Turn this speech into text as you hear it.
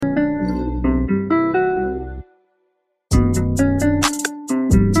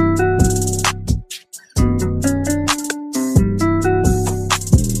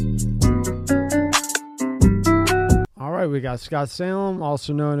All right, we got Scott Salem,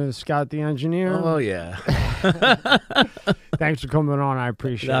 also known as Scott the Engineer. Oh, yeah. Thanks for coming on. I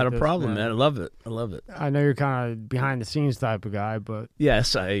appreciate it. Not a problem, man. I love it. I love it. I know you're kind of behind the scenes type of guy, but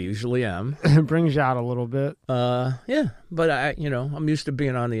Yes, I usually am. it brings you out a little bit. Yeah, but I'm used to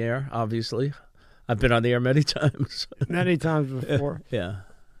being on the air, obviously. I've been on the air many times. Many times before. Yeah.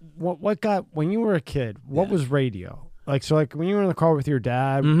 When you were a kid, what was radio? Like when you were in the car with your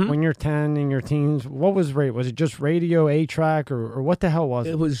dad, when you're 10 in your teens, what was radio? Was it just radio, 8-track, or what the hell was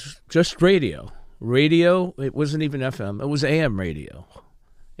it? It was just radio. Radio, it wasn't even FM. It was AM radio.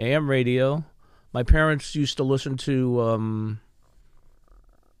 AM radio. My parents used to listen to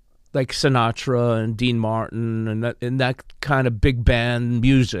like Sinatra and Dean Martin and that kind of big band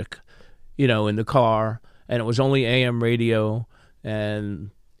music, in the car. And it was only AM radio,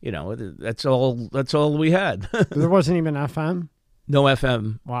 and that's all we had. There wasn't even FM? No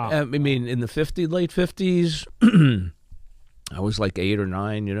FM. Wow. I mean, in the late 50s, I was like 8 or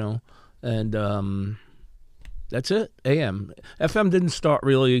 9, and that's it, AM. FM didn't start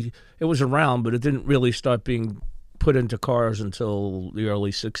really, it was around, but it didn't really start being put into cars until the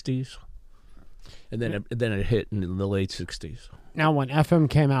early 60s. And then it hit in the late 60s. Now, when FM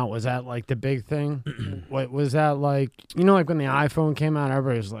came out, was that like the big thing? What was that like? Like when the iPhone came out,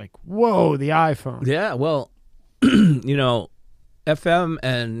 everybody was like, "Whoa, the iPhone!" Yeah, well, FM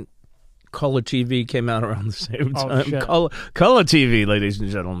and color TV came out around the same time. Shit. Color TV, ladies and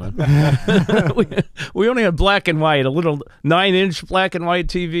gentlemen. we only had black and white. A little 9-inch black and white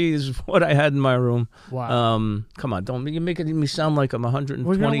TV is what I had in my room. Wow. Come on, don't make me sound like I'm 120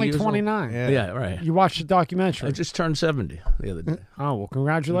 well, you're only years 29. old. Yeah, right. You watched the documentary. I just turned 70 the other day. Oh, well,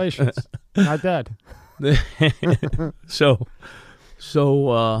 congratulations. Not dead. So,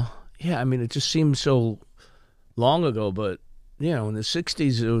 yeah, I mean, it just seems so long ago, but, in the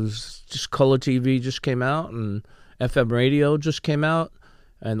 60s, it was just color TV just came out, and FM radio just came out.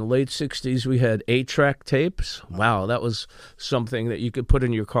 And in the late 60s, we had 8-track tapes. Wow, that was something that you could put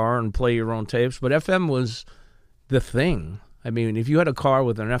in your car and play your own tapes. But FM was the thing. I mean, if you had a car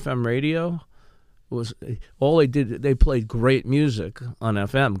with an FM radio, they played great music on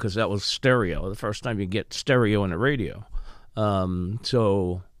FM because that was stereo. The first time you get stereo in a radio.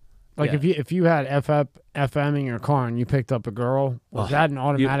 If you had FM in your car and you picked up a girl, was that an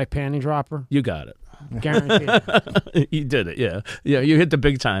automatic panty dropper? You got it. Guaranteed. You did it, yeah. Yeah, you hit the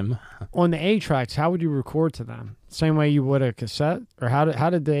big time. On the 8-tracks, how would you record to them? Same way you would a cassette? Or how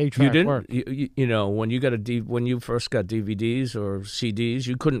did the 8-track work? When you first got DVDs or CDs,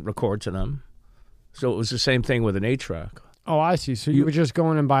 you couldn't record to them. So it was the same thing with an 8-track. Oh, I see. So you would just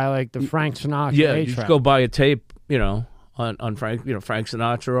go in and buy like the Frank Sinatra 8-track. Yeah, you just go buy a tape, on Frank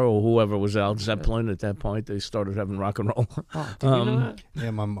Sinatra or whoever was out, Zeppelin at that point. They started having rock and roll. Oh, did you know that?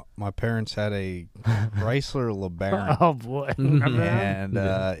 Yeah, my parents had a Chrysler LeBaron. Oh, boy. Remember and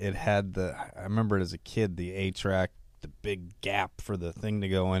it had I remember it as a kid, the 8-track, the big gap for the thing to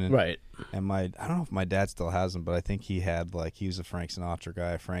go in. Right. And I don't know if my dad still has them, but I think he had, he was a Frank Sinatra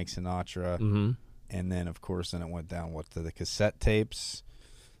guy, Frank Sinatra. Mm-hmm. And then, of course, it went down, to the cassette tapes.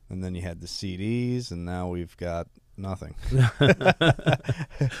 And then you had the CDs, and now we've got nothing.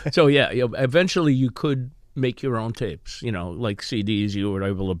 So, eventually you could make your own tapes. Like CDs, you were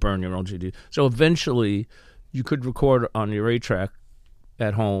able to burn your own CDs. So eventually you could record on your 8-track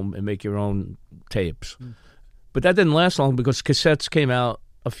at home and make your own tapes. But that didn't last long because cassettes came out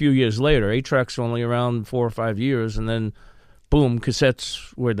a few years later. 8-tracks were only around 4 or 5 years, and then, boom,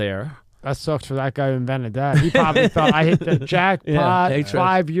 cassettes were there. That sucks for that guy who invented that. He probably thought I hit the jackpot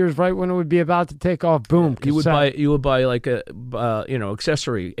 5 years right when it would be about to take off. Boom. Cassette. You would buy like a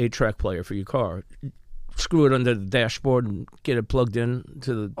accessory 8-track player for your car. Screw it under the dashboard and get it plugged in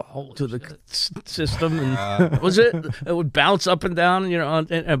to the system, and that was it. It would bounce up and down,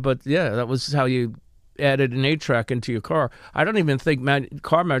 but that was how you added an 8-track into your car. I don't even think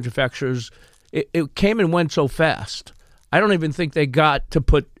car manufacturers. It came and went so fast. I don't even think they got to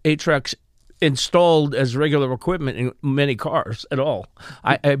put 8-tracks installed as regular equipment in many cars at all.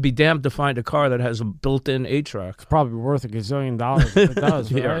 I'd be damned to find a car that has a built-in 8-track. It's probably worth $1 gazillion if it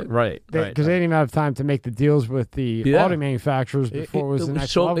does, right? Yeah, right. Because they didn't even have time to make the deals with the auto manufacturers before it was the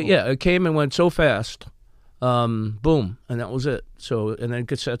next level. Yeah, it came and went so fast. Boom, and that was it. So, and then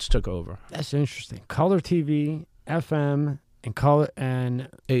cassettes took over. That's interesting. Color TV, FM, and color and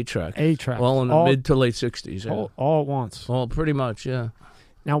 8-track. 8-track. All in the mid to late 60s. Yeah. All at once. Well, pretty much, yeah.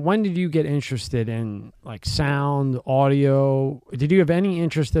 Now, when did you get interested in sound, audio? Did you have any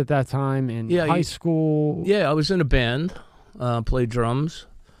interest at that time in high school? Yeah, I was in a band. played drums,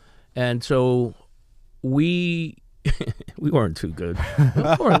 and so we we weren't too good.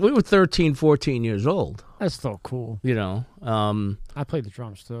 We were 13, 14 years old. That's still cool. You know, I played the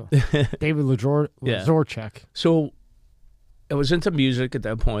drums too. David Lazorchek. So I was into music at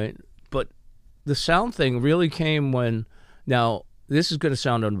that point, but the sound thing really came when. Now this is going to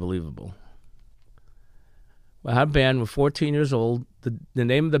sound unbelievable. I had a band. We're 14 years old. The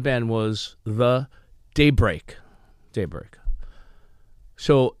name of the band was The Daybreak. Daybreak.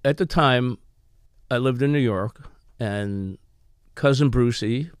 So at the time, I lived in New York, and Cousin Bruce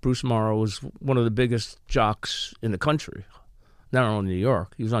Morrow, was one of the biggest jocks in the country, not only in New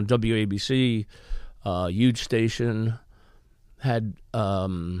York. He was on WABC, huge station, had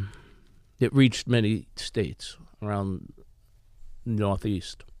it reached many states around the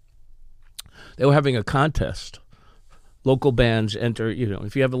Northeast. They were having a contest. Local bands enter,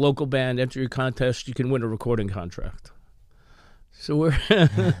 if you have a local band, enter your contest, you can win a recording contract. So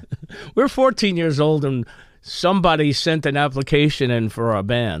we're 14 years old, and somebody sent an application in for our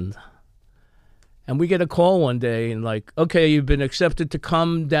band. And we get a call one day, and like, okay, you've been accepted to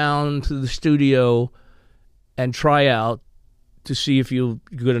come down to the studio and try out to see if you're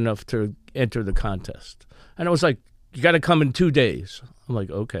good enough to enter the contest. And I was like, you got to come in 2 days. I'm like,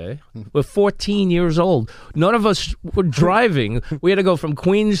 okay. We're 14 years old. None of us were driving. We had to go from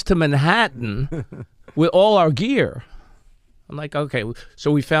Queens to Manhattan with all our gear. I'm like, okay.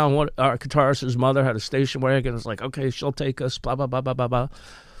 So we found our guitarist's mother had a station wagon. It's like, okay, she'll take us, blah, blah, blah, blah, blah, blah.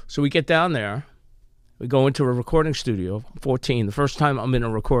 So we get down there. We go into a recording studio, 14. The first time I'm in a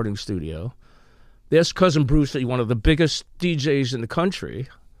recording studio. There's Cousin Bruce, one of the biggest DJs in the country.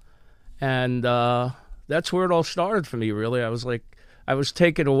 And that's where it all started for me, really. I was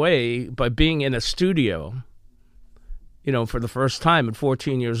taken away by being in a studio, for the first time at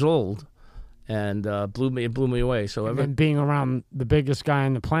 14 years old. And it blew me away. So and being around the biggest guy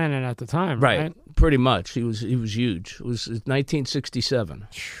on the planet at the time, right? Pretty much. He was huge. It was 1967.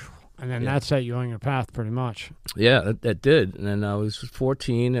 And then that set you on your path, pretty much. Yeah, that did. And then I was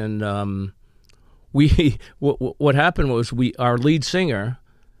 14, and what happened was our lead singer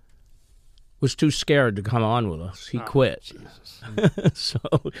was too scared to come on with us. He quit. Jesus. So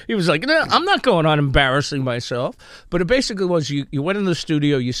he was like, no, I'm not going on embarrassing myself. But it basically was you went in the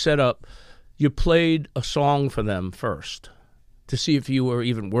studio, you set up, you played a song for them first to see if you were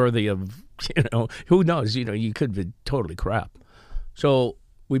even worthy of, who knows, you could be totally crap. So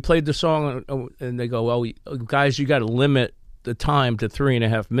we played the song, and they go, well, guys, you got to limit the time to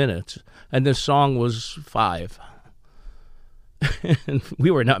 3.5 minutes. And this song was 5. And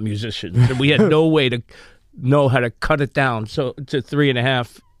we were not musicians, and we had no way to know how to cut it down to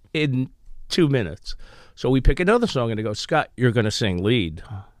 3.5 in 2 minutes. So we pick another song, and they go, Scott, you're going to sing lead.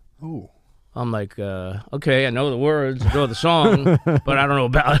 Ooh. I'm like, okay, I know the words, I know the song, but I don't know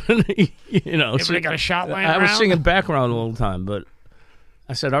about it. So got a shot line I was around? singing background all the time, but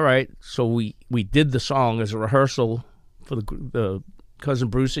I said, all right. So we did the song as a rehearsal for the Cousin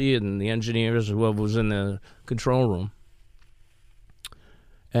Brucey and the engineers, whoever was in the control room.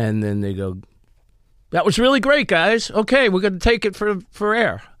 And then they go, that was really great, guys. Okay, we're going to take it for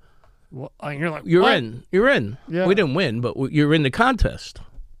air. Well, you're like, You're what? in. You're in. Yeah. We didn't win, but you're in the contest.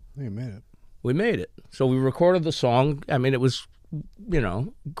 You made it. We made it. So we recorded the song. I mean, it was,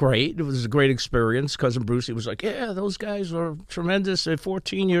 great. It was a great experience. Cousin Brucey was like, yeah, those guys are tremendous. They're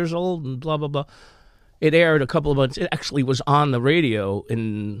 14 years old and blah, blah, blah. It aired a couple of months. It actually was on the radio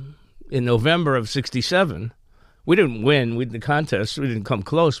in November of 67. We didn't win. We did the contest. We didn't come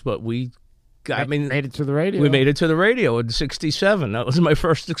close, but we made it to the radio. We made it to the radio in 67. That was my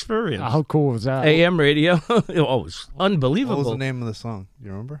first experience. How cool was that? AM radio. It was unbelievable. What was the name of the song?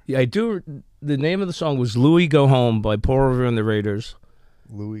 You remember? Yeah, I do. The name of the song was Louie Go Home by Paul Revere and the Raiders.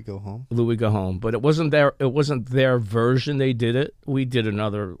 Louie Go Home? Louie Go Home. But it wasn't their version they did it. We did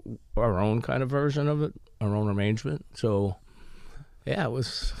our own kind of version of it, our own arrangement. So, yeah, it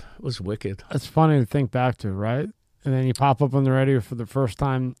was wicked. It's funny to think back to, right? And then you pop up on the radio for the first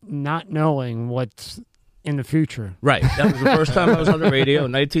time, not knowing what's in the future. Right. That was the first time I was on the radio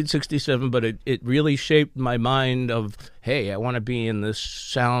in 1967, but it really shaped my mind of, hey, I want to be in this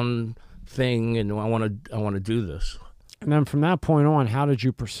sound thing, and I want to do this. And then from that point on, how did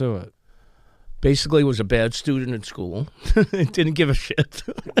you pursue it? Basically, was a bad student at school. Didn't give a shit.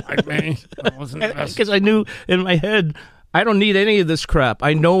 Like me. I wasn't the best. Because I knew in my head, I don't need any of this crap.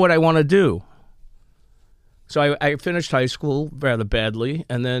 I know what I want to do. So I finished high school rather badly,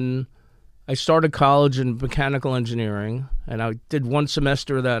 and then I started college in mechanical engineering, and I did one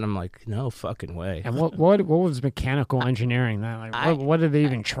semester of that, and I'm like, no fucking way. And what was mechanical engineering? That what did they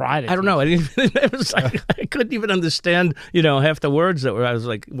even try to? I don't know. It was like, I couldn't even understand, half the words that were. I was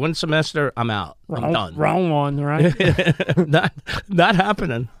like, one semester, I'm out. I'm done. Wrong one, right? not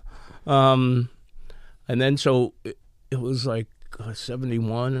happening. And then so it was like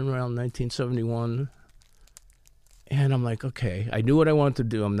 71, around 1971. And I'm like, okay, I knew what I wanted to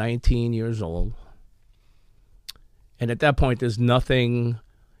do. I'm 19 years old. And at that point, there's nothing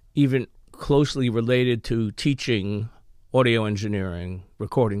even closely related to teaching audio engineering,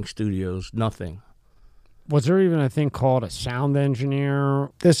 recording studios, nothing. Was there even a thing called a sound engineer?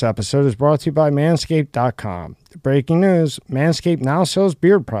 This episode is brought to you by Manscaped.com. Breaking news, Manscaped now sells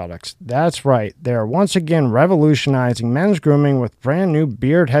beard products. That's right, they are once again revolutionizing men's grooming with brand new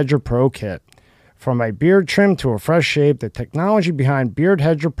Beard Hedger Pro Kit. From a beard trim to a fresh shave, the technology behind Beard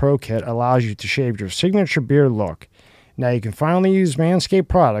Hedger Pro Kit allows you to shave your signature beard look. Now you can finally use Manscaped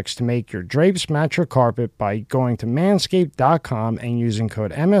products to make your drapes match your carpet by going to Manscaped.com and using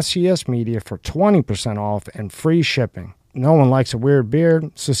code MSCSmedia for 20% off and free shipping. No one likes a weird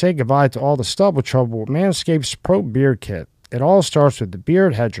beard, so say goodbye to all the stubble trouble with Manscaped's Pro Beard Kit. It all starts with the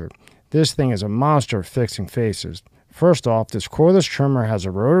Beard Hedger. This thing is a monster of fixing faces. First off, this cordless trimmer has a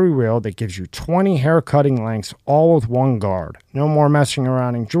rotary wheel that gives you 20 hair cutting lengths, all with one guard. No more messing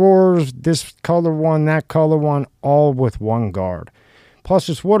around in drawers, this color one, that color one, all with one guard. Plus,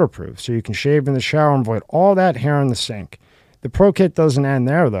 it's waterproof, so you can shave in the shower and avoid all that hair in the sink. The Pro Kit doesn't end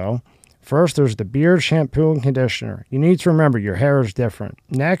there, though. First, there's the beard shampoo and conditioner. You need to remember your hair is different.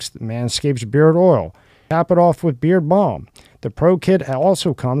 Next, Manscaped's beard oil. Cap it off with beard balm. The Pro Kit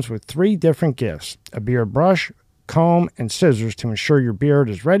also comes with 3 different gifts: a beard brush, comb, and scissors to ensure your beard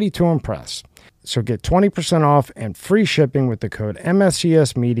is ready to impress. So get 20% off and free shipping with the code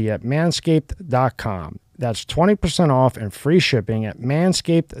MSCSmedia at Manscaped.com. That's 20% off and free shipping at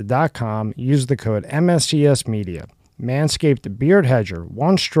Manscaped.com. Use the code MSCSmedia. Manscaped Beard Hedger,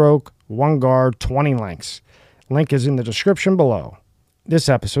 1 stroke, 1 guard, 20 lengths. Link is in the description below. This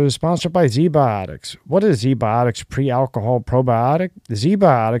episode is sponsored by ZBiotics. What is ZBiotics Pre-Alcohol Probiotic? The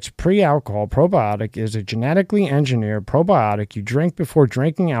ZBiotics Pre-Alcohol Probiotic is a genetically engineered probiotic you drink before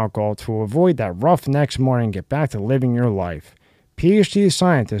drinking alcohol to avoid that rough next morning and get back to living your life. PhD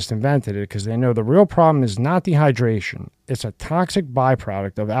scientists invented it because they know the real problem is not dehydration. It's a toxic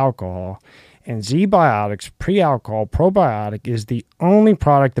byproduct of alcohol, and ZBiotics Pre-Alcohol Probiotic is the only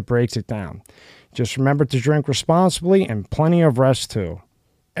product that breaks it down. Just remember to drink responsibly and plenty of rest too.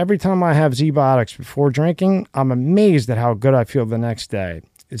 Every time I have ZBiotics before drinking, I'm amazed at how good I feel the next day.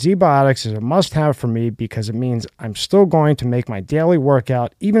 ZBiotics is a must-have for me because it means I'm still going to make my daily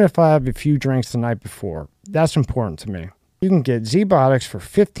workout even if I have a few drinks the night before. That's important to me. You can get ZBiotics for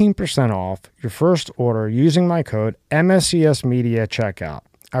 15% off your first order using my code MSCSmedia at checkout.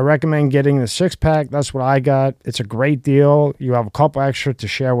 I recommend getting the 6-pack. That's what I got. It's a great deal. You have a couple extra to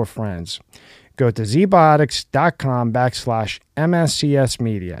share with friends. Go to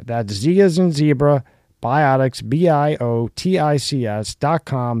zbiotics.com/MSCSmedia. That's Z as in zebra, biotics,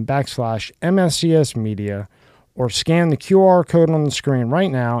 BIOTICS.com/MSCSmedia, or scan the QR code on the screen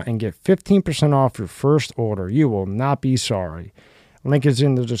right now and get 15% off your first order. You will not be sorry. Link is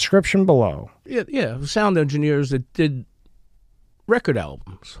in the description below. Yeah, sound engineers that did record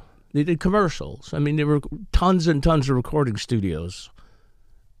albums. They did commercials. I mean, there were tons and tons of recording studios.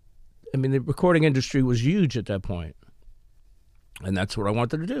 I mean, the recording industry was huge at that point. And that's what I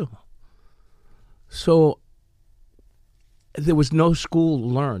wanted to do. So there was no school to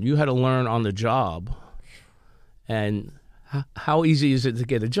learn. You had to learn on the job. And how easy is it to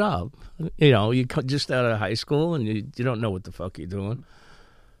get a job? You come just out of high school and you don't know what the fuck you're doing.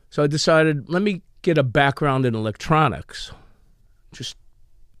 So I decided, let me get a background in electronics, just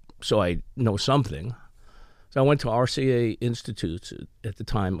so I know something. So I went to RCA Institutes. At the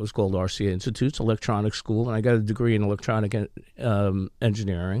time, it was called RCA Institutes, Electronics School, and I got a degree in electronic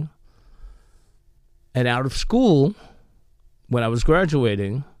engineering. And out of school, when I was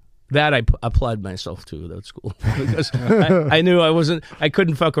graduating, that I applied myself to that school because I knew I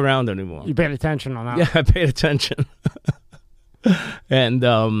couldn't fuck around anymore. You paid attention on that. Yeah, I paid attention. And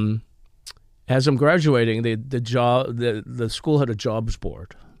as I'm graduating, the school had a jobs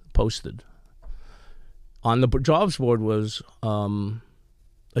board posted. On the jobs board was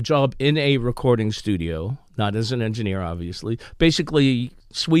a job in a recording studio, not as an engineer, obviously. Basically,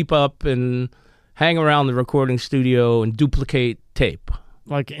 sweep up and hang around the recording studio and duplicate tape.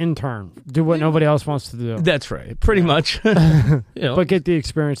 Like intern. Do what nobody else wants to do. That's right. Pretty much. But get the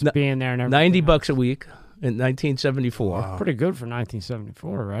experience of being there and everything. $90 a week. in 1974. Wow. Pretty good for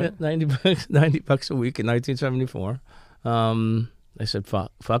 1974, right? Yeah, $90 a week in 1974. I said,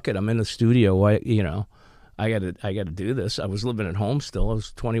 fuck it. I'm in the studio. Why, I gotta do this. I was living at home still. I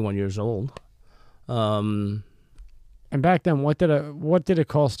was 21 years old. And back then, what did it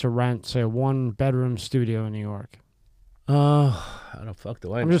cost to rent, say, a 1-bedroom studio in New York? How the fuck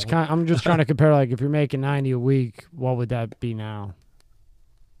do I know? I'm just trying to compare. Like, if you're making $90 a week, what would that be now?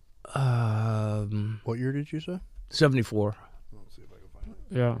 What year did you say? 74. Let's see if I can find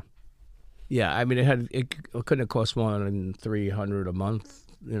it. Yeah. Yeah, I mean, it couldn't have cost more than $300 a month,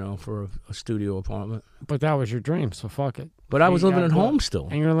 for a studio apartment. But that was your dream, so fuck it. But I was You living gotta at do home it. still.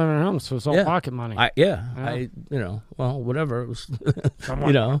 And you're living at home, so it's all Yeah. pocket money. Whatever. It was,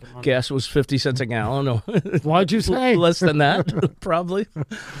 Somewhat pocket money. gas was 50 cents a gallon or Why'd you say? less than that, probably.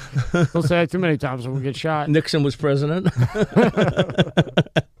 Don't say that too many times or we'll get shot. Nixon was president.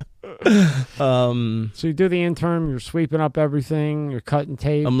 So you do the intern, you're sweeping up everything, you're cutting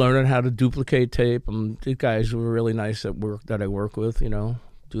tape. I'm learning how to duplicate tape. The guys were really nice at work that I work with,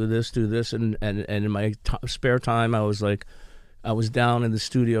 do this. And in my spare time, I was down in the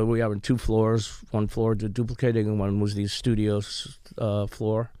studio. We have 2 floors, one floor to duplicating and one was the studios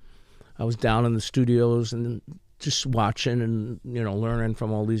floor. I was down in the studios and just watching and, learning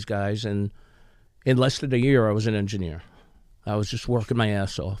from all these guys. And in less than a year, I was an engineer. I was just working my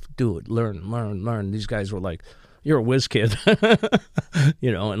ass off. Do it, learn. These guys were like, you're a whiz kid.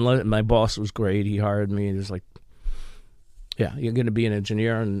 And my boss was great. He hired me. He was like, yeah, you're going to be an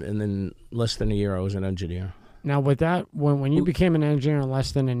engineer. And then less than a year, I was an engineer. Now, with that, when you became an engineer in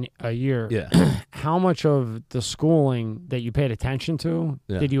less than a year, Yeah. how much of the schooling that you paid attention to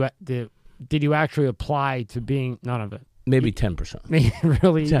did you actually apply to being none of it? Maybe 10%.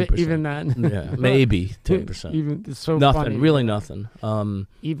 Really, 10%. even then? Yeah, maybe 10%. Even it's so Nothing, funny. really nothing.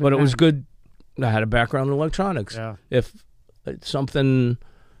 Even But it was then. good. I had a background in electronics. Yeah. If something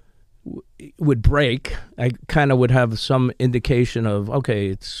would break, I kind of would have some indication of, okay,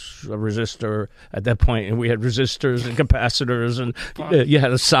 it's a resistor at that point, and we had resistors and capacitors, and you had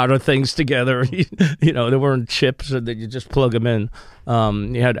to solder things together. There weren't chips that you just plug them in.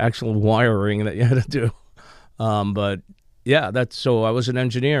 You had actual wiring that you had to do. But yeah, so I was an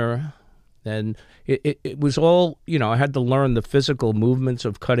engineer, and it was all, I had to learn the physical movements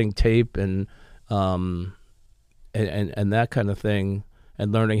of cutting tape and that kind of thing,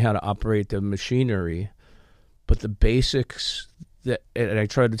 and learning how to operate the machinery. But the basics and I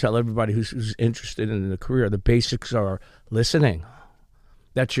try to tell everybody who's interested in the career, the basics are listening.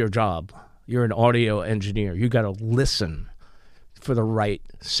 That's your job. You're an audio engineer. You got to listen for the right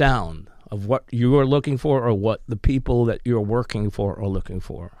sound of what you are looking for or what the people that you're working for are looking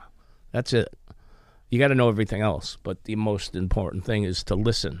for. That's it. You got to know everything else, but the most important thing is to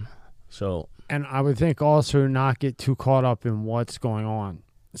listen. And I would think also not get too caught up in what's going on.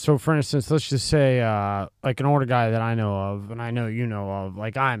 So, for instance, let's just say like an older guy that I know of, and I know you know of,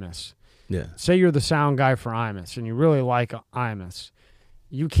 like Imus. Yeah. Say you're the sound guy for Imus, and you really like Imus.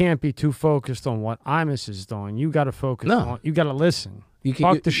 You can't be too focused on what Imus is doing. You got to focus on, you got to listen.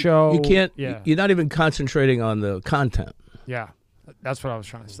 Fuck the show. You can't, Yeah. You're not even concentrating on the content. Yeah. That's what I was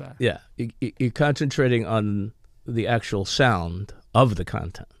trying to say. Yeah. You're concentrating on the actual sound of the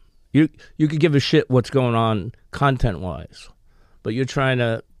content. You could give a shit what's going on content-wise, but you're trying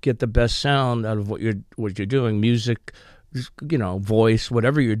to get the best sound out of what you're doing, music, voice,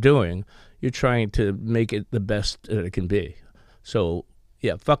 whatever you're doing. You're trying to make it the best that it can be. So,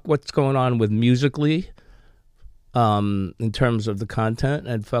 yeah, fuck what's going on with musically in terms of the content,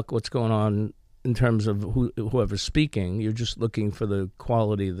 and fuck what's going on in terms of whoever's speaking. You're just looking for the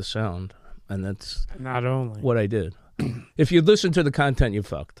quality of the sound, and that's Not only. what I did. If you listen to the content, you're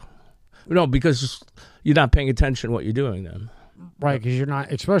fucked. No, because you're not paying attention to what you're doing then. Right, because you're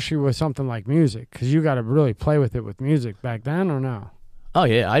not, especially with something like music, because you got to really play with it with music back then, or no? Oh,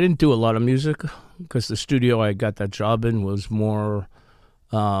 yeah. I didn't do a lot of music because the studio I got that job in was more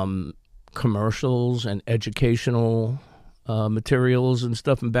commercials and educational materials and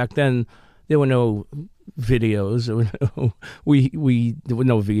stuff. And back then, there were no videos. There were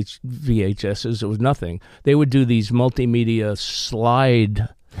no VHSs. There was nothing. They would do these multimedia slide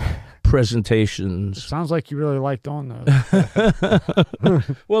presentations. Sounds like you really liked on those.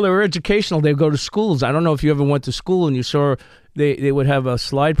 Well, they were educational. They would go to schools. I don't know if you ever went to school and you saw they would have a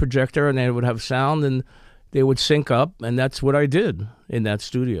slide projector and they would have sound and they would sync up, and that's what I did in that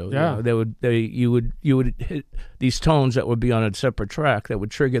studio. Yeah. You would hit these tones that would be on a separate track that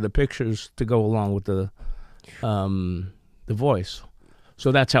would trigger the pictures to go along with the voice.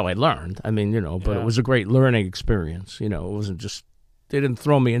 So that's how I learned. I mean, but it was a great learning experience. It wasn't just, they didn't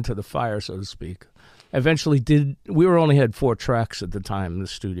throw me into the fire, so to speak. eventually we only had 4 tracks at the time in the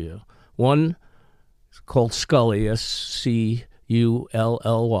studio. One called Scully, Scully,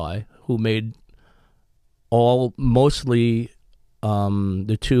 who made mostly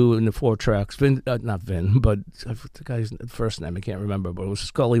the 2 and the 4 tracks. Not Vin, but the guy's first name I can't remember, but it was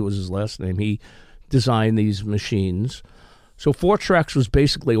Scully was his last name. He designed these machines. So 4 tracks was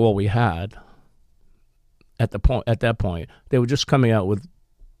basically all we had at that point. They were just coming out with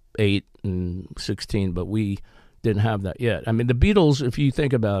 8 and 16, but we didn't have that yet. I mean, the Beatles, if you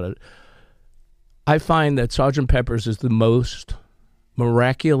think about it, I find that Sgt. Pepper's is the most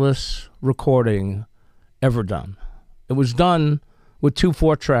miraculous recording ever done. It was done with 2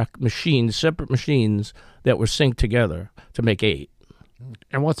 4-track machines, separate machines that were synced together to make 8.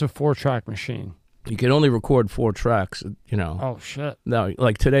 And what's a 4-track machine? You can only record 4 tracks, you know. Oh, shit. Now,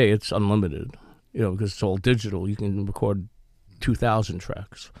 like today, it's unlimited, you know, because it's all digital. You can record 2,000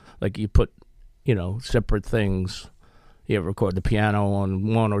 tracks. Like you put, you know, separate things. You record the piano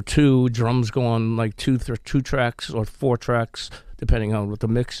on 1 or 2, drums go on like 2 tracks or 4 tracks, depending on what the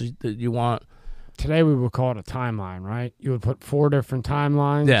mix that you want. Today we would call it a timeline, right? You would put 4 different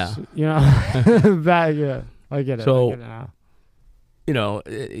timelines. Yeah. You know, that, yeah, I get it. So, I get it now. You know,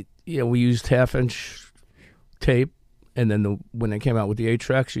 we used 1/2-inch tape, and then when they came out with the 8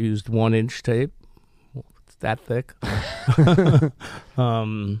 tracks, you used 1-inch tape. It's that thick.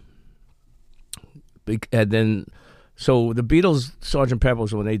 And then, so the Beatles, Sgt.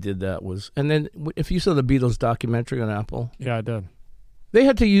 Pepper's, when they did that was, and then if you saw the Beatles documentary on Apple, Yeah, I did. they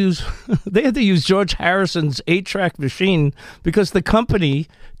had to use George Harrison's 8-track machine because the company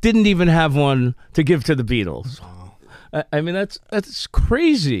didn't even have one to give to the Beatles. I mean, that's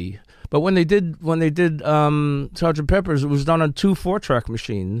crazy. But when they did Sgt. Pepper's, it was done on 2 4-track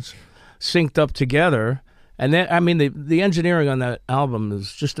machines, synced up together. And then, I mean, the engineering on that album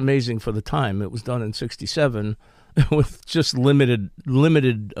is just amazing for the time. It was done in '67 with just limited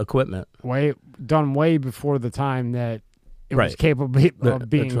equipment. Done way before the time that it Right. was capable of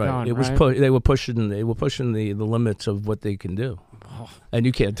being That's right. done. It was right? they were pushing the limits of what they can do, and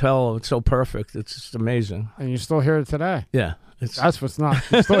you can't tell. It's so perfect. It's just amazing. And you still hear it today. Yeah, That's what's not.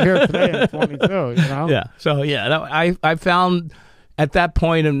 You still hear it today at 22. You know. yeah. So yeah, I found at that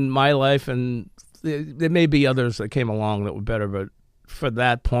point in my life, and there may be others that came along that were better, but for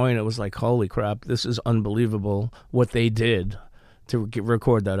that point, it was like, holy crap, this is unbelievable what they did to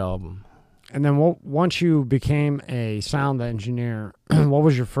record that album. And then once you became a sound engineer, what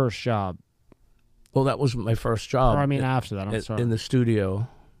was your first job? Well, that was my first job. Or I mean, after that, I'm sorry. In the studio.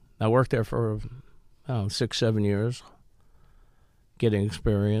 I worked there for 6-7 years, getting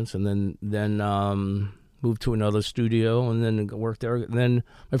experience, and then moved to another studio, and then worked there. And then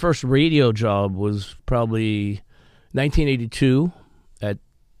my first radio job was probably 1982 at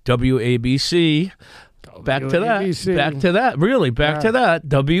WABC. Back to that,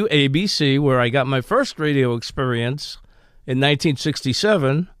 WABC, where I got my first radio experience in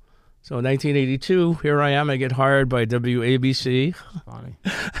 1967. So in 1982, here I am. I get hired by WABC. Funny.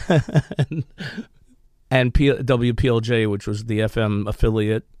 and WPLJ, which was the FM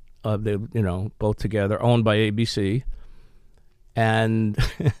affiliate of both together, owned by ABC. And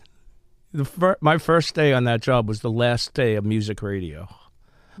my first day on that job was the last day of music radio.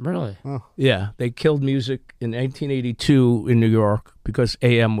 Really? Oh. Yeah, they killed music in 1982 in New York because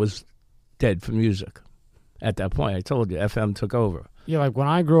AM was dead for music. At that point, I told you, FM took over. Yeah, like when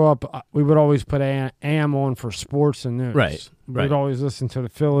I grew up, we would always put AM on for sports and news. Right. We'd always listen to the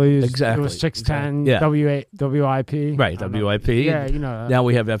Phillies. Exactly. It was 610, Exactly. Yeah. WIP. Right, WIP. Yeah, you know. Now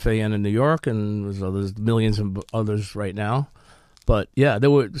we have FAN in New York, and there's millions of others right now. But yeah,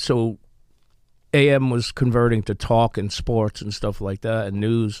 so AM was converting to talk and sports and stuff like that, and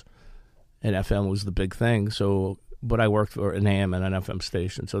news, and FM was the big thing. So, but I worked for an AM and an FM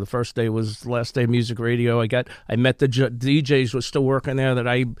station. So the first day was the last day of music radio. I met the DJs was still working there that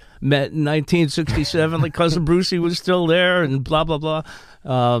I met in 1967. Like Cousin Brucey was still there, and blah blah blah.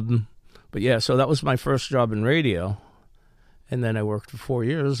 But yeah, so that was my first job in radio, and then I worked for 4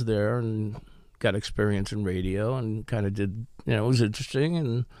 years there and got experience in radio and kind of did. It was interesting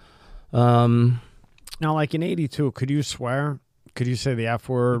and. Now, like in 82, could you swear? Could you say the F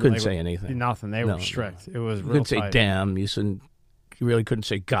word? Couldn't say anything. Nothing. They were strict. It was you real couldn't say tight. damn. You really couldn't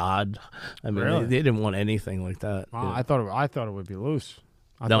say God. I mean, Really? they didn't want anything like that. Wow, Yeah. I thought it would be loose.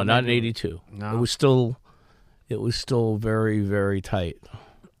 No, not in 82. No. It was still very, very tight.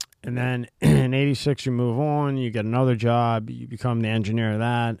 And then in 86, you move on. You get another job. You become the engineer of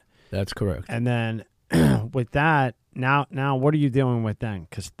that. That's correct. And then with that, now what are you dealing with then?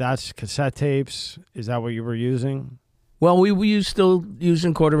 Because that's cassette tapes. Is that what you were using? Well, we still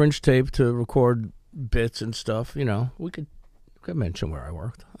using 1/4-inch tape to record bits and stuff. We could mention where I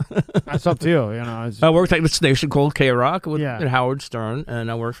worked. That's up to you. I worked at a station called K-Rock with Yeah. Howard Stern,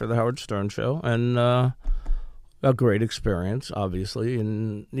 and I worked for the Howard Stern Show, and a great experience, obviously.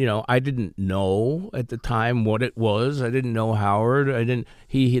 And I didn't know at the time what it was. I didn't know Howard.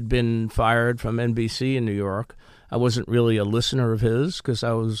 He had been fired from NBC in New York. I wasn't really a listener of his because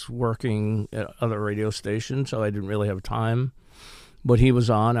I was working at other radio stations, so I didn't really have time. But he was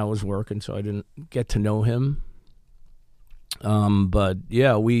on, I was working, so I didn't get to know him. But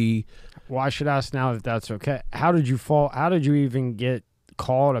yeah, Well, I should ask now if that's okay. How did you fall? How did you even get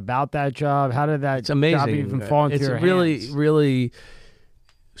called about that job? How did that it's amazing. job even fall into your hands? Really.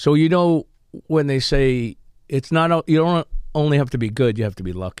 So when they say it's not, you don't only have to be good, you have to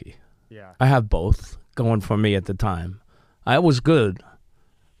be lucky. Yeah. I have both going for me at the time. I was good,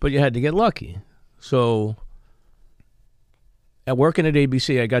 but you had to get lucky. So at working at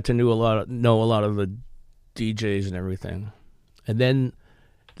ABC, I got to know a lot of the DJs and everything. And then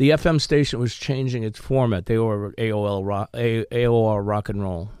the FM station was changing its format. They were AOR rock and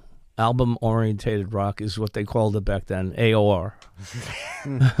roll. Album-orientated rock is what they called it back then, AOR.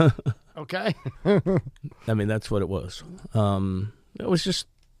 Okay. I mean, that's what it was. It was just,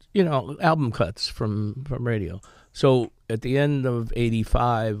 album cuts from radio. So at the end of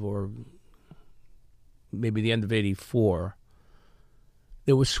 85 or maybe the end of 84,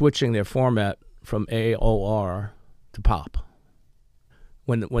 they were switching their format from AOR to pop.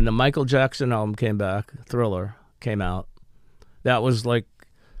 When the Michael Jackson album came back, Thriller came out, that was like,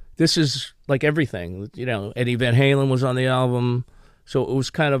 this is like everything. Eddie Van Halen was on the album, so it was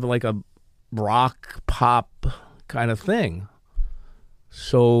kind of like a rock pop kind of thing.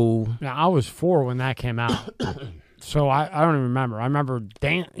 So Now, I was 4 when that came out, so I don't even remember. I remember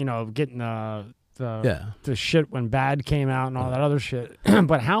getting the shit when Bad came out and all that other shit.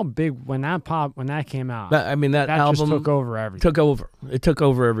 But how big when that came out? That album just took over everything. It took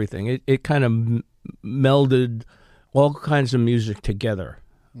over everything. It kind of melded all kinds of music together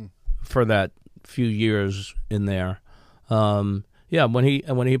for that few years in there. When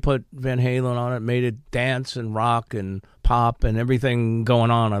he put Van Halen on it, made it dance and rock and pop, and everything going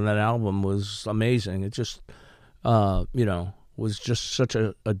on that album was amazing. It just was just such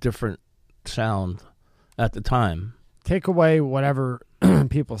a different sound at the time. Take away whatever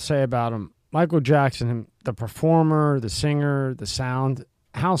people say about him. Michael Jackson, the performer, the singer, the sound,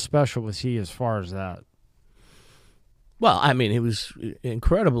 how special was he as far as that? Well, I mean, he was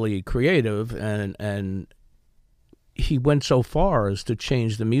incredibly creative, and he went so far as to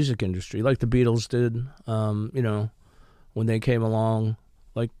change the music industry, like the Beatles did, when they came along,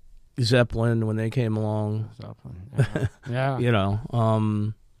 like Zeppelin when they came along. Yeah.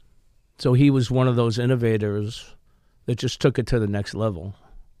 So he was one of those innovators that just took it to the next level.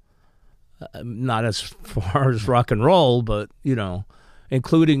 Not as far as rock and roll, but,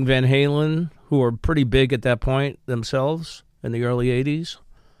 including Van Halen, who were pretty big at that point themselves in the early 80s,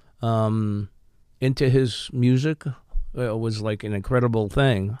 into his music. It was like an incredible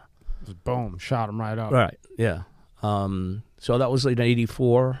thing. Just boom, shot him right up. Right, yeah. So that was like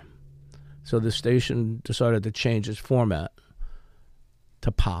 84. So the station decided to change its format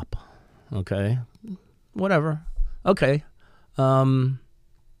to pop. Okay, whatever. Okay.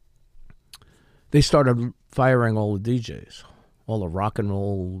 They started firing all the DJs, all the rock and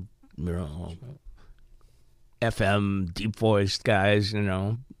roll, FM, deep voiced guys, and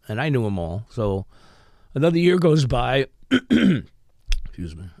I knew them all. So another year goes by,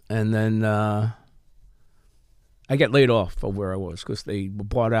 excuse me, and then I get laid off of where I was because they were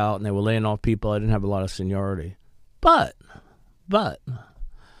bought out and they were laying off people. I didn't have a lot of seniority, but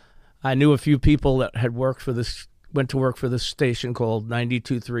I knew a few people that had went to work for this station called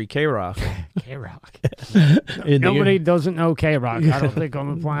 92.3 K-Rock. K-Rock. Nobody doesn't know K-Rock, I don't think,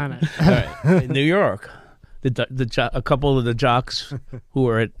 on the planet. Right. In New York. A couple of the jocks who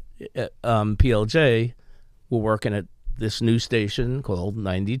were at PLJ were working at this new station called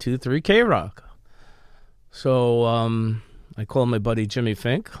 92.3 K-Rock. So I called my buddy Jimmy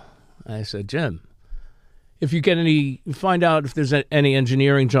Fink. I said, Jim, if you find out if there's any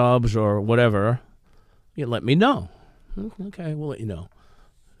engineering jobs or whatever, you let me know. Okay, we'll let you know.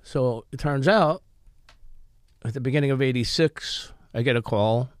 So it turns out, at the beginning of 86, I get a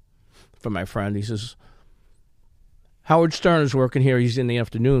call from my friend. He says, Howard Stern is working here. He's in the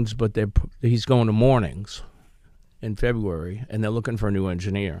afternoons, but he's going to mornings in February, and they're looking for a new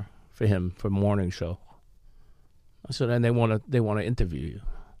engineer for him for morning show. I said, and they want to interview you.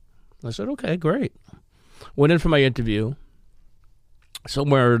 I said, okay, great. Went in for my interview.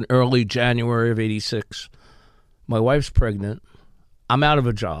 Somewhere in early January of 86, my wife's pregnant. I'm out of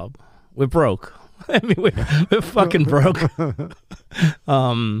a job. We're broke. I mean, we're fucking broke.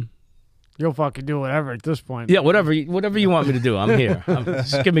 You'll fucking do whatever at this point. Yeah, whatever you want me to do, I'm here.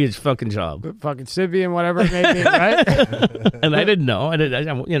 Just give me this fucking job. Fucking Sibian, whatever it may be, right? And I didn't know. I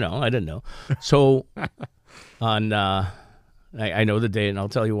didn't know. So on, I know the date, and I'll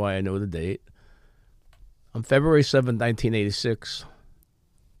tell you why I know the date. On February 7th, 1986,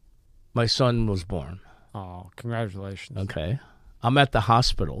 my son was born. Oh, congratulations. Okay. I'm at the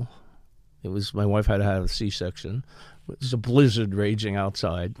hospital. My wife had to have a C-section. There's a blizzard raging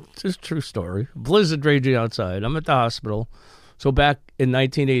outside. It's just a true story. Blizzard raging outside. I'm at the hospital. So back in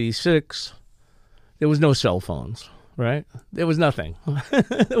 1986, there was no cell phones, right? There was nothing.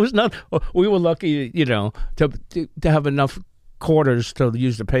 There was not. We were lucky, to have enough quarters to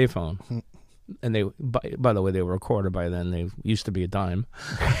use the payphone. And they, by the way, they were a quarter by then. They used to be a dime.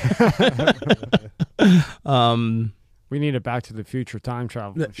 We need a Back to the Future time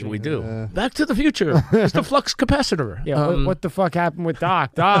travel machine. We do. Back to the Future. It's the flux capacitor. Yeah, what the fuck happened with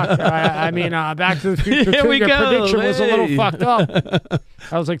Doc? Doc, I mean, Back to the Future 2, Here we your go. prediction was a little Hey. fucking up. That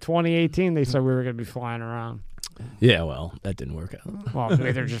was like 2018. They said we were going to be flying around. Yeah, well, that didn't work out. Well,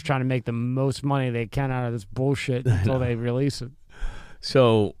 maybe they're just trying to make the most money they can out of this bullshit until they release it.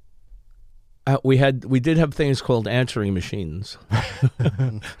 So we did have things called answering machines.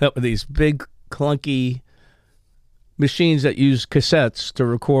 That were these big, clunky machines that use cassettes to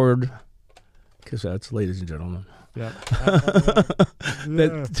record cassettes, ladies and gentlemen. Yeah.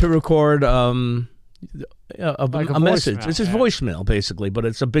 To record a message. voicemail, It's just yeah. voicemail basically, but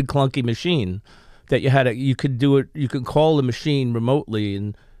it's a big clunky machine that you could do it. You could call the machine remotely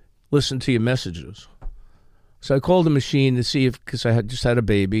and listen to your messages. So I called the machine to see because I had just had a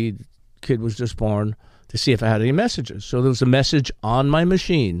baby, the kid was just born, to see if I had any messages. So there was a message on my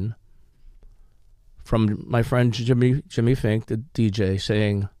machine from my friend Jimmy Fink, the DJ,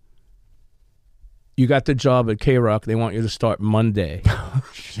 saying, "You got the job at K-Rock. They want you to start Monday."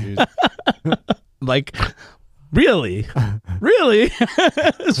 Jeez. Like, really? Really?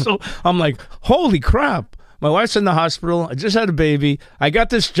 So I'm like, holy crap. My wife's in the hospital. I just had a baby. I got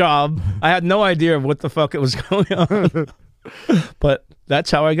this job. I had no idea what the fuck it was going on. But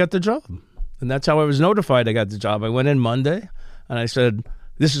that's how I got the job. And that's how I was notified I got the job. I went in Monday, and I said,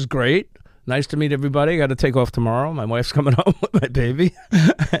 "This is great. Nice to meet everybody. I got to take off tomorrow. My wife's coming home with my baby."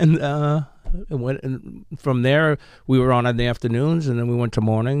 And from there, we were on in the afternoons, and then we went to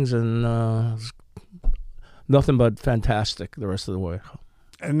mornings, and it was nothing but fantastic the rest of the way.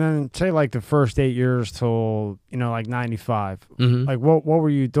 And then say like the first 8 years till, like 95. Mm-hmm. Like what were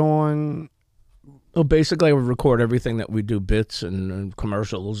you doing? Well, basically, I would record everything that we do, bits and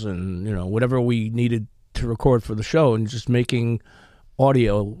commercials and, whatever we needed to record for the show, and just making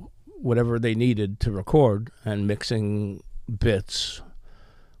audio, whatever they needed to record, and mixing bits,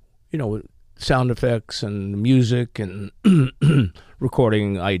 with sound effects and music, and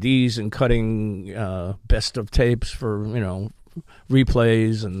recording IDs and cutting best of tapes for,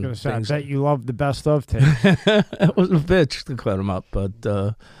 replays and I was gonna things. say, I bet you love the best of tape. It was a bitch to cut them up,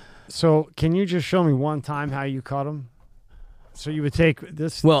 but So can you just show me one time how you cut them? So you would take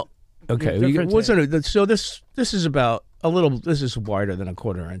this. well, okay. Different So this is about a little. This is wider than a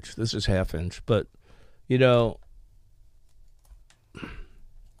 1/4 inch. This is 1/2 inch, but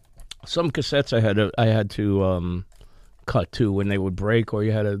some cassettes I had to cut too when they would break, or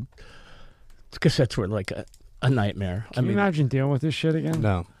cassettes were like a nightmare. Can you imagine dealing with this shit again?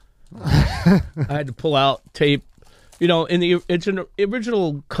 No. I had to pull out tape. It's an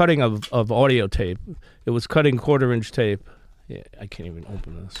original cutting of audio tape. It was cutting 1/4 inch tape. Yeah, I can't even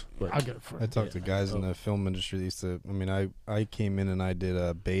open this. But I'll get it for I talked to guys in the film industry. They used to. I mean, I came in and I did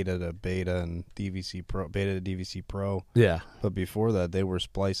a beta to beta and DVC Pro, beta to DVC Pro. yeah, But before that, they were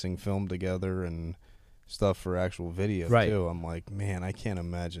splicing film together and stuff for actual video Right. too. I'm like, man, I can't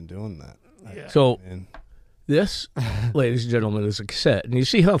imagine doing that. Yeah. so And this, ladies and gentlemen, is a cassette, and you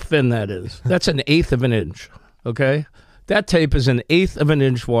see how thin that is. That's an 1/8 of an inch. Okay, that tape is an 1/8 of an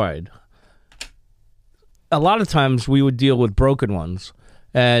inch wide. A lot of times we would deal with broken ones,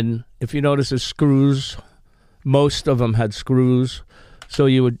 and if you notice the screws, most of them had screws, so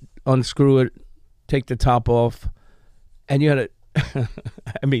you would unscrew it, take the top off, and you had to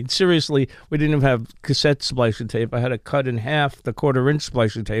I mean, seriously, we didn't even have cassette splicing tape. I had to cut in half the 1/4 inch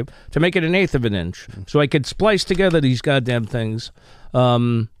splicing tape to make it an 1/8 of an inch, so I could splice together these goddamn things.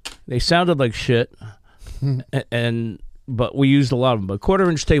 They sounded like shit, but we used a lot of them. But 1/4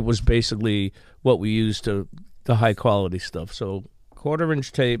 inch tape was basically what we used to the high quality stuff. So 1/4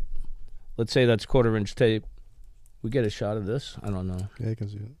 inch tape. Let's say that's 1/4 inch tape. We get a shot of this. I don't know. yeah, I can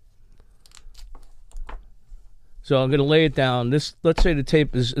see it. So I'm going to lay it down. Let's say the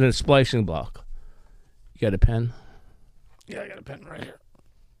tape is in a splicing block. You got a pen? Yeah, I got a pen right here.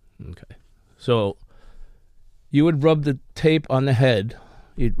 Okay. So you would rub the tape on the head.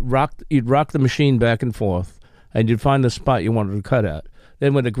 You'd rock the machine back and forth, and you'd find the spot you wanted to cut at.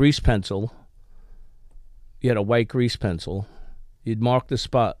 Then with a grease pencil, you had a white grease pencil, you'd mark the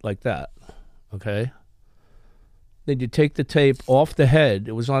spot like that, okay? Then you take the tape off the head.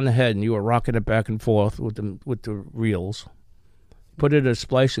 It was on the head, and you were rocking it back and forth with the reels. Put it in a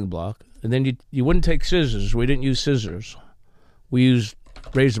splicing block, and then you wouldn't take scissors. We didn't use scissors. We used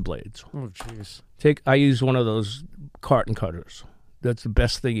razor blades. Oh, jeez. I use one of those carton cutters. That's the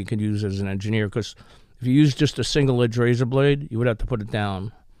best thing you can use as an engineer, because if you use just a single edge razor blade, you would have to put it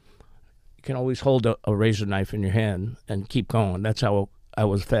down. You can always hold a razor knife in your hand and keep going. That's how I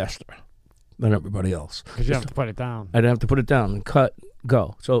was faster than everybody else. Because you have to put it down. I'd have to put it down and cut,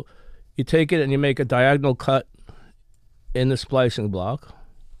 go. So you take it and you make a diagonal cut in the splicing block.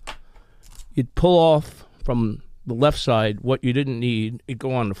 You'd pull off from the left side what you didn't need. It'd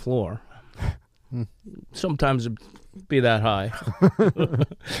go on the floor. Sometimes it'd be that high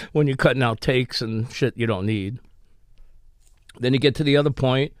when you're cutting out takes and shit you don't need. Then you get to the other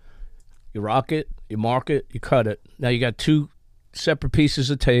point. You rock it, you mark it, you cut it. Now you got two separate pieces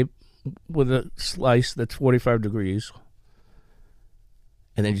of tape with a slice that's 45 degrees.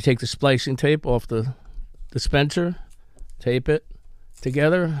 And then you take the splicing tape off the dispenser, tape it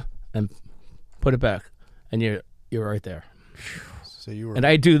together, and put it back. And you're right there. So you were, and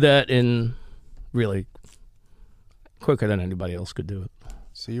I do that in really quicker than anybody else could do it.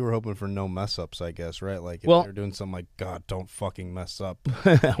 So you were hoping for no mess ups, I guess, right? Like if Well- you're doing something like, God, don't fucking mess up.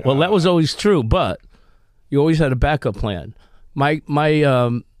 Well, that was always true, but you always had a backup plan. My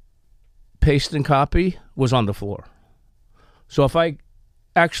paste and copy was on the floor. So if I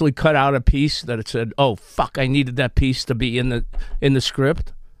actually cut out a piece that it said, "Oh fuck, I needed that piece to be in the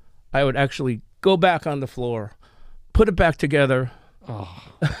script," I would actually go back on the floor, put it back together,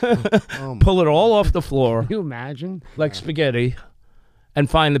 pull it all off the floor Can you imagine? like spaghetti, and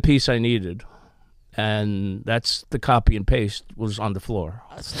find the piece I needed. And that's the copy and paste was on the floor.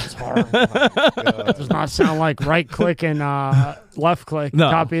 That's horrible. It does not sound like right click and left click. No.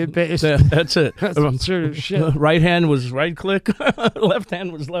 Copy and paste. That's it. That's some serious shit. Right hand was right click, left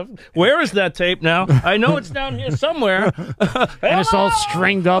hand was left. Where is that tape now? I know it's down here somewhere. And it's all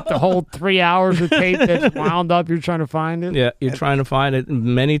stringed up, the whole 3 hours of tape that's wound up. You're trying to find it. Yeah, you're trying to find it.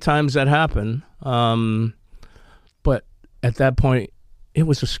 Many times that happened. But at that point, it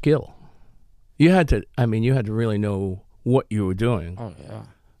was a skill. You had to really know what you were doing, Oh,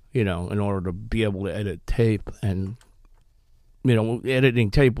 yeah. in order to be able to edit tape. And, editing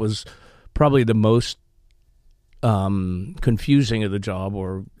tape was probably the most confusing of the job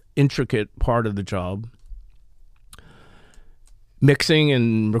or intricate part of the job. Mixing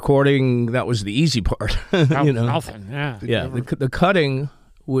and recording, that was the easy part. That was nothing. Yeah. Yeah, the cutting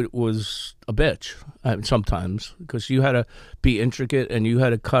was a bitch sometimes, because you had to be intricate and you had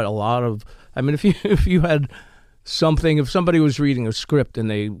to cut a lot of. I mean, if you had something, if somebody was reading a script and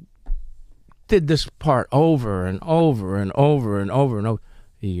they did this part over and over and over and over and over,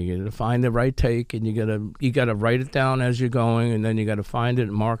 you got to find the right take, and you gotta write it down as you're going, and then you got to find it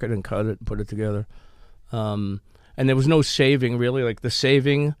and mark it and cut it and put it together. And there was no saving really. Like the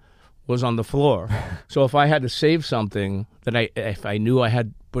saving was on the floor. So if I had to save something, then if I knew I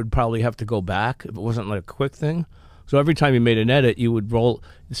would probably have to go back if it wasn't like a quick thing. So every time you made an edit, you would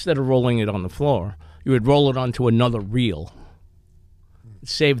instead of rolling it on the floor, you would roll it onto another reel.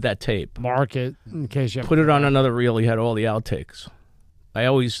 Save that tape. Mark it in case you have Put it on another reel. You had all the outtakes.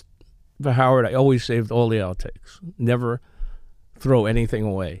 For Howard, I always saved all the outtakes. Never throw anything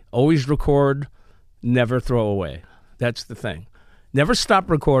away. Always record, never throw away. That's the thing. Never stop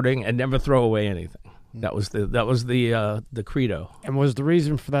recording and never throw away anything. That was the credo. And was the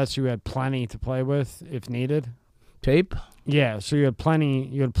reason for that so you had plenty to play with if needed? Tape? Yeah, so you had plenty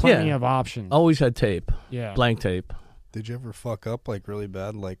Yeah. of options. Always had tape. Yeah. Blank tape. Did you ever fuck up like really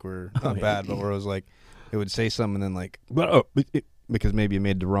bad? Like not bad, but where it was like, it would say something and then like, because maybe you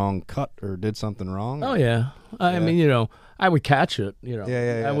made the wrong cut or did something wrong? Oh, yeah. I mean, I would catch it,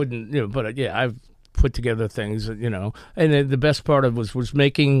 Yeah. I wouldn't, but I've put together things, and the best part of it was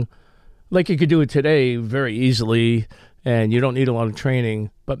making, like you could do it today very easily, and you don't need a lot of training,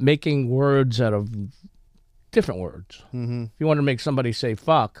 but making words out of different words. Mm-hmm. If you want to make somebody say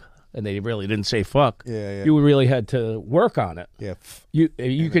fuck, and they really didn't say fuck, Yeah. you really had to work on it. Yeah.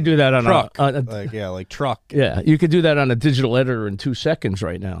 You could do that on Truck. a Like truck. yeah, you could do that on a digital editor in 2 seconds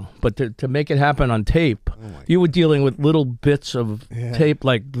right now. But to make it happen on tape, you were dealing with little bits of tape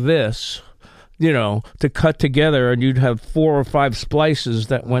like this, to cut together, and you'd have 4 or 5 splices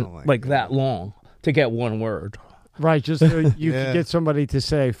that went my like that long. to get one word. Right, just so you could get somebody to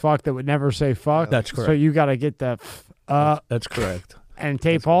say fuck that would never say fuck. That's correct. So you got to get that That's correct. and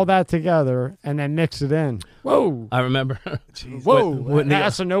tape all that together and then mix it in. Whoa. I remember. Whoa. when the-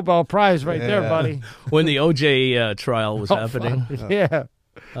 That's a Nobel Prize right there, buddy. when the OJ trial was happening. Yeah.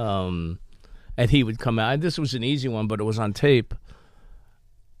 And he would come out. This was an easy one, but it was on tape.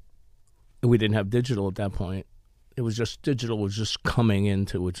 We didn't have digital at that point. It was just digital was just coming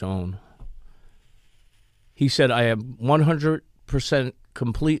into its own. He said, I am 100%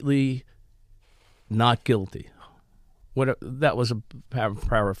 completely not guilty. That was a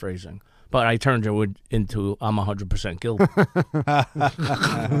paraphrasing. But I turned it into, I'm 100% guilty.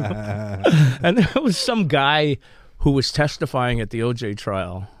 And there was some guy who was testifying at the OJ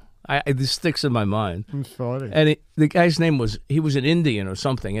trial. This sticks in my mind. I'm sorry. And the guy's name was, he was an Indian or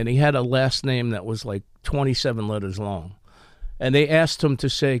something, and he had a last name that was like 27 letters long. And they asked him to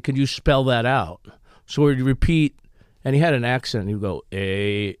say, could you spell that out? So he'd repeat, and he had an accent. He'd go,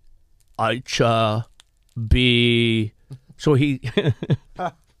 A, Aicha, B. So he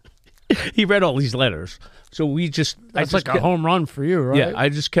he read all these letters. So we just... That's like a home run for you, right? Yeah, I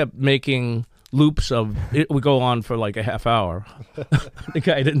just kept making loops of... It would go on for like a half hour. The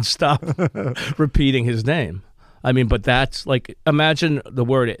guy didn't stop repeating his name. I mean, but that's like... Imagine the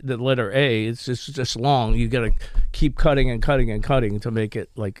letter A. It's just long. You got to keep cutting and cutting and cutting to make it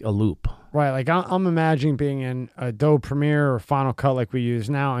like a loop. Right, like I'm imagining being in Adobe Premiere or Final Cut like we use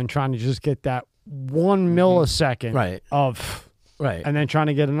now and trying to just get that 1 millisecond of... Right. And then trying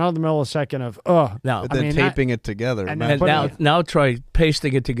to get another millisecond of, now, but then taping it together. And now try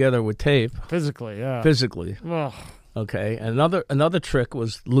pasting it together with tape. Physically, yeah. Physically. Ugh. Okay. Another trick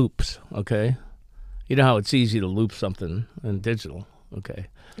was loops, okay? You know how it's easy to loop something in digital, okay?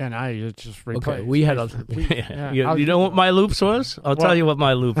 And I just replay. Okay, we had you know what my loops was? I'll tell you what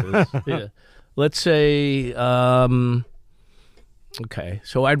my loop is. Yeah. Let's say, okay,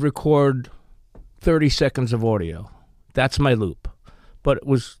 so I'd record 30 seconds of audio. That's my loop. But it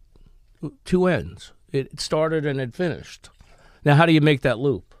was two ends. It started and it finished. Now, how do you make that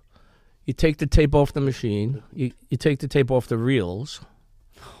loop? You take the tape off the machine. You take the tape off the reels.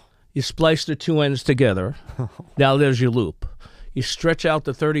 You splice the two ends together. Now there's your loop. You stretch out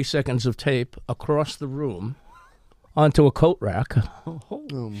the 30 seconds of tape across the room onto a coat rack.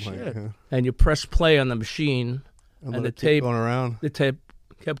 Oh my God. And you press play on the machine. And the tape going around. The tape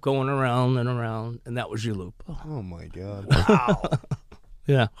kept going around and around, and that was your loop. Oh my God! Wow.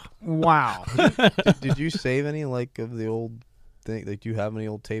 Yeah. Wow. Did you save any like of the old thing? Like, do you have any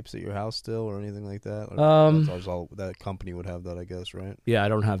old tapes at your house still, or anything like that? Or that's all that company would have that, I guess, right? Yeah, I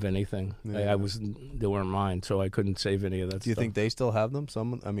don't have anything. Yeah. They weren't mine, so I couldn't save any of that. Do you think they still have them?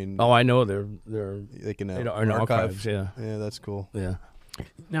 Some, I mean. Oh, I know they're like in archives. Yeah. Yeah, that's cool. Yeah.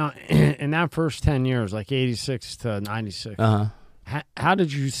 Now, in that first 10 years, like 86 to 96. How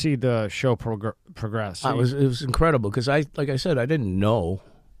did you see the show progress? It was incredible because like I said, I didn't know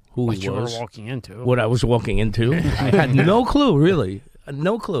who he was. What you were walking into. What I was walking into. I had no clue, really.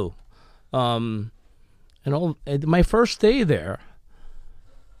 No clue. And my first day there,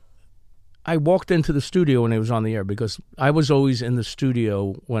 I walked into the studio when it was on the air because I was always in the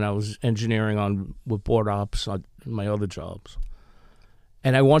studio when I was engineering with board ops on my other jobs.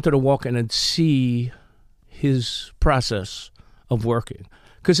 And I wanted to walk in and see his process of working,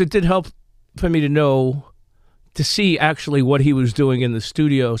 because it did help for me to see actually what he was doing in the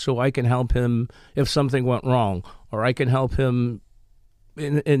studio, so I can help him if something went wrong, or I can help him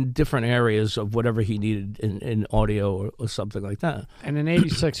in different areas of whatever he needed in audio or something like that. And in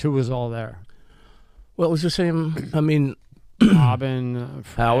 86, who was all there? Well, it was the same. I mean, Robin,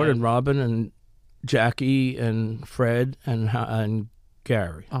 Howard and Robin and Jackie and Fred and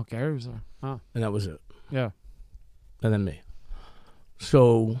Gary. Oh, Gary was there. Oh. And that was it. Yeah. And then me.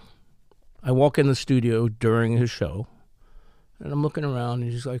 So I walk in the studio during his show, and I'm looking around,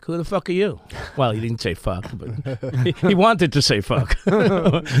 and he's like, who the fuck are you? Well, he didn't say fuck, but he wanted to say fuck.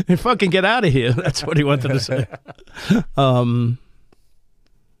 Fucking get out of here. That's what he wanted to say.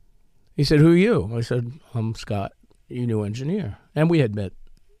 He said, who are you? I said, I'm Scott, your new engineer. And we had met,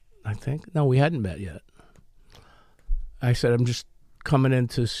 I think. No, we hadn't met yet. I said, I'm just coming in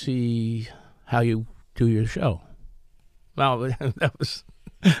to see how you do your show. Well, that was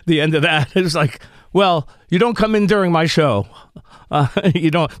the end of that. It was like, well, you don't come in during my show.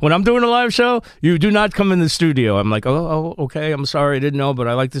 You don't. When I'm doing a live show, you do not come in the studio. I'm like, oh, okay. I'm sorry, I didn't know, but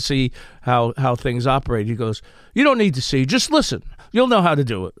I like to see how things operate. He goes, you don't need to see. Just listen. You'll know how to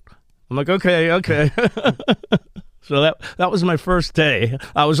do it. I'm like, okay. So that was my first day.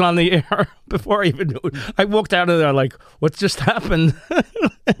 I was on the air before I even knew it. I walked out of there like, what just happened?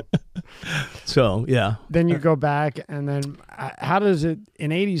 So yeah. Then you go back, and then how does it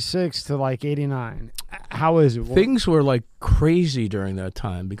in '86 to like '89? How is it? Things were like crazy during that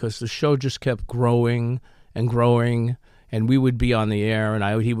time because the show just kept growing and growing, and we would be on the air,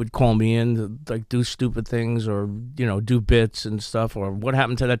 and he would call me in to like do stupid things or do bits and stuff, or what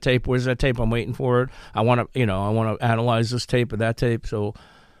happened to that tape? Where's that tape? I'm waiting for it. I want to analyze this tape or that tape. So,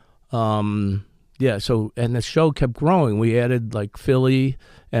 yeah. So and the show kept growing. We added like Philly,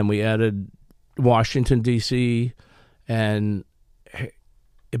 and we added Washington D.C., and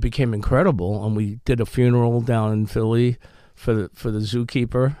it became incredible. And we did a funeral down in Philly for the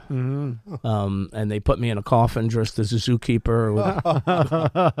zookeeper, and they put me in a coffin dressed as a zookeeper with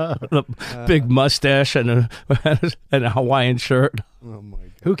a big mustache and a Hawaiian shirt. Oh my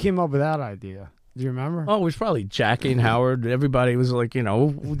God. Who came up with that idea? Do you remember? Oh, it was probably Jackie and Howard. Everybody was like, we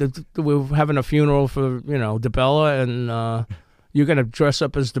were having a funeral for DeBella, and you're gonna dress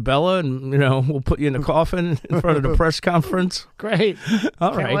up as DeBella, and we'll put you in a coffin in front of the press conference. Great.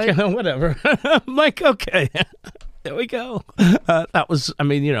 All right, whatever. I'm like, okay. There we go. That was,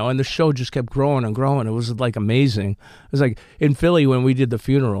 and the show just kept growing and growing. It was like amazing. It was like in Philly when we did the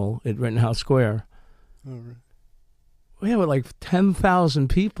funeral at Rittenhouse Square. Oh, right. We had like 10,000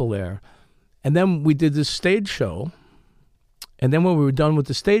 people there. And then we did this stage show. And then when we were done with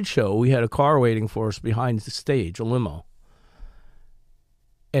the stage show, we had a car waiting for us behind the stage, a limo.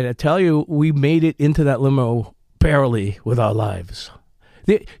 And I tell you, we made it into that limo barely with our lives.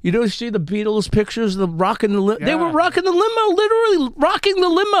 See the Beatles pictures, the rocking the limo. Yeah. They were rocking the limo, literally rocking the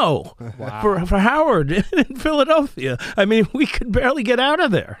limo. Wow. for Howard in Philadelphia. We could barely get out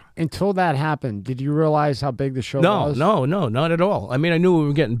of there. Until that happened, did you realize how big the show was? No, not at all. I knew we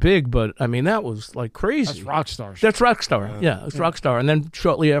were getting big, but that was like crazy. That's Rockstar. That's Rockstar. Yeah, it's Rockstar. And then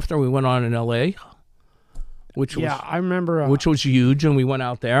shortly after, we went on in L.A., I remember, which was huge, and we went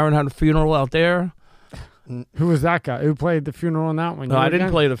out there and had a funeral out there. Who was that guy? Who played the funeral on that one? No, I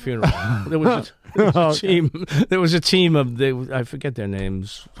didn't play the funeral. There was a team. There was a team of I forget their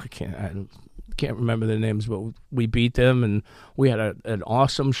names. I can't remember their names, but we beat them, and we had an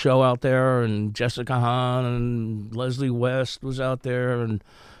awesome show out there. And Jessica Hahn and Leslie West was out there, and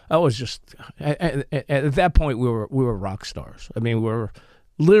I was just at that point we were rock stars. We were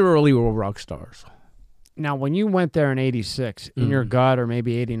rock stars. Now, when you went there in '86, in your gut, or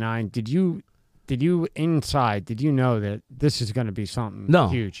maybe '89, did you inside, did you know that this is going to be something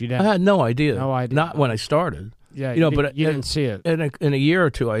huge? I had no idea. No idea. Not when I started. Yeah, but you didn't see it. In a year or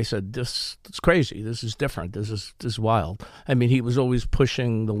two, I said, "This is crazy. This is different. This is wild." He was always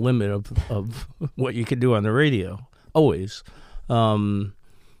pushing the limit of what you could do on the radio, always, and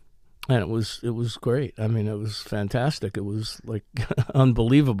it was great. It was fantastic. It was like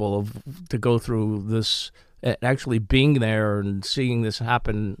unbelievable to go through this. Actually being there and seeing this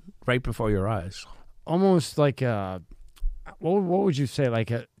happen right before your eyes. Almost like what would you say,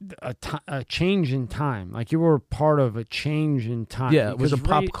 like a change in time? Like you were part of a change in time. Yeah, it was a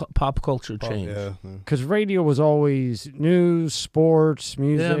pop culture change. Because radio was always news, sports,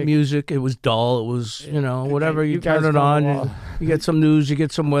 music. Yeah, music. It was dull. It was, whatever. You turn it on, you get some news, you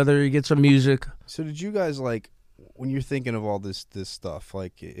get some weather, you get some music. So did you guys when you're thinking of all this stuff,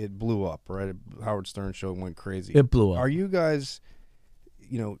 like it blew up, right? Howard Stern show went crazy. It blew up. Are you guys,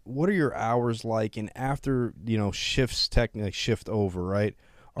 what are your hours like? And after, shifts technically shift over, right?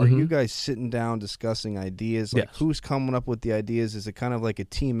 Are you guys sitting down discussing ideas? Like who's coming up with the ideas? Is it kind of like a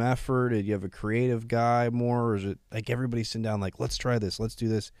team effort? Do you have a creative guy more? Or is it like everybody sitting down like, let's try this, let's do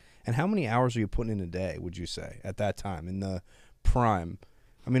this? And how many hours are you putting in a day, would you say, at that time in the prime?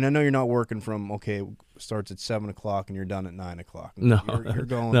 I know you're not working from, starts at 7 o'clock and you're done at 9 o'clock. No, you're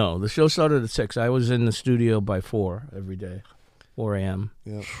going. No, the show started at 6. I was in the studio by 4 every day, 4 a.m.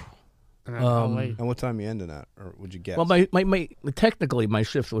 Yeah. And what time you ending at, or would you guess? Well, my technically my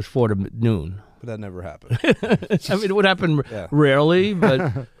shift was 4 to noon. But that never happened. It would happen rarely,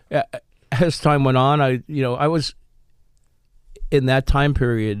 but as time went on, I was in that time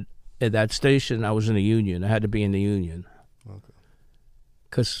period at that station. I was in a union. I had to be in the union. Okay.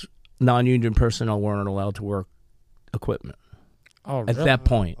 Because non-union personnel weren't allowed to work equipment. Oh, really? At that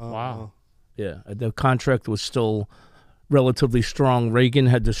point. Wow. Yeah, the contract was still relatively strong. Reagan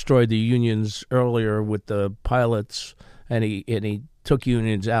had destroyed the unions earlier with the pilots, and he took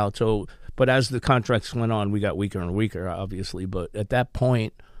unions out. So, but as the contracts went on, we got weaker and weaker, obviously. But at that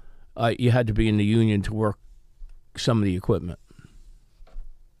point, you had to be in the union to work some of the equipment.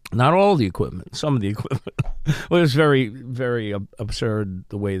 Not all the equipment, some of the equipment. Well, it was very, very absurd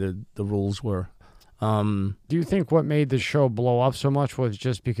the way the rules were. Do you think what made the show blow up so much was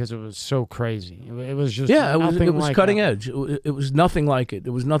just because it was so crazy? It was just it was like cutting edge. It was nothing like it. It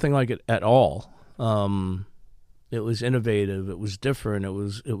was nothing like it at all. It was innovative. It was different. It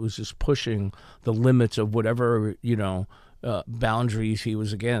was just pushing the limits of whatever boundaries he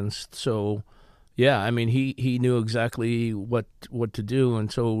was against. So, yeah, I mean, he knew exactly what to do.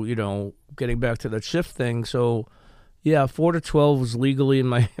 And so, getting back to that shift thing. So, yeah, 4 to 12 was legally in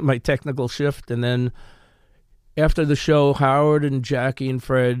my technical shift, and then after the show, Howard and Jackie and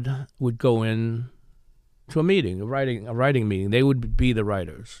Fred would go in to a meeting, a writing meeting. They would be the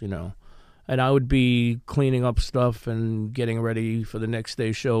writers, and I would be cleaning up stuff and getting ready for the next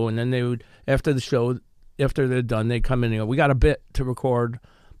day's show. And then they would, after the show, after they're done, they come in and go, "We got a bit to record,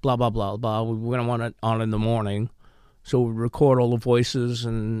 blah blah blah blah. We're gonna want it on in the morning." So we record all the voices,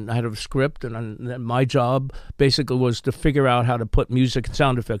 and I had a script, and my job basically was to figure out how to put music and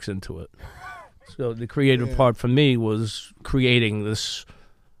sound effects into it. So the creative part for me was creating this,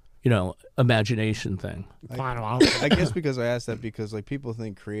 imagination thing. I guess because I asked that because like people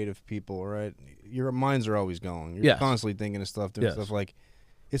think creative people, right? Your minds are always going. You're constantly thinking of stuff, doing stuff. Like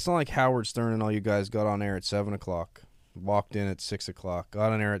it's not like Howard Stern and all you guys got on air at 7 o'clock, walked in at 6 o'clock,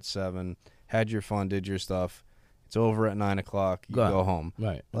 got on air at 7, had your fun, did your stuff. It's over at 9 o'clock. You go home.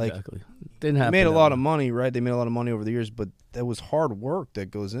 Right. Like, exactly. Didn't happen. They made a lot of money, right? They made a lot of money over the years, but that was hard work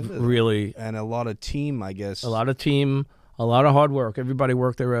that goes into it. Really. And a lot of team, I guess. A lot of team, a lot of hard work. Everybody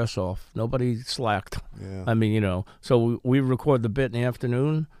worked their ass off. Nobody slacked. Yeah. I mean, so we record the bit in the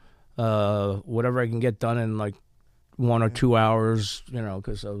afternoon, whatever I can get done in like 1 or 2 hours,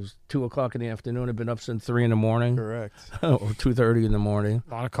 because I was 2 o'clock in the afternoon. I've been up since 3 in the morning. Correct. Or 2:30 in the morning.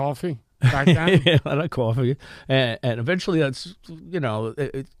 A lot of coffee back then. Yeah, a lot of coffee, and eventually that's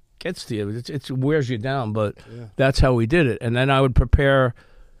it gets to you. It wears you down, but that's how we did it. And then I would prepare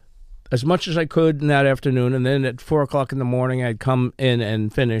as much as I could in that afternoon, and then at 4 o'clock in the morning I'd come in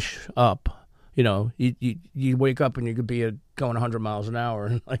and finish up. You wake up and you could be going 100 miles an hour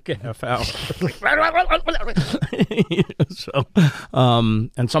in like a half hour. So,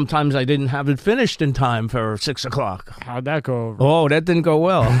 and sometimes I didn't have it finished in time for 6 o'clock. How'd that go over? Oh, that didn't go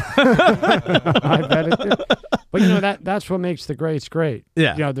well. I bet it did. But that's what makes the greats great.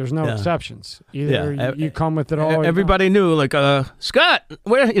 Yeah. There's no exceptions. Either you come with it all. Everybody knew, like, Scott,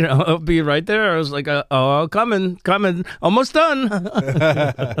 where, I'll be right there. I was like, coming, almost done.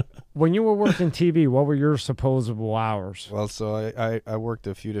 When you were working TV, what were your supposable hours? Well, so I worked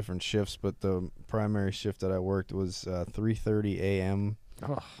a few different shifts, but the primary shift that I worked was 3:30 a.m.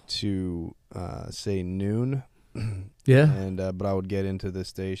 to say noon. Yeah. And but I would get into the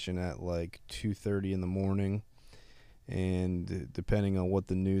station at like 2:30 in the morning, and depending on what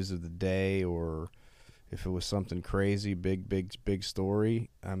the news of the day or if it was something crazy, big story,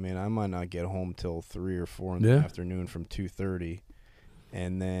 I mean, I might not get home till 3 or 4 in the afternoon from 2:30.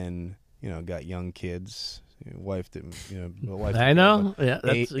 And then, got young kids. Wife didn't, my wife. I know. Yeah,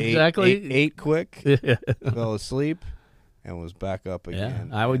 that's exactly. Ate quick, fell asleep, and was back up again.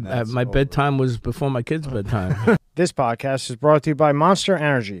 Yeah, I would. My bedtime was before my kids' bedtime. This podcast is brought to you by Monster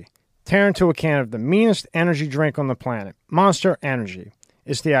Energy. Tear into a can of the meanest energy drink on the planet, Monster Energy.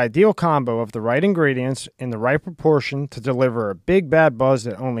 It's the ideal combo of the right ingredients in the right proportion to deliver a big bad buzz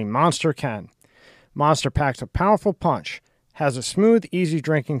that only Monster can. Monster packs a powerful punch. Has a smooth, easy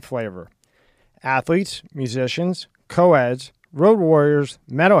drinking flavor. Athletes, musicians, co-eds, road warriors,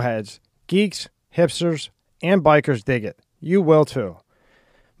 metalheads, geeks, hipsters, and bikers dig it. You will too.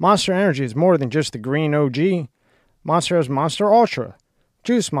 Monster Energy is more than just the green OG. Monster has Monster Ultra,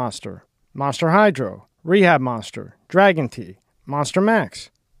 Juice Monster, Monster Hydro, Rehab Monster, Dragon Tea, Monster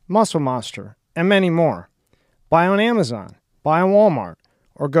Max, Muscle Monster, and many more. Buy on Amazon, buy on Walmart,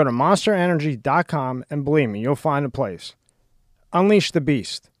 or go to monsterenergy.com and believe me, you'll find a place. Unleash the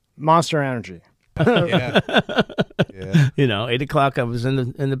beast. Monster Energy. Yeah. 8 o'clock, I was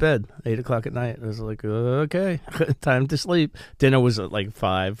in the bed. 8 o'clock at night. I was like, okay, time to sleep. Dinner was at like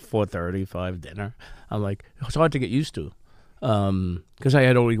 4:30, 5 dinner. I'm like, it's hard to get used to. Because I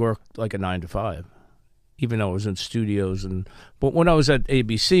had only worked like a 9 to 5, even though I was in studios. But when I was at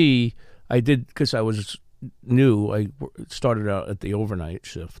ABC, I did, because I was new, I started out at the overnight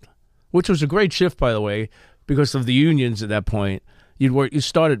shift, which was a great shift, by the way. Because of the unions at that point, you'd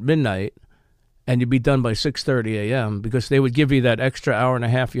start at midnight, and you'd be done by 6:30 a.m. because they would give you that extra hour and a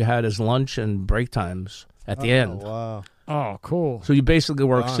half you had as lunch and break times at the end. Wow! Oh, cool. So you basically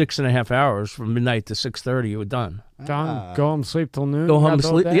work 6.5 hours from midnight to 6:30. You were done. Done. Go home, sleep till noon. Go home and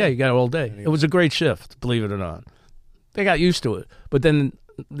sleep. Yeah, you got all day. It was a great shift, believe it or not. they got used to it. But then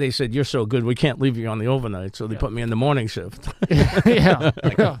they said, "You're so good, we can't leave you on the overnight," so they put me in the morning shift. Yeah.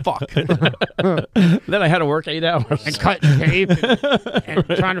 Like, fuck. Then I had to work 8 hours. And cut tape and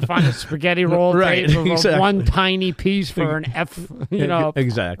trying to find a spaghetti roll Right, tape of exactly. one tiny piece for an F,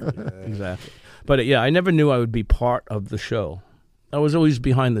 Exactly. But yeah, I never knew I would be part of the show. I was always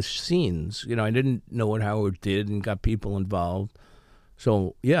behind the scenes. I didn't know what Howard did and got people involved.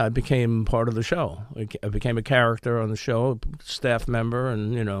 So, yeah, I became part of the show. I became a character on the show, a staff member,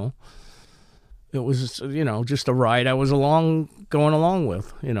 and, it was, just a ride I was going along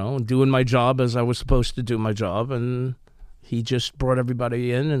with, doing my job as I was supposed to do my job, and he just brought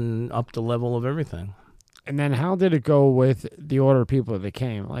everybody in and upped the level of everything. And then how did it go with the order of people that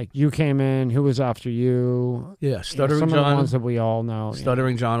came? Like, you came in, who was after you? Yeah, Stuttering some John. of the ones that we all know.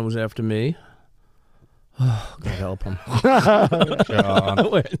 Stuttering John was after me. Oh, God help him.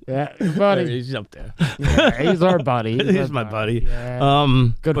 John. Yeah, buddy. He's up there. Yeah, he's our buddy. He's my buddy. Yeah.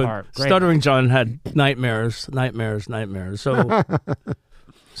 Good but heart. Great Stuttering John had nightmares. So,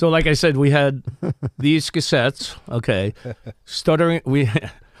 so like I said, we had these cassettes. Okay, Stuttering. We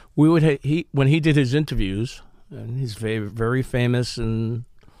would when he did his interviews, and his very, very famous and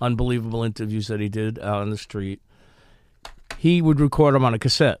unbelievable interviews that he did out on the street. He would record them on a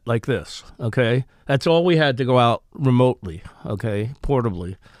cassette like this, okay? That's all we had to go out remotely, okay,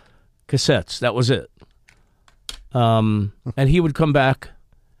 portably. Cassettes, that was it. And he would come back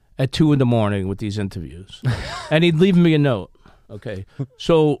at 2 a.m. with these interviews. And he'd leave me a note, okay?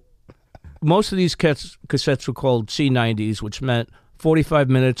 So most of these cassettes were called C90s, which meant 45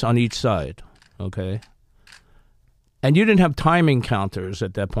 minutes on each side, okay? And you didn't have timing counters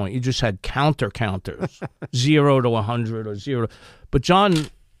at that point. You just had counters, 0 to 100 or 0. But John,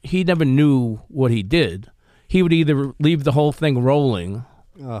 he never knew what he did. He would either leave the whole thing rolling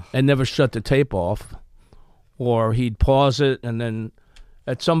and never shut the tape off, or he'd pause it and then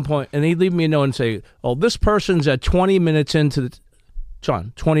at some point, and he'd leave me a note and say, "Oh, this person's at 20 minutes into the..."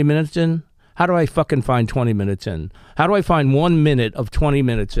 John, 20 minutes in? How do I fucking find 20 minutes in? How do I find 1 minute of 20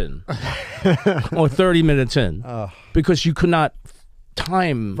 minutes in? Or 30 minutes in? Because you could not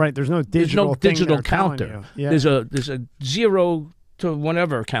time. Right, there's no digital counter. Yeah. There's a 0 to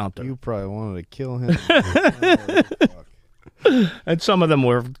whatever counter. You probably wanted to kill him. And some of them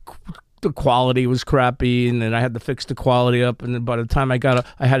were, the quality was crappy, and then I had to fix the quality up, and then by the time I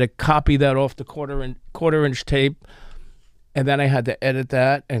had to copy that off the quarter inch tape. And then I had to edit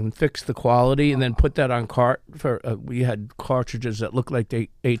that and fix the quality, and then put that on we had cartridges that looked like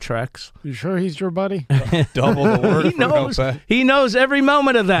 8 tracks. You sure he's your buddy? Double the work. He knows every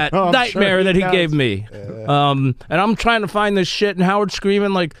moment of that nightmare that he gave me. Yeah. And I'm trying to find this shit, and Howard's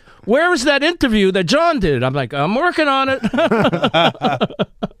screaming like, "Where is that interview that John did?" I'm like, "I'm working on it."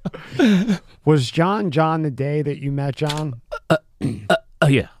 Was John the day that you met John?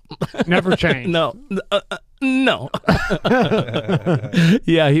 Yeah. Never changed. No. No.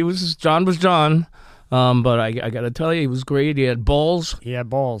 Yeah, John was John. But I got to tell you, he was great. He had balls. He had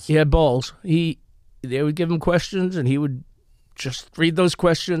balls. They would give him questions, and he would just read those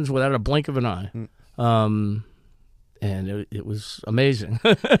questions without a blink of an eye. And it was amazing,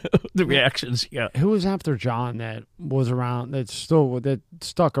 the reactions. Yeah. Who was after John that was around, that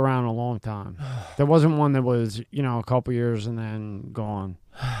stuck around a long time? There wasn't one that was, a couple years and then gone.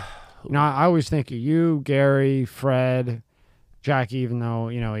 I always think of you, Gary, Fred, Jackie, even though,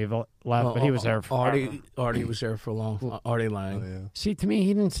 he left, but he was there for Artie was there for a long Artie Lang. Oh, yeah. See, to me,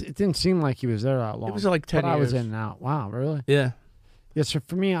 it didn't seem like he was there that long. It was like 10 but years. I was in and out. Wow, really? Yeah. Yeah, so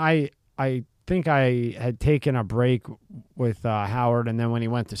for me, I think I had taken a break with Howard, and then when he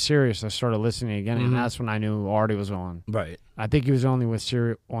went to Sirius, I started listening again, and that's when I knew Artie was on. Right. I think he was only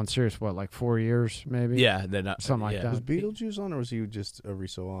on Sirius, like 4 years, maybe? Yeah. Something like that. Was Beetlejuice on, or was he just every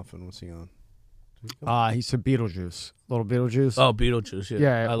so often? Was he on? He said Beetlejuice. Little Beetlejuice. Oh, Beetlejuice,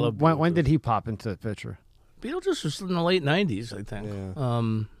 yeah. Yeah. I love when did he pop into the picture? Beetlejuice was in the late 90s, I think.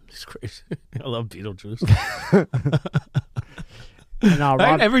 Yeah. It's crazy. I love Beetlejuice.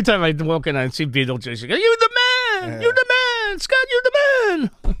 And, every time I walk in, I see Beetlejuice. I go, "You the man! You the man! Scott, you the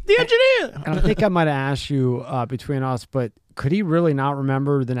man! The engineer!" And I think I might have asked you between us, but could he really not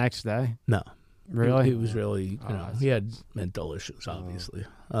remember the next day? No. Really? He was really, he had mental issues, obviously.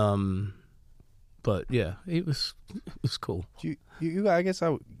 But yeah, it was cool. I guess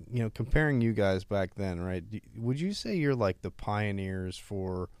comparing you guys back then, right? Would you say you're like the pioneers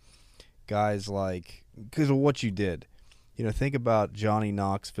for guys like, because of what you did? Think about Johnny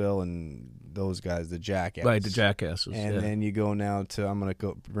Knoxville and those guys, the Jackasses. Right, the Jackasses. And then you go now to, I'm going to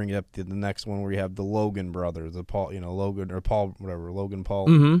go bring it up to the next one where you have the Logan brothers, the Paul, Logan or Paul, whatever, Logan Paul.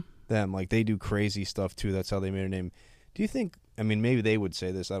 Mm-hmm. Them, like they do crazy stuff too. That's how they made a name. Do you think, I mean, maybe they would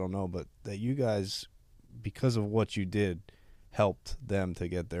say this, I don't know, but that you guys, because of what you did, helped them to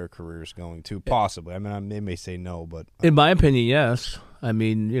get their careers going too? Possibly. I mean, they may say no, but in my opinion, yes. I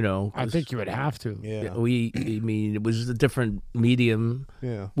mean, you know, I think you would have to. yeah. I mean, it was a different medium.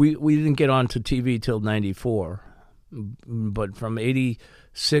 Yeah. We didn't get onto TV till '94, but from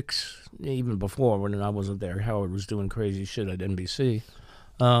 '86, even before when I wasn't there, Howard was doing crazy shit at NBC.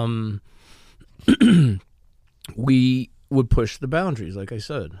 We would push the boundaries, like I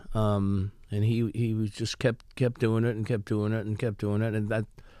said, and he was just kept doing it and kept doing it and kept doing it, and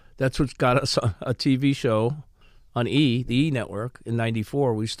that's what got us a TV show on the E network in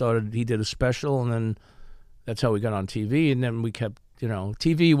 '94. We started. He did a special, and then that's how we got on TV. And then we kept, you know,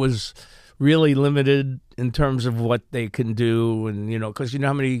 TV was really limited in terms of what they can do, and you know, because you know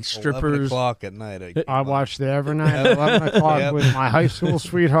how many strippers. 11 o'clock at night. I watched it every night at 11 o'clock with my high school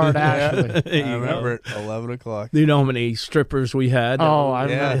sweetheart, Ashley. I remember it, 11 o'clock. You know how many strippers we had? Oh, I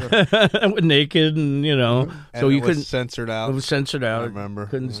remember. Were naked, and you know, And so it you was couldn't. censored out. It was censored out. I remember.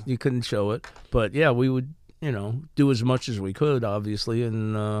 You couldn't show it, but yeah, we would, you know, do as much as we could, obviously,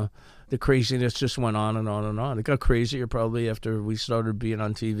 and the craziness just went on and on and on. It got crazier probably after we started being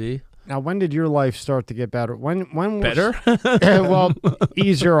on TV. Now, when did your life start to get better? When was, Better? well,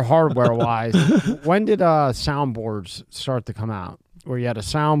 easier hardware-wise. When did soundboards start to come out, where you had a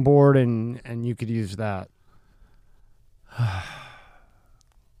soundboard and you could use that?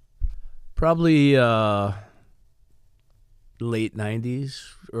 Probably late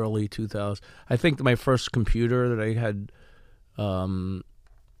 90s, early 2000s. I think my first computer that I had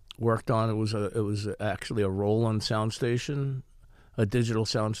worked on, it was actually a roll-on sound station, a digital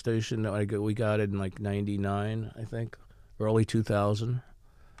sound station that we got it in like 99, I think, early 2000.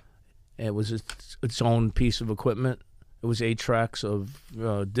 It was its own piece of equipment. It was 8 tracks of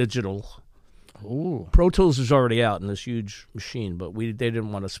digital. Ooh. Pro Tools was already out in this huge machine, but they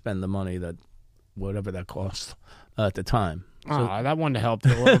didn't want to spend the money that whatever that cost at the time. So, that wouldn't have helped a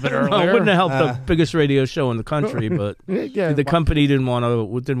little bit earlier. it wouldn't have helped the biggest radio show in the country, but Yeah, the company didn't want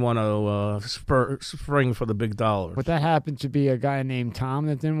to spring for the big dollar. Would that happen to be a guy named Tom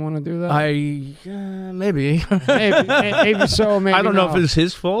that didn't want to do that? Maybe. maybe so. Maybe I don't know no. if it's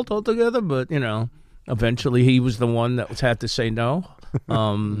his fault altogether, but you know, eventually he was the one that had to say no.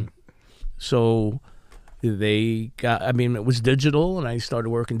 So they got. I mean, it was digital, and I started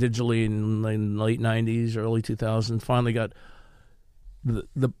working digitally in late '90s, early 2000s. Finally got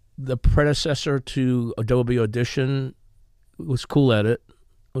the predecessor to Adobe Audition was Cool Edit.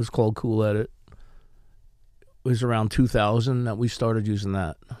 It was called Cool Edit. It was around 2000 that we started using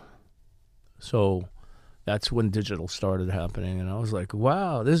that. So that's when digital started happening, and I was like,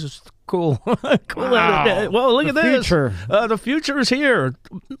 "Wow, this is cool! Cool Wow. Edit! Well, look at this. Future. The future is here.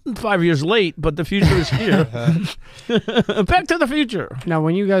 5 years late, but the future is here. Back to the future." Now,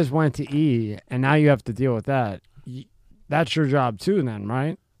 when you guys went to E, and now you have to deal with that, that's your job too, then,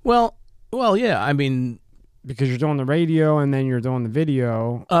 right? Well, yeah. I mean, Because you're doing the radio and then you're doing the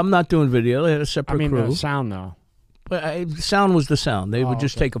video. I'm not doing video. They had a I separate mean, crew. the sound though. But sound was the sound. They would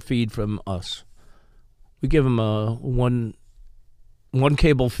just okay. take a feed from us. We give them a one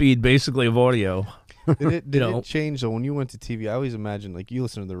cable feed, basically, of audio. Did it change though when you went to TV? I always imagine, like, you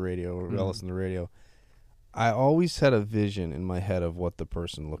listen to the radio or I listen to the radio. I always had a vision in my head of what the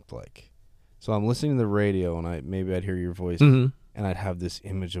person looked like. So I'm listening to the radio and maybe I'd hear your voice and I'd have this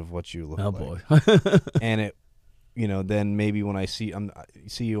image of what you look like. Oh boy! And it, you know, then maybe when I see you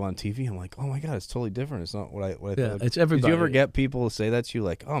on TV, I'm like, oh my god, it's totally different. It's not what I Yeah, thought. it's everybody. Did you ever get people to say that to you,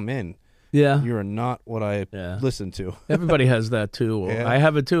 like, oh man, Yeah, you're not what I listened to? everybody has that too. Yeah. I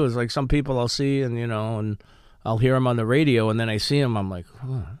have it too. It's like some people I'll see, and and I'll hear them on the radio, and then I see them. I'm like,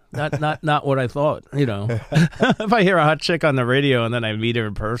 not what I thought. If I hear a hot chick on the radio and then I meet her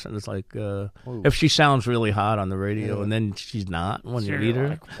in person, it's like if she sounds really hot on the radio and then she's not when you meet her.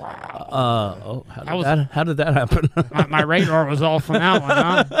 Like, wow. How did that happen? my radar was off on that one,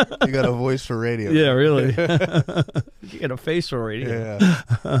 huh? You got a voice for radio. Yeah, really. You get a face for radio.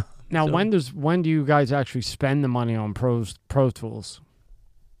 Yeah. Now, when do you guys actually spend the money on Pro Tools?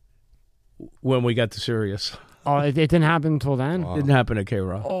 When we got to Sirius. Oh, it didn't happen until then? Wow. Didn't happen at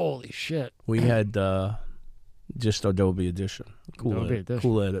K-Rock. Holy shit. We had just Adobe Edition. Adobe Edition.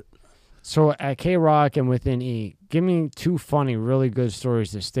 Cool Edit. So at K-Rock and within E, give me 2 funny, really good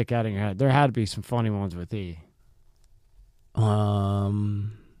stories that stick out in your head. There had to be some funny ones with E. Or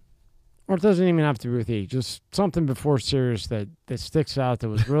it doesn't even have to be with E. Just something before Sirius that sticks out that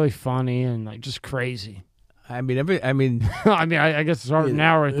was really funny and like just crazy. I mean, I guess it's hard to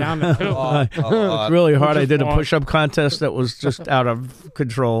narrow it down to 2. it's really hard. I did a fun. push-up contest that was just out of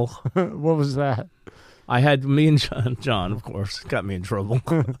control. What was that? I had me and John, of course, got me in trouble.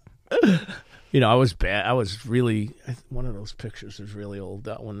 I was bad. I was really, one of those pictures is really old,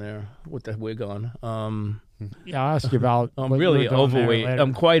 that one there with the wig on. Yeah, I'll ask you about. I'm really overweight.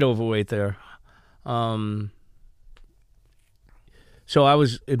 I'm quite overweight there. So I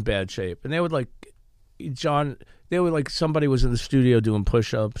was in bad shape. And they would somebody was in the studio doing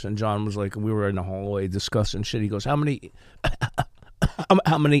push-ups, and John was like, we were in the hallway discussing shit. He goes, how many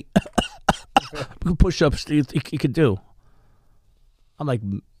push-ups do you think you could do? I'm like,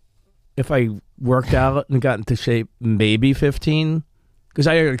 if I worked out and got into shape, maybe 15, because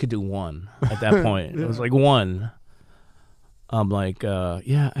I already could do one at that point. It was like one. I'm like, I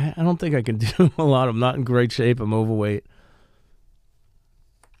don't think I can do a lot. I'm not in great shape. I'm overweight.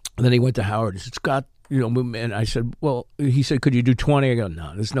 And then he went to Howard. He said, Scott, and I said, well, he said, could you do 20? I go,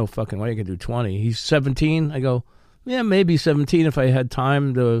 no, there's no fucking way I can do 20. He's 17. I go, yeah, maybe 17 if I had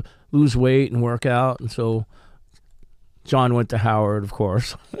time to lose weight and work out. And so John went to Howard, of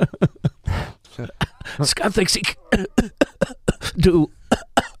course. Scott thinks he can do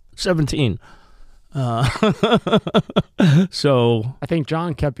 17. So I think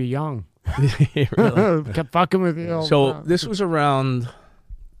John kept you young. Really? Kept fucking with you. So this was around,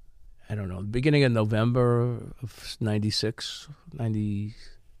 I don't know, the beginning of November of 96,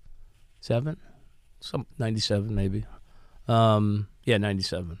 97? 97 maybe.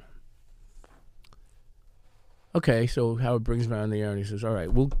 97. Okay, so Howard brings me on the air and he says, all right,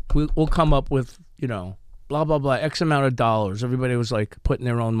 we'll come up with, blah, blah, blah, X amount of dollars. Everybody was like putting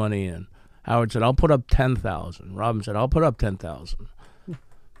their own money in. Howard said, I'll put up 10,000. Robin said, I'll put up 10,000.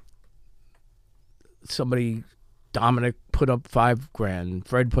 Dominic put up $5,000.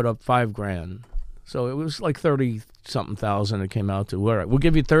 Fred put up $5,000. So it was like 30-something thousand it came out to. All right, we'll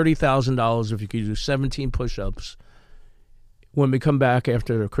give you $30,000 if you could do 17 push-ups when we come back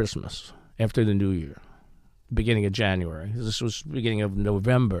after Christmas, after the New Year, beginning of January. This was beginning of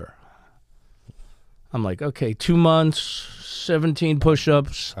November. I'm like, okay, 2 months, 17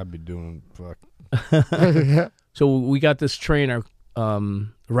 push-ups. I'd be doing fuck. So we got this trainer,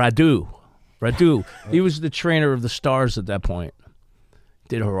 Radu. He was the trainer of the Stars at that point.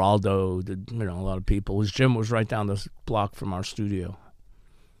 Did Geraldo, did a lot of people. His gym was right down the block from our studio.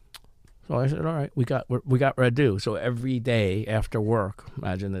 So I said, all right, we got Radu. So every day after work,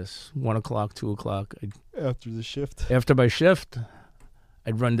 imagine this, 1 o'clock, 2 o'clock. After the shift. After my shift,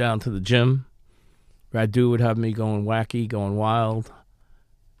 I'd run down to the gym. Radu would have me going wacky, going wild,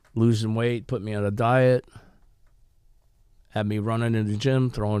 losing weight, put me on a diet, had me running in the gym,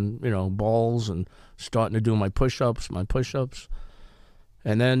 throwing, balls and starting to do my push-ups.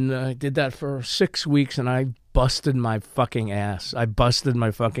 And then I did that for 6 weeks, and I busted my fucking ass. I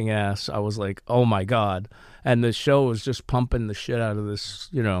was like, oh, my God. And the show was just pumping the shit out of this,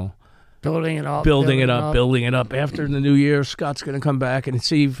 building it up. After the New Year, Scott's going to come back and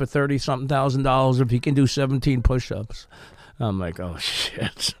see for $30-something thousand if he can do 17 push-ups. I'm like, oh,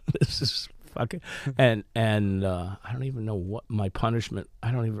 shit. This is fucking... And I don't even know what my punishment...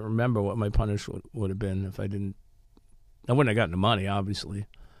 I don't even remember what my punishment would have been if I didn't... I wouldn't have gotten the money, obviously.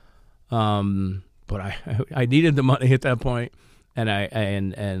 But I needed the money at that point. And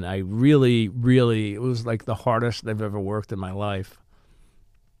I really, really... It was like the hardest I've ever worked in my life.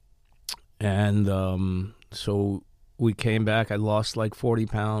 And so we came back. I lost like 40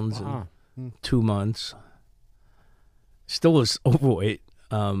 pounds in 2 months. Still was overweight.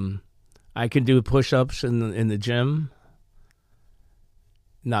 I can do push-ups in the gym.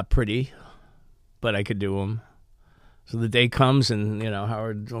 Not pretty, but I could do them. So the day comes, and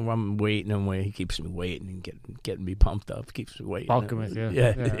Howard, I'm waiting and waiting. He keeps me waiting and getting me pumped up. Keeps me waiting. Fucking with you.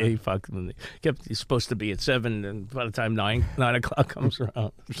 Yeah. He fucking with me. He's supposed to be at 7, and by the time 9 o'clock comes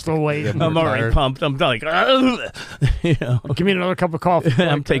around, still waiting. I'm already pumped. I'm like, give me another cup of coffee.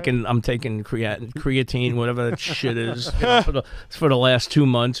 I'm taking creatine, whatever that shit is, for the last 2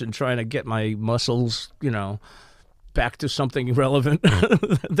 months, and trying to get my muscles, back to something relevant.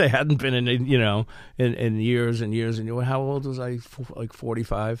 They hadn't been in years and years. And how old was I? Like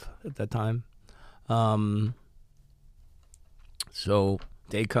 45 at that time. So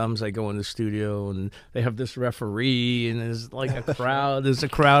day comes, I go in the studio, and they have this referee, and there's like a crowd. There's a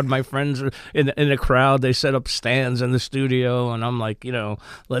crowd. My friends are in the crowd. They set up stands in the studio, and I'm like,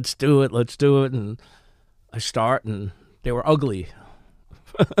 let's do it. And I start, and they were ugly.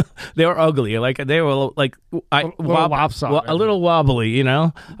 They were ugly. Like they were like a little wobbly.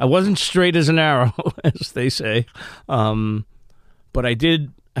 I wasn't straight as an arrow, as they say. But I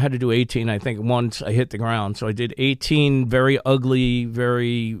had to do 18. I think once I hit the ground, so I did 18 very ugly,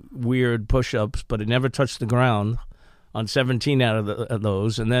 very weird push-ups. But it never touched the ground. on 17 out of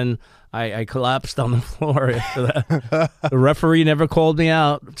those, and then I collapsed on the floor after that. The referee never called me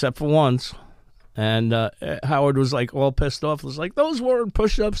out except for once. And Howard was like all pissed off. Was like, those weren't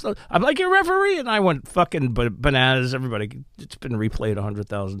push-ups. I'm like, you're referee, and I went fucking bananas. Everybody, it's been replayed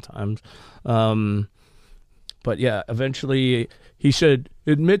 100,000 times. But yeah, eventually he said,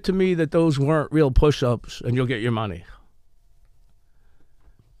 admit to me that those weren't real push-ups, and you'll get your money.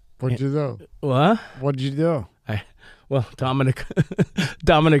 What'd you do? What? What'd you do? Well,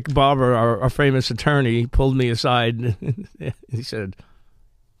 Dominic Barber, our famous attorney, pulled me aside. He said,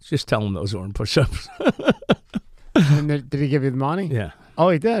 just tell him those weren't push-ups. And did he give you the money? Yeah. Oh,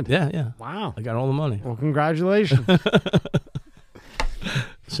 he did? Yeah. Wow. I got all the money. Well, congratulations.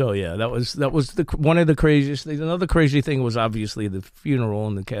 So, yeah, that was one of the craziest things. Another crazy thing was obviously the funeral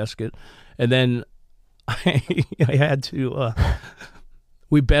and the casket. And then I had to...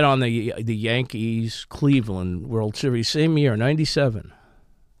 we bet on the Yankees-Cleveland World Series, same year, 97.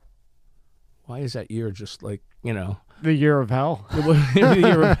 Why is that year just like, The year of hell? The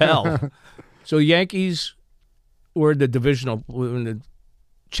year of hell. So Yankees were in the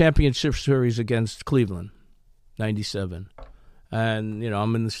championship series against Cleveland, 97. And,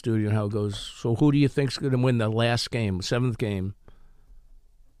 I'm in the studio and how it goes. So who do you think's going to win the last game, 7th game?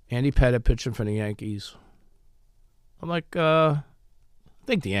 Andy Pettitte pitching for the Yankees. I'm like, I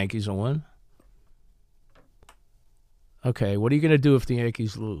think the Yankees will win. Okay, what are you going to do if the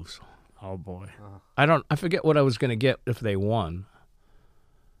Yankees lose? Oh, boy. I forget what I was going to get if they won.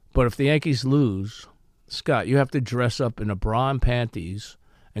 But if the Yankees lose, Scott, you have to dress up in a bra and panties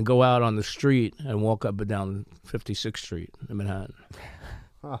and go out on the street and walk up and down 56th Street in Manhattan.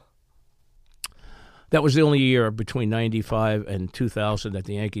 Huh. That was the only year between 95 and 2000 that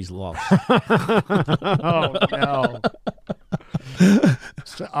the Yankees lost. Oh, no.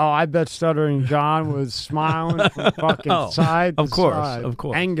 I bet Stuttering John was smiling from fucking side to side. Of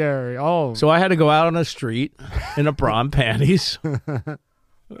course. And Gary. Oh. So I had to go out on the street in a bra and panties and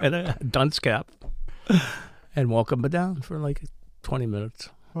a dunce cap and walk up and down for like 20 minutes.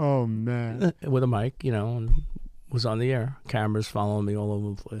 Oh, man. With a mic, and was on the air. Cameras following me all over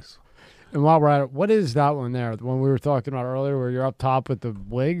the place. And while we're at it, what is that one there? The one we were talking about earlier where you're up top with the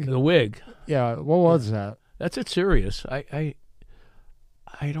wig? The wig. Yeah. What was that? That's at Sirius. I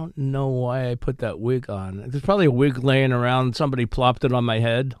don't know why I put that wig on. There's probably a wig laying around. Somebody plopped it on my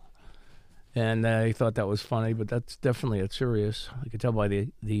head. And I thought that was funny, but that's definitely at Sirius. I could tell by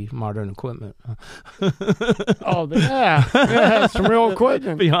the modern equipment. Oh, yeah. Some real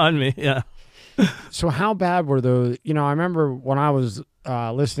equipment. Beyond me, yeah. So how bad were those? I remember when I was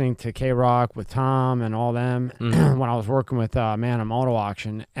listening to K-Rock with Tom and all them, when I was working with Man Auto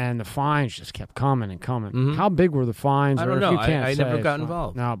Auction, and the fines just kept coming and coming. Mm-hmm. How big were the fines? I don't know. I never got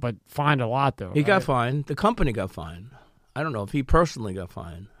involved. No, but fined a lot, though. He got fined. The company got fined. I don't know if he personally got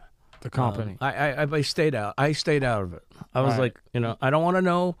fined. The company. I stayed out. I stayed out of it. I was like, I don't want to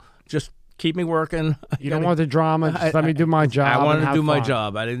know. Just keep me working. You don't want the drama. Just let me do my job. I wanted to do my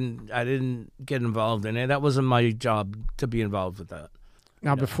job. I didn't get involved in it. That wasn't my job to be involved with that.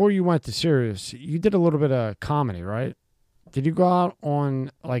 Now, before you went to Sirius, you did a little bit of comedy, right? Did you go out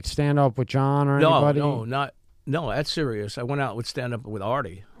on like stand up with John or anybody? No, at Sirius. I went out with stand up with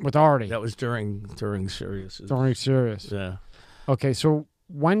Artie. With Artie. That was during Sirius. During Sirius. Yeah. Okay, so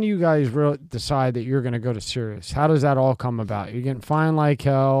when do you guys decide that you're going to go to Sirius? How does that all come about? You're getting fined like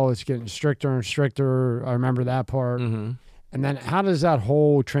hell. It's getting stricter and stricter. I remember that part. Mm-hmm. And then how does that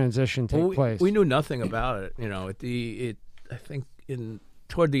whole transition take place? We knew nothing about it. I think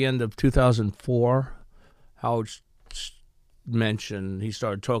toward the end of 2004, Howard mentioned, he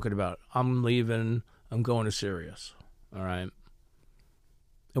started talking about, I'm leaving, I'm going to Sirius. All right.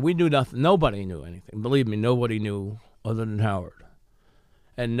 And we knew nothing. Nobody knew anything. Believe me, nobody knew other than Howard.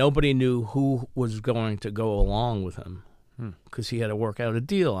 And nobody knew who was going to go along with him because he had to work out a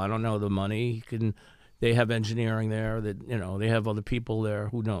deal. I don't know the money. They have engineering there. That they have other people there.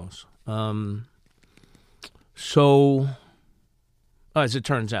 Who knows? So, as it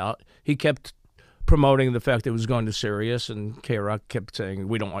turns out, he kept promoting the fact that he was going to Sirius, and K-Rock kept saying,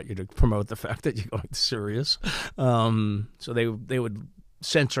 "We don't want you to promote the fact that you're going to Sirius." So they would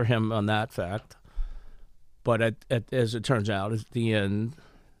censor him on that fact. But as it turns out, at the end,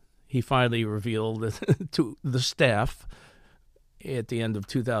 he finally revealed to the staff at the end of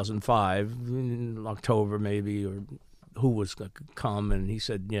 2005, in October maybe, or who was going to come, and he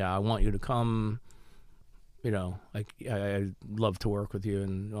said, "Yeah, I want you to come. I'd love to work with you,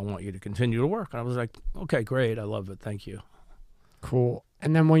 and I want you to continue to work." And I was like, "Okay, great. I love it. Thank you." Cool.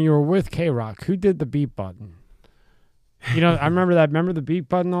 And then when you were with K-Rock, who did the beat button? You know, I remember that. Remember the beep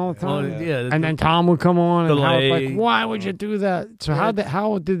button all the time? Well, yeah. And then Tom would come on and Howard Delay. like, why would you do that? So how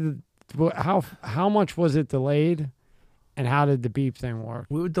much was it delayed? And how did the beep thing work?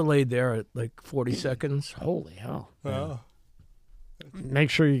 We were delayed there at like 40 seconds. Holy hell. Oh. Make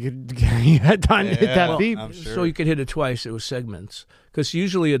sure you had time to hit that well, beep. I'm sure. So you could hit it twice. It was segments. Because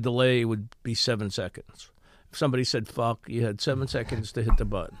usually a delay would be 7 seconds. If somebody said fuck, you had 7 seconds to hit the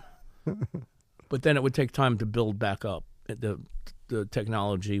button. But then it would take time to build back up. The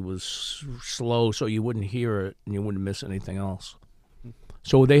technology was slow, so you wouldn't hear it and you wouldn't miss anything else.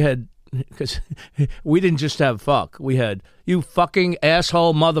 So they had, because we didn't just have fuck. We had, you fucking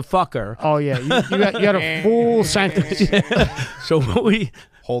asshole motherfucker. Oh, yeah. You had a full sentence. So we...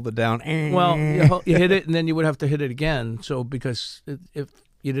 Hold it down. Well, you hit it, and then you would have to hit it again. So because if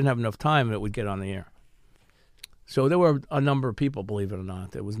you didn't have enough time, it would get on the air. So there were a number of people, believe it or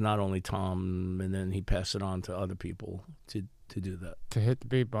not. It was not only Tom, and then he passed it on to other people to do that. To hit the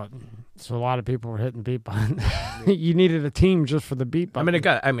beep button. So a lot of people were hitting the beep button. You needed a team just for the beep button.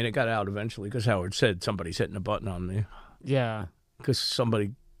 I mean, it got out eventually because Howard said somebody's hitting a button on me. Yeah. Because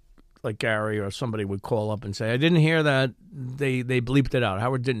somebody like Gary or somebody would call up and say, I didn't hear that. They bleeped it out.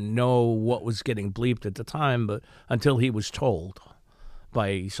 Howard didn't know what was getting bleeped at the time, but until he was told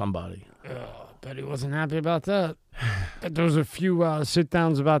by somebody. Bet he wasn't happy about that. But there was a few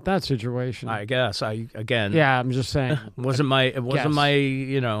sit-downs about that situation. I guess. Yeah, I'm just saying. It wasn't my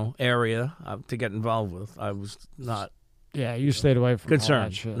area to get involved with. I was not Yeah, you stayed away from all that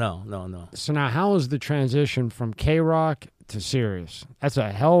concerned. shit. No. So now, how was the transition from K-Rock to Sirius? That's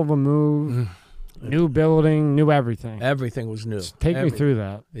a hell of a move. New building, new everything. Everything was new. Take me through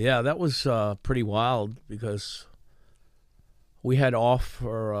that. Yeah, that was pretty wild because we had off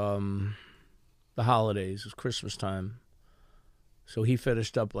for the holidays. It was Christmas time. So he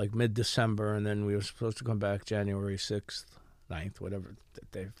finished up like mid-December, and then we were supposed to come back January 6th, 9th, whatever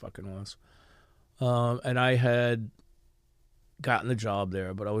that day fucking was. And I had gotten the job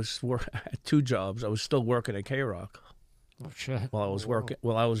there, but I had 2 jobs. I was still working at K-Rock. Oh, shit. While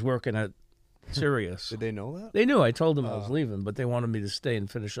I was working at Sirius. Did they know that? They knew. I told them I was leaving, but they wanted me to stay and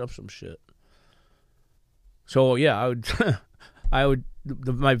finish up some shit. So yeah, I would.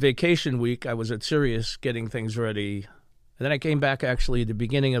 My vacation week, I was at Sirius getting things ready, and then I came back actually at the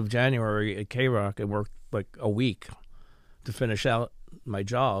beginning of January at K-Rock and worked like a week to finish out my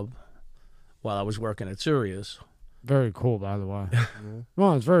job while I was working at Sirius. Very cool, by the way.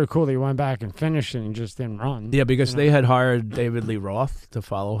 Well, it's very cool that you went back and finished it and just didn't run. Yeah, because they had hired David Lee Roth to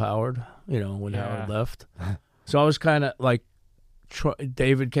follow Howard, when Howard left. So I was kind of like,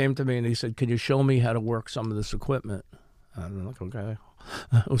 David came to me and he said, "Can you show me how to work some of this equipment?" I'm like, okay.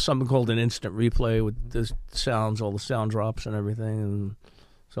 It was something called an instant replay with the sounds, all the sound drops and everything. And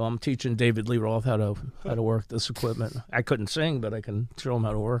so I'm teaching David Lee Roth how to work this equipment. I couldn't sing, but I can show him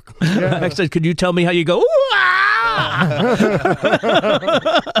how to work. Yeah. I said, "Could you tell me how you go?"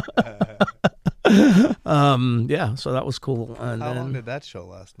 Yeah, so that was cool. And How long did that show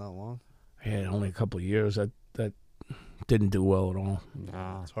last? Not long. Yeah, only a couple of years. That didn't do well at all.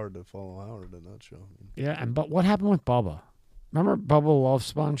 Nah. It's hard to follow Howard in that show. Yeah, but what happened with Bubba? Remember Bubba Love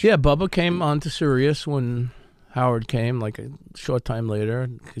Sponge? Yeah, Bubba came on to Sirius when Howard came, like a short time later,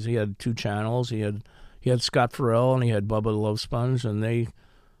 because he had 2 channels. He had Scott Farrell and he had Bubba the Love Sponge, and they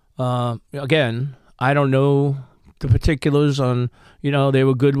again, I don't know the particulars on, they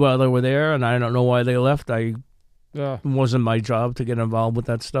were good while they were there, and I don't know why they left. It wasn't my job to get involved with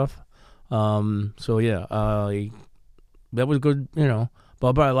that stuff. So yeah, that was good.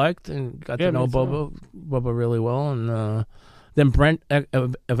 Bubba I liked and got to know Bubba really well, and then Brent,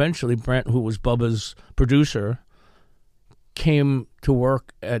 eventually Brent, who was Bubba's producer, came to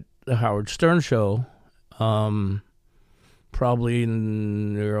work at the Howard Stern show, probably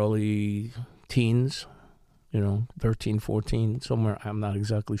in the early teens, 13, 14, somewhere. I'm not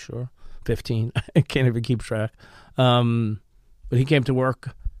exactly sure. 15. I can't even keep track. But he came to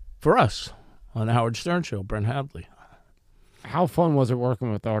work for us on the Howard Stern show, Brent Hadley. How fun was it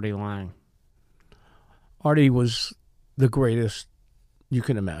working with Artie Lang? Artie was the greatest you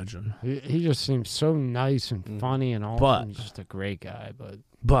can imagine. He just seems so nice and funny and awesome. He's just a great guy.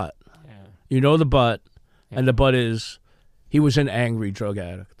 But yeah. The but, and the but is he was an angry drug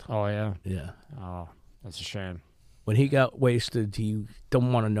addict. Oh, yeah? Yeah. Oh, that's a shame. When he got wasted, you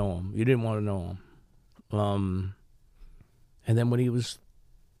don't want to know him. You didn't want to know him. And then when he was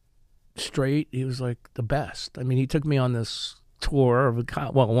straight, he was like the best. I mean, he took me on this tour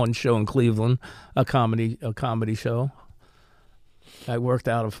of one show in Cleveland, a comedy show. I worked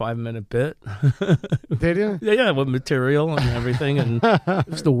out a 5-minute bit. Did you? Yeah, with material and everything, and it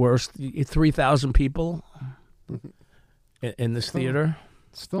was the worst. 3,000 people. in this theater.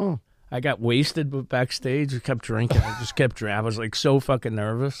 Still. I got wasted backstage. I kept drinking. I just kept drinking. I was like so fucking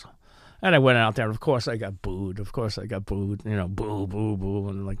nervous. And I went out there. Of course, I got booed. You know, boo, boo, boo.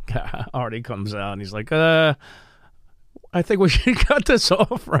 And like Artie comes out and he's like, I think we should cut this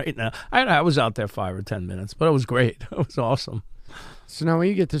off right now. I was out there 5 or 10 minutes, but it was great. It was awesome. So now when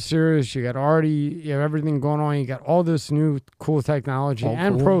you get to Sirius, you got Artie, you have everything going on. You got all this new cool technology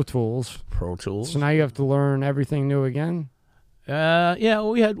and cool. Pro Tools. Pro Tools. So now you have to learn everything new again? Yeah,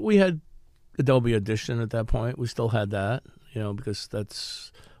 we had Adobe Audition at that point. We still had that, you know, because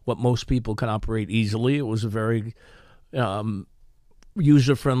that's what most people can operate easily. It was a very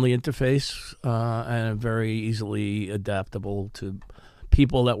user-friendly interface and very easily adaptable to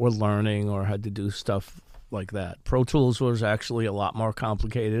people that were learning or had to do stuff like that. Pro Tools was actually a lot more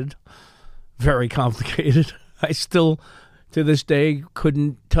complicated, very complicated. I still, to this day,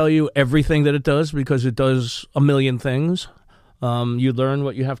 couldn't tell you everything that it does because it does a million things. You learn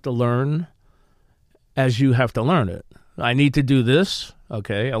what you have to learn as you have to learn it. I need to do this.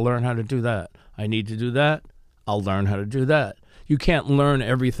 Okay, I'll learn how to do that. I need to do that. I'll learn how to do that. You can't learn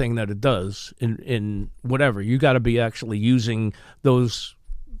everything that it does in whatever. You got to be actually using those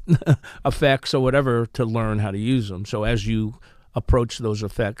effects or whatever to learn how to use them. So as you approach those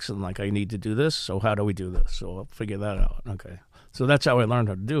effects and like, I need to do this, so how do we do this? So I'll figure that out. Okay. So that's how I learned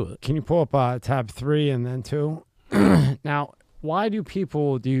how to do it. Can you pull up tab 3 and then 2? Now, why do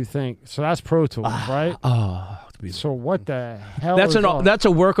you think, so that's Pro Tools, right? So what the hell that's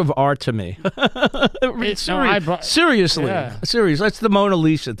a work of art to me. Seriously. Yeah. Seriously. That's the Mona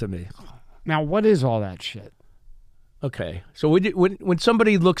Lisa to me. Now, what is all that shit? Okay. So when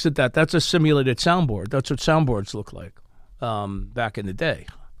somebody looks at that, that's a simulated soundboard. That's what soundboards look like back in the day.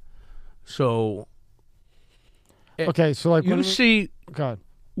 So okay, so like you see God.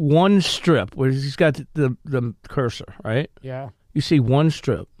 One strip where he's got the cursor, right? Yeah. You see one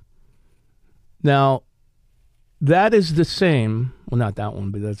strip. Now, that is the same. Well, not that one,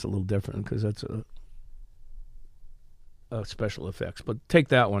 but that's a little different because that's a special effects. But take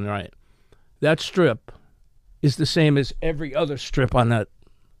that one, right? That strip is the same as every other strip on that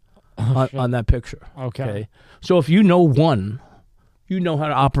on that picture. Okay. So if you know one, you know how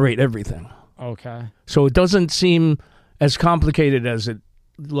to operate everything. Okay. So it doesn't seem as complicated as it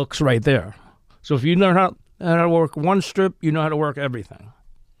looks right there. So if you learn how to work one strip, you know how to work everything.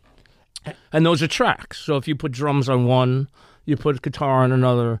 And those are tracks. So if you put drums on one, you put guitar on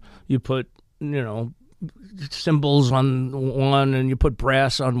another, you put, you know, cymbals on one, and you put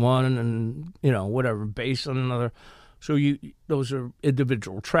brass on one, and, you know, whatever, bass on another. So those are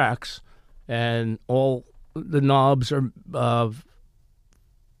individual tracks, and all the knobs are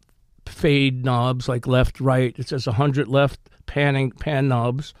fade knobs, like left, right. It says 100 left, pan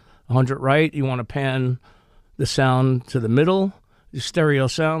knobs, 100 right. You want to pan the sound to the middle. The stereo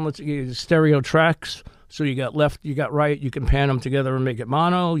sound, let's get stereo tracks. So you got left, you got right. You can pan them together and make it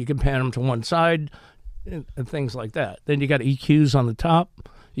mono. You can pan them to one side, and things like that. Then you got EQs on the top.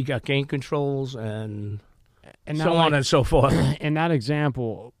 You got gain controls and so on and so forth. In that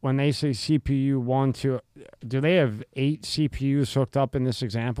example, when they say CPU 1, 2, do they have 8 CPUs hooked up in this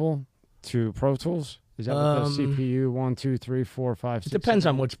example to Pro Tools? Is that what the CPU 1, 2, 3, 4, 5, 6? It depends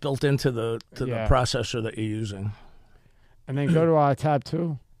on what's built into the processor that you're using. And then go to tab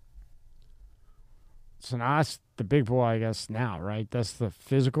 2. So now that's the big boy, I guess, now, right? That's the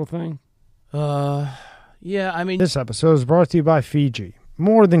physical thing? Yeah, I mean... This episode is brought to you by Fiji.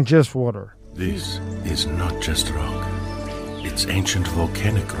 More than just water. This is not just rock. It's ancient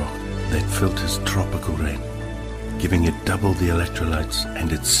volcanic rock that filters tropical rain, giving it double the electrolytes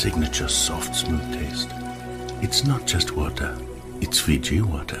and its signature soft, smooth taste. It's not just water. It's Fiji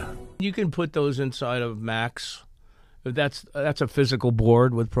water. You can put those inside of Macs. That's a physical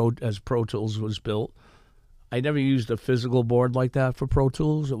board with as Pro Tools was built. I never used a physical board like that for Pro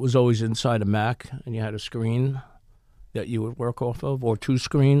Tools. It was always inside a Mac, and you had a screen that you would work off of, or 2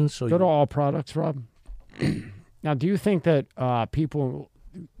 screens. So go to all products, Rob. Now, do you think that people,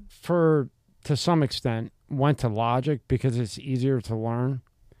 to some extent, went to Logic because it's easier to learn?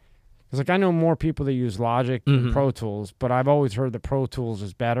 Because, like, I know more people that use Logic than Pro Tools, but I've always heard that Pro Tools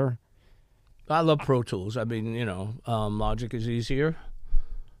is better. I love Pro Tools. I mean, you know, Logic is easier.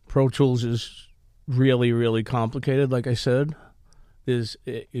 Pro Tools is really, really complicated, like I said.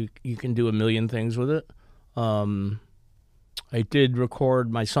 You can do a million things with it. I did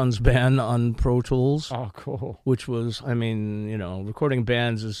record my son's band on Pro Tools. Oh, cool. Which was, I mean, you know, recording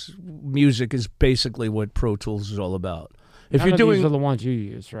music is basically what Pro Tools is all about. None of these are the ones you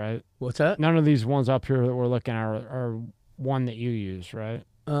use, right? What's that? None of these ones up here that we're looking at are one that you use, right?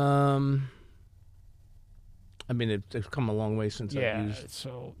 I mean, it's come a long way since I've used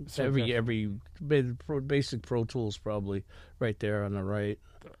so every basic Pro Tools probably right there on the right.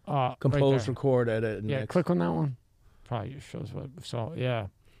 right Compose, record, edit, and mix. Click on that one. Probably shows what. So yeah.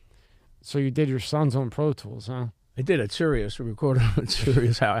 So you did your son's on Pro Tools, huh? I did at Sirius. We recorded at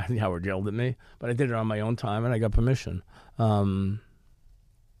Sirius. Howard yelled at me, but I did it on my own time, and I got permission.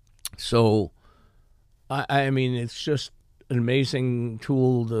 So, I mean, it's just an amazing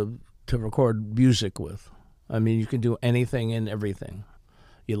tool to record music with. I mean, you can do anything and everything.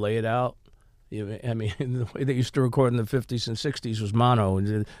 You lay it out. I mean, the way they used to record in the 50s and 60s was mono,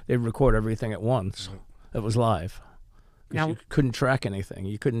 and they'd record everything at once. It was live. Now, you couldn't track anything.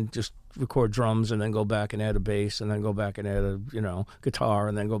 You couldn't just record drums and then go back and add a bass and then go back and add a guitar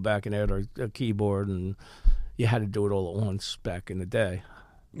and then go back and add a keyboard, and you had to do it all at once back in the day.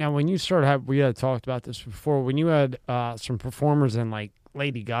 Now, when you started, we had talked about this before. When you had some performers in like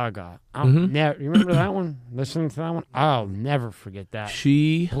Lady Gaga, you remember that one? Listening to that one, I'll never forget that.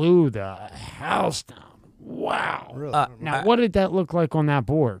 She blew the house down. Wow. Really? Now, what did that look like on that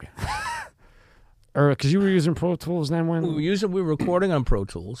board? Or because you were using Pro Tools then when we were recording on Pro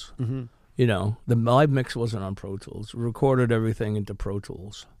Tools. Mm-hmm. You know, the live mix wasn't on Pro Tools. We recorded everything into Pro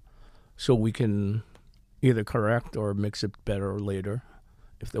Tools, so we can either correct or mix it better later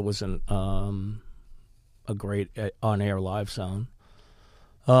if there wasn't a great on-air live sound.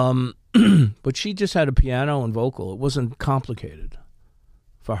 But she just had a piano and vocal. It wasn't complicated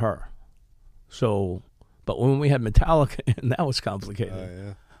for her. So, but when we had Metallica in, that was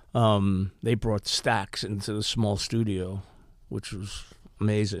complicated. Yeah. They brought Stax into the small studio, which was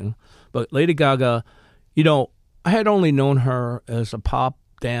amazing. But Lady Gaga, you know, I had only known her as a pop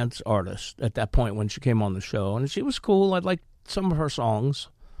dance artist at that point when she came on the show, and she was cool. I liked some of her songs.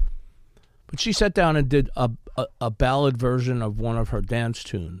 But she sat down and did a ballad version of one of her dance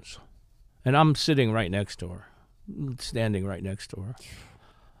tunes. And I'm sitting right next to her, standing right next to her.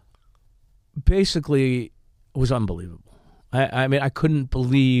 Basically, it was unbelievable. I mean, I couldn't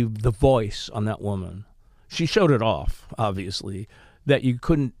believe the voice on that woman. She showed it off, obviously, that you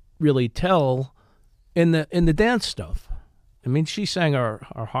couldn't really tell in the dance stuff. I mean, she sang her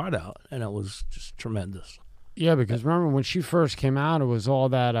heart out, and it was just tremendous. Yeah, because remember when she first came out, it was all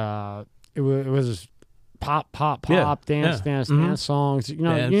that. It was pop, dance songs. You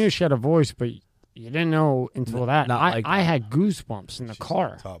know, you knew she had a voice, but you didn't know until that. I had goosebumps in the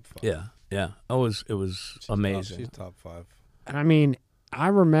car. Top 5. Yeah. It was amazing. She's top 5. And I mean, I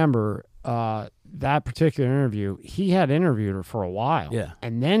remember that particular interview. He had interviewed her for a while. Yeah.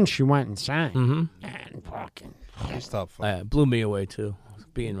 And then she went and sang. Mm-hmm. And fucking. She's top 5. It blew me away, too,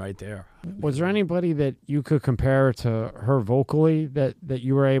 being right there. Was there anybody that you could compare to her vocally that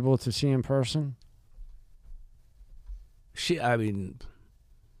you were able to see in person? She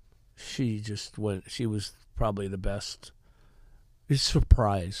was probably the best. It's a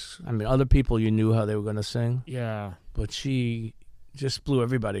surprise. I mean, other people you knew how they were going to sing. Yeah. But she just blew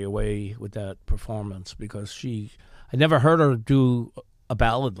everybody away with that performance because I never heard her do a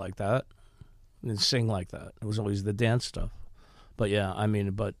ballad like that and sing like that. It was always the dance stuff. But yeah, I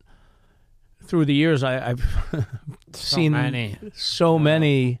mean, but through the years, I've seen so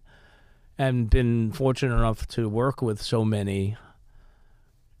many and been fortunate enough to work with so many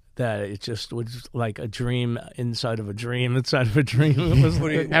that it just was like a dream inside of a dream inside of a dream. It was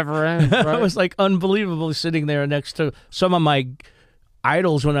like, it never ends. Right? It was like unbelievable sitting there next to some of my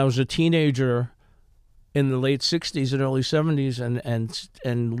idols when I was a teenager in the late 60s and early 70s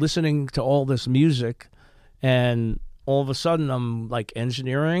and listening to all this music, and all of a sudden I'm like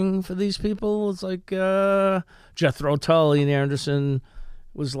engineering for these people. It's like Jethro Tull, Ian Anderson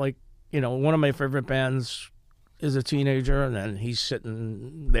was like, you know, one of my favorite bands as a teenager, and then he's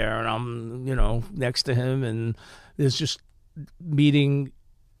sitting there and I'm, you know, next to him, and there's just meeting,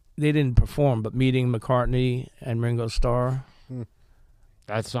 they didn't perform, but meeting McCartney and Ringo Starr.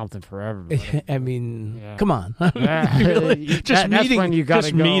 That's something for everybody. I mean, come on. Yeah. Really, just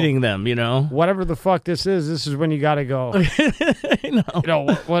meeting them, you know. Whatever the fuck this is when you got to go. You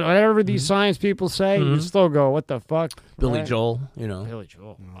know, whatever these science people say, you still go, what the fuck? Billy Joel, you know. Billy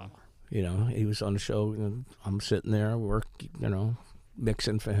Joel. Wow. You know, he was on the show, and I'm sitting there,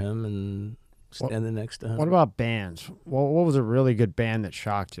 mixing for him and standing next to him. What about bands? What was a really good band that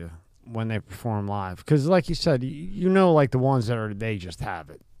shocked you when they perform live? Because like you said, you know, like the ones that they just have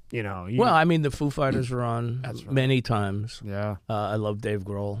it, you know. Well, I mean, the Foo Fighters were on many times. Yeah. I love Dave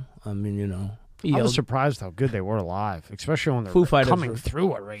Grohl. I mean, you know. I was surprised how good they were live, especially when they're coming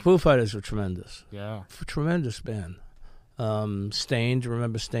through it. Right? Foo Fighters were tremendous. Yeah. Tremendous band. Stained,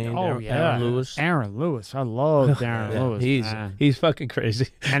 remember Stained? Oh, Aaron Lewis. Aaron Lewis. I love Aaron Lewis. He's fucking crazy.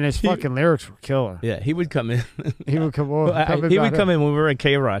 And his fucking lyrics were killer. Yeah, he would come in. He would come over. He would come in when we were at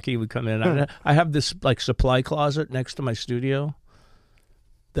K-Rock. He would come in. I have this like supply closet next to my studio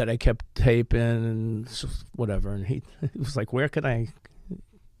that I kept tape in and whatever. And he was like, where can I,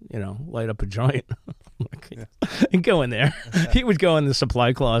 light up a joint? And go in there. He would go in the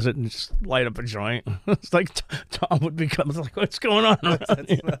supply closet and just light up a joint. It's like Tom would become like, what's going on around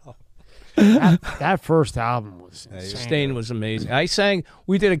here? That first album was insane. Stain was amazing.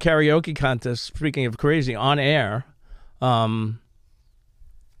 We did a karaoke contest, speaking of crazy, on air.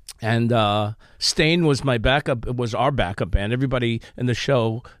 And Stain was my backup. It was our backup band. Everybody in the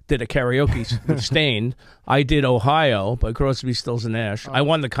show did a karaoke with Stain. I did Ohio by Crosby, Stills, and Nash. I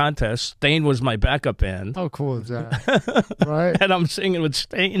won the contest. Stain was my backup band. How cool is that? Right? And I'm singing with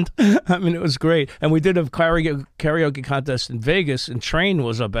Stain. I mean, it was great. And we did a karaoke contest in Vegas, and Train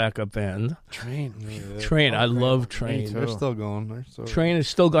was our backup band. Train. Train. I love Train. They're still going. Train is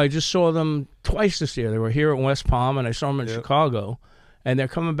still going. I just saw them twice this year. They were here at West Palm, and I saw them in Chicago. And they're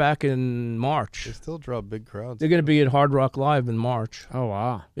coming back in March. They still draw big crowds. They're going to be at Hard Rock Live in March. Oh,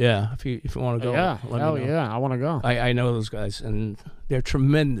 wow. Yeah, if you want to go. Yeah, let me hell know. yeah, I want to go. I know those guys, and they're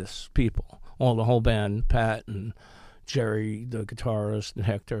tremendous people. The whole band, Pat and Jerry, the guitarist, and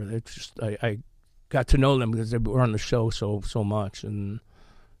Hector. They're just I got to know them because they were on the show so much, and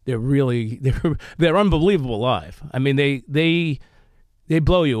they're unbelievable live. I mean, they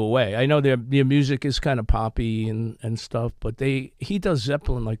blow you away. I know their music is kind of poppy and stuff, but he does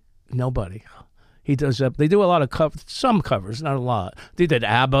Zeppelin like nobody. He does Zeppelin. They do a lot of some covers, not a lot. They did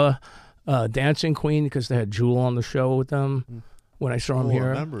ABBA, Dancing Queen, because they had Jewel on the show with them when I saw them here. I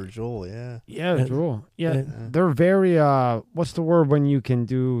remember Jewel, yeah. Yeah, Jewel. Yeah, they're very, what's the word when you can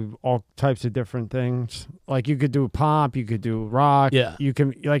do all types of different things? Like you could do pop, you could do rock. Yeah. You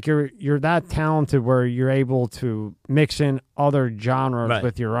can, like you're that talented where you're able to mix in other genres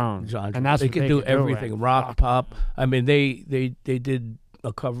with your own. And that's they what can do everything, rock, pop. I mean, they did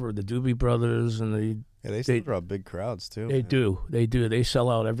a cover of the Doobie Brothers, and they still draw big crowds too. They do. They sell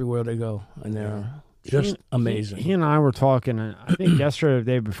out everywhere they go, and they're just amazing. He and I were talking, I think yesterday or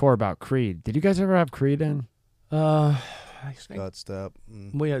the day before, about Creed. Did you guys ever have Creed in? I think Scott Stapp.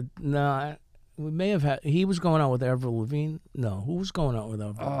 We may have had. He was going out with Avril Lavigne. No, who was going out with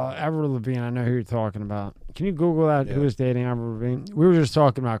Avril? Avril Lavigne. I know who you're talking about. Can you Google that? Yeah. Who was dating Avril Lavigne? We were just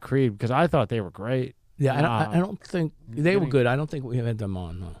talking about Creed because I thought they were great. Yeah, I don't think they were good. I don't think we had them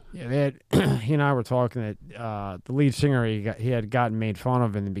on. No. Yeah, they had. He and I were talking that the lead singer he had gotten made fun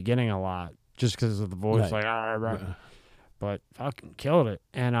of in the beginning a lot just because of the voice, but fucking killed it.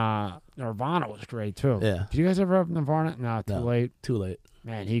 And Nirvana was great too. Yeah. Did you guys ever have Nirvana? No, too late. Too late.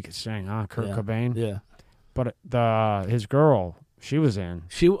 Man, he could sing, huh? Kurt Cobain. Yeah. But his girl, she was in.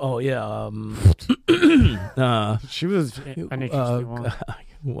 She was an interesting one.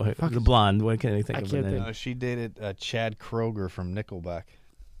 The blonde. What can I think of her name? She dated Chad Kroger from Nickelback.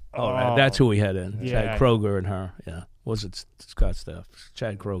 Oh, right. That's who we had in. Yeah. Chad Kroger and her. Yeah. Was it Scott Stapp?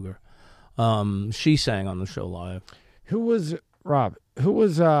 Chad Kroger. She sang on the show live. Who was Rob? Who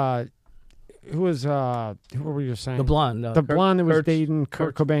were you saying? The blonde. The blonde that was dating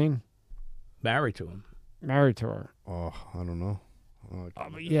Kurt Cobain. Married to him. Married to her. Oh, I don't know.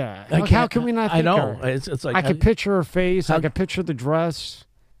 Yeah. How can we not think I know. her? It's like I could picture her face. I could picture the dress.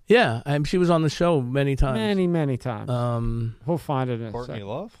 Yeah, she was on the show many times. Many times. We'll find it in a Courtney second.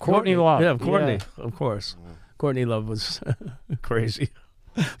 Love? Courtney Love. Yeah, Courtney, of course. Courtney Love was crazy.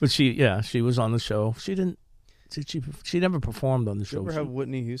 But she was on the show. She never performed on the show. Did you ever have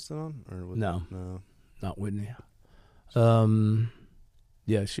Whitney Houston on? No, not Whitney.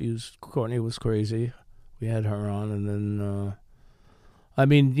 Yeah, Courtney was crazy. We had her on, and then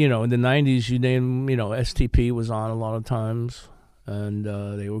in the 90s, you name, STP was on a lot of times, and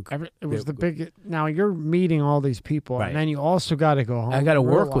they were. It was the big. Now you're meeting all these people, right. And then you also got to go home. I got to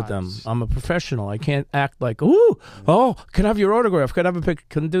work with them. I'm a professional. I can't act like, can I have your autograph? Can I have a picture?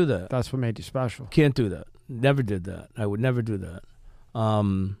 Couldn't do that. That's what made you special. Can't do that. Never did that. I would never do that.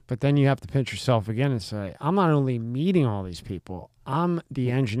 But then you have to pinch yourself again and say, I'm not only meeting all these people, I'm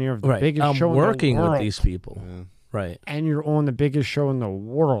the engineer of the biggest show in the world. I'm working with these people. Yeah. Right. And you're on the biggest show in the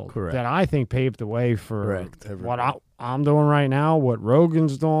world. Correct. That I think paved the way for what I'm doing right now, what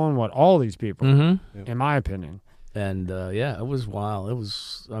Rogan's doing, what all these people, in my opinion. And, it was wild. It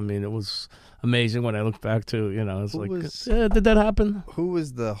was amazing when I look back to, did that happen? Who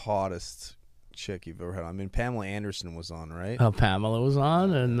was the hottest chick you've ever had? I mean, Pamela Anderson was on, right? Pamela was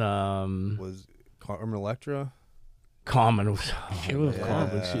on, and was Carmen Electra. Carmen was. She was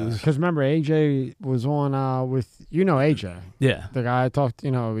Carmen. She was. Because remember, AJ was on with AJ. Yeah. The guy I talked.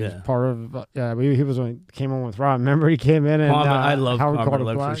 He was Yeah. part of. He was came on with Rob. Remember, he came in and Carmen, I love Howard Carmen Carter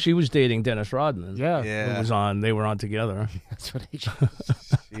Electra. Black. She was dating Dennis Rodman. Yeah. Yeah. Who was on? They were on together. That's what AJ.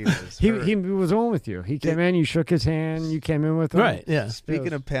 She was He hurt. he was on with you. He came in. You shook his hand. You came in with him. Right. Yeah.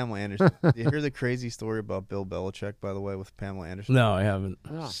 Speaking of Pamela Anderson, did you hear the crazy story about Bill Belichick, by the way, with Pamela Anderson? No, I haven't.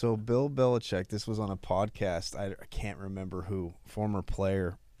 Oh. So Bill Belichick, this was on a podcast. I can't remember who, former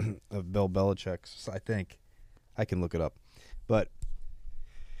player of Bill Belichick's, I think. I can look it up. But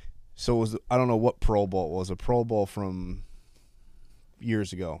so it was, I don't know what Pro Bowl it was, a Pro Bowl from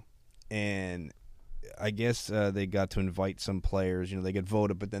years ago. And I guess they got to invite some players. They get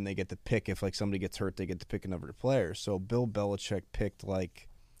voted, but then they get to pick if like somebody gets hurt, they get to pick another player. So Bill Belichick picked like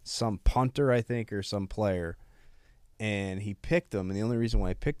some punter, I think, or some player. And he picked him, and the only reason why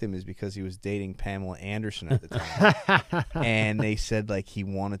I picked him is because he was dating Pamela Anderson at the time. And they said, like, he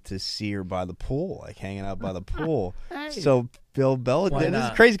wanted to see her by the pool, like, hanging out by the pool. So Bill Belichick, this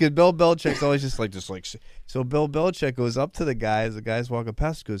is crazy because Bill Belichick's always just like, so Bill Belichick goes up to the guys walking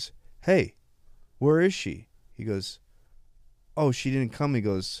past, goes, "Hey, where is she?" He goes, "Oh, she didn't come." He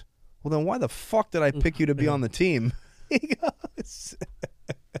goes, "Well, then why the fuck did I pick you to be on the team?" He goes...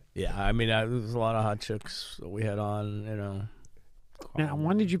 Yeah, I mean, there was a lot of hot chicks that we had on, Now,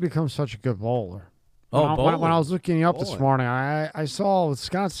 when did you become such a good bowler? bowling. When I was looking you up this morning, I saw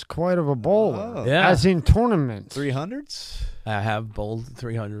Scott's quite of a bowler. Oh. Yeah. As in tournaments. 300s? I have bowled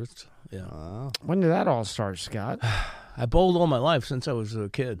 300s. Yeah. Oh. When did that all start, Scott? I bowled all my life since I was a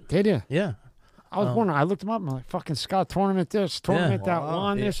kid. Did you? Yeah. I was wondering. I looked him up. I'm like, fucking Scott, tournament this, tournament that, Wow.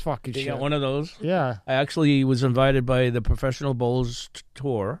 won Yeah. this fucking You shit. got one of those? Yeah. I actually was invited by the Professional Bowls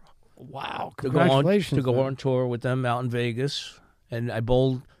Tour Wow. to go on Congratulations. man. tour with them out in Vegas, and I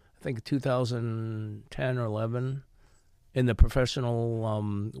bowled, I think, 2010 or 11 in the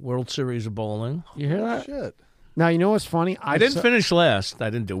Professional World Series of Bowling. You hear that? Shit. Now, you know what's funny? I didn't finish last. I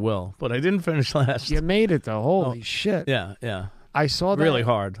didn't do well, but I didn't finish last. You made it, though. Holy shit. Yeah, yeah. I saw that. Really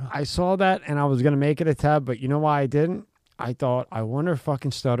hard. I saw that, and I was going to make it a tab, but you know why I didn't? I thought, I wonder if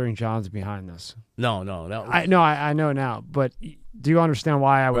fucking Stuttering John's behind this. No, that was, I know now, but do you understand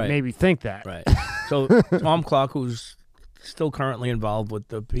why I would Right. maybe think that? right. So Tom Clark, who's still currently involved with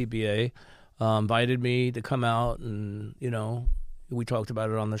the PBA, invited me to come out, and we talked about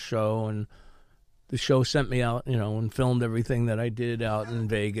it on the show, and the show sent me out, and filmed everything that I did out in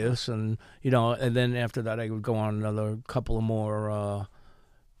Vegas, and and then after that I would go on another couple of more,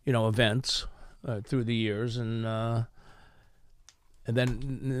 events through the years, and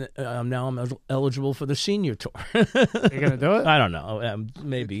then now I'm eligible for the senior tour. You're going to do it? I don't know,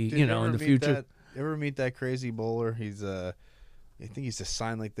 maybe Did you in ever the meet future. you ever meet that crazy bowler? He's I think he's a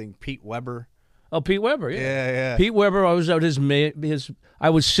sign like thing. Pete Weber. Oh, Pete Weber, yeah. Yeah. Pete Weber, I was at I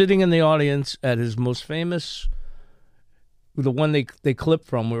was sitting in the audience at his most famous, the one they clipped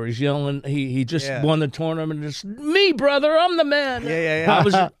from where he's yelling. He just won the tournament. Just me, brother, I'm the man.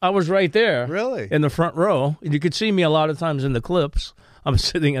 Yeah. I was right there, Really? in the front row. You could see me a lot of times in the clips. I'm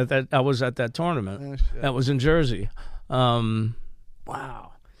sitting at that. I was at that tournament. Oh, shit. That was in Jersey. Wow.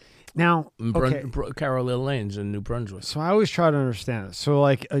 Now, okay. Carroll Hill Lanes in New Brunswick. So I always try to understand it. So,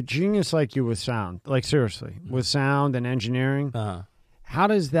 like, a genius like you with sound, like, seriously, with sound and engineering, how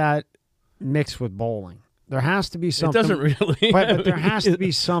does that mix with bowling? There has to be something. It doesn't really. But there has to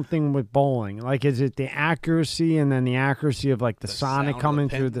be something with bowling. Like, is it the accuracy and then the accuracy of, like, the sonic sound of coming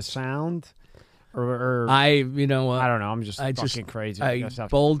the through the pins. sound? Or I don't know. I'm just fucking crazy. I guess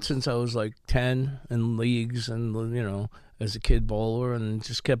that's- bowled since I was like 10 in leagues, and as a kid bowler, and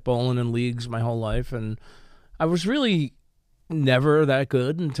just kept bowling in leagues my whole life. And I was really never that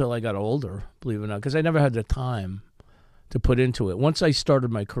good until I got older, believe it or not, because I never had the time to put into it. Once I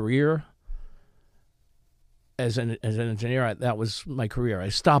started my career as an engineer, that was my career. I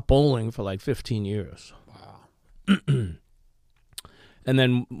stopped bowling for like 15 years. Wow. And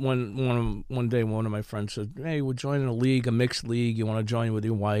then one day, one of my friends said, "Hey, we're joining a league, a mixed league. You want to join with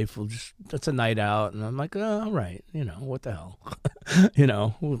your wife? That's a night out." And I'm like, "Oh, all right, what the hell,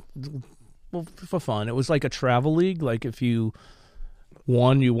 well, for fun." It was like a travel league. Like if you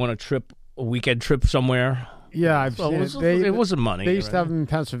won, you won a weekend trip somewhere. Yeah, I've seen it. It wasn't money. They used to have them in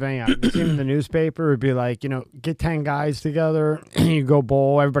Pennsylvania. I've seen in the newspaper. It'd be like, get 10 guys together, you go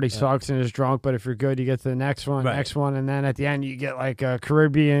bowl. Everybody sucks and is drunk, but if you're good, you get to the next one, and then at the end you get like a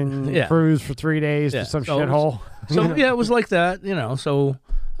Caribbean cruise for 3 days to some shithole. So yeah, it was like that, So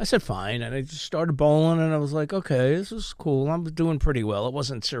I said fine, and I just started bowling, and I was like, okay, this is cool. I'm doing pretty well. It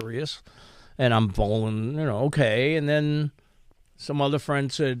wasn't serious, and I'm bowling, okay. And then some other friend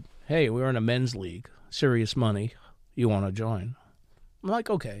said, "Hey, we're in a men's league. Serious money, You want to join? I'm like,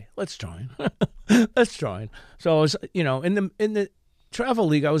 okay, let's join. Let's join. So I was, in the travel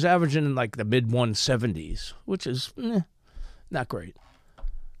league, I was averaging in like the mid 170s, which is not great.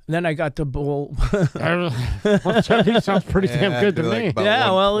 And then I got to bowl. 170 sounds pretty damn good to me. Then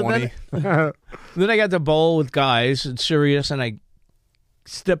I got to bowl with guys and Sirius, and I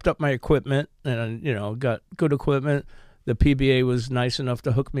stepped up my equipment, and got good equipment. The PBA was nice enough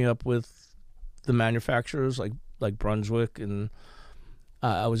to hook me up with the manufacturers like Brunswick, and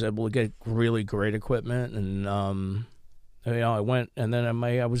I was able to get really great equipment. And I went, and then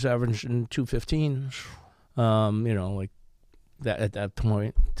I was averaging 215. Like that at that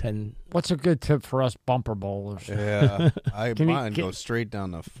point. 10. What's a good tip for us bumper bowlers? Yeah, mine go straight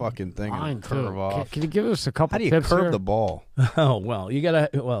down the fucking thing and curve off. Can you give us a couple tips? How do you curve here? the ball? Oh well, you gotta.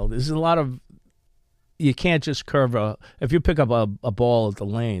 Well, there's a lot of. You can't just curve if you pick up a ball at the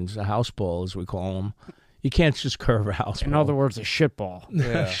lanes, a house ball as we call them, you can't just curve a house ball. In other words, a shit ball.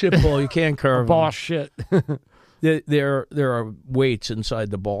 Yeah. Shit ball, you can't curve. Ball shit. There are weights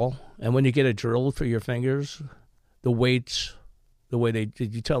inside the ball, and when you get it drilled through your fingers, the weights, the way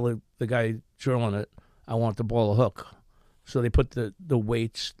you tell the guy drilling it, I want the ball to hook. So they put the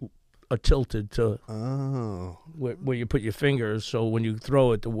weights are tilted to where you put your fingers, so when you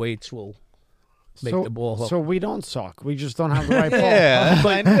throw it, the weights will make the ball hook. So we don't suck. We just don't have the right ball. Yeah,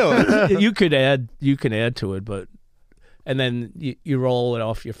 I know. You can add to it, but and then you roll it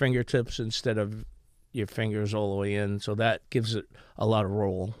off your fingertips instead of your fingers all the way in, so that gives it a lot of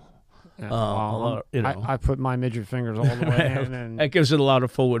roll. I put my midget fingers all the way in, and that gives it a lot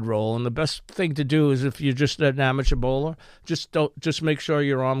of forward roll. And the best thing to do is if you're just an amateur bowler, just make sure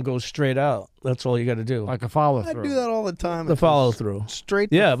your arm goes straight out. That's all you got to do. Like a follow through. I do that all the time. The follow through,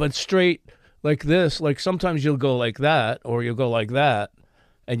 straight. Yeah, but straight like this. Like sometimes you'll go like that, or you'll go like that,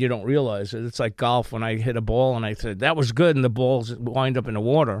 and you don't realize it. It's like golf when I hit a ball and I said that was good, and the balls wind up in the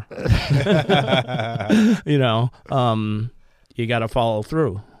water. You got to follow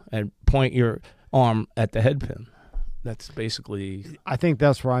through and point your arm at the head pin. That's basically. I think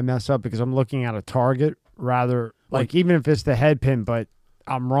that's where I mess up because I'm looking at a target rather like even if it's the head pin, but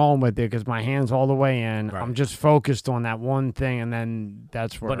I'm wrong with it because my hand's all the way in. Right. I'm just focused on that one thing, and then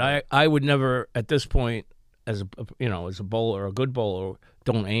that's where. But I would never at this point as a bowler, a good bowler,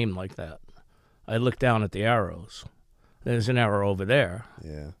 don't aim like that. I look down at the arrows. There's an arrow over there.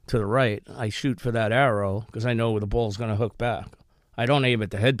 Yeah. To the right, I shoot for that arrow because I know the ball's going to hook back. I don't aim at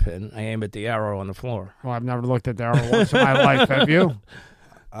the head pin. I aim at the arrow on the floor. Well, I've never looked at the arrow once in my life. Have you?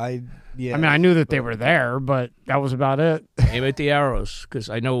 I mean, I knew that they were there, but that was about it. Aim at the arrows because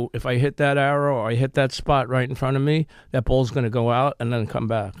I know if I hit that arrow or I hit that spot right in front of me, that ball's going to go out and then come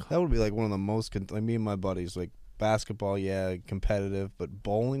back. That would be like one of the most. Me and my buddies, like basketball, yeah, competitive, but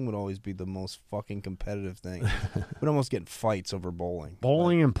bowling would always be the most fucking competitive thing. We'd almost get in fights over bowling.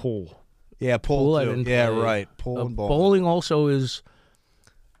 Bowling and pool. Yeah, pool too. Yeah, right. Pool and bowling. Bowling also is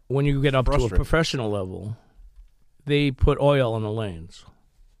when you get up to a professional level, they put oil in the lanes.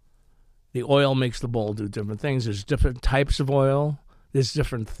 The oil makes the ball do different things. There's different types of oil. There's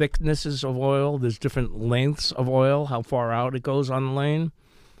different thicknesses of oil. There's different lengths of oil, how far out it goes on the lane.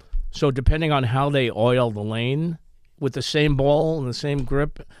 So depending on how they oil the lane, with the same ball and the same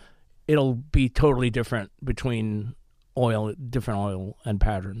grip, it'll be totally different between different oil and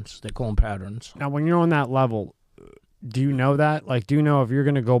patterns. They call them patterns. Now, when you're on that level, do you know that? Like, do you know if you're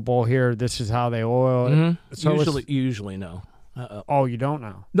going to go bowl here, this is how they oil it? Mm-hmm. So usually know. Oh, you don't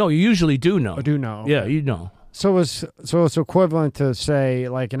know? No, you usually do know. I do know. Yeah, you know. So it's equivalent to, say,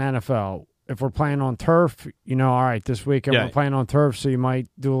 like an NFL. If we're playing on turf, all right, this weekend we're playing on turf, so you might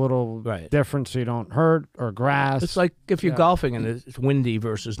do a little different so you don't hurt, or grass. It's like if you're golfing and it's windy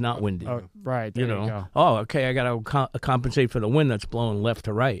versus not windy. Right, there you go. Oh, okay, I got to compensate for the wind that's blowing left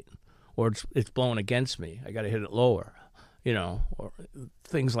to right, or it's blowing against me. I got to hit it lower, or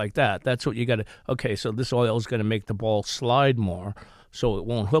things like that. That's what you got to, okay, so this oil is going to make the ball slide more, so it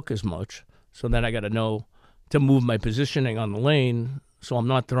won't hook as much. So then I got to know to move my positioning on the lane, so I'm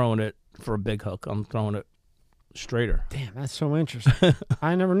not throwing it for a big hook. I'm throwing it straighter. Damn, that's so interesting.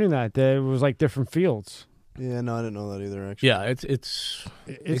 I never knew that. It was like different fields. Yeah, no, I didn't know that either, actually. Yeah,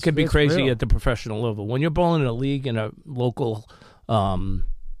 it could be crazy real. At the professional level. When you're bowling in a league in a local local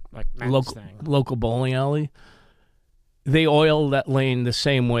bowling alley, they oil that lane the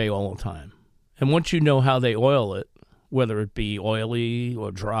same way all the time. And once you know how they oil it, whether it be oily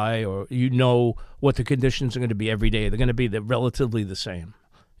or dry, or what the conditions are going to be every day, they're going to be relatively the same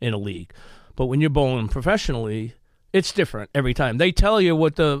in a league. But when you're bowling professionally, it's different every time. They tell you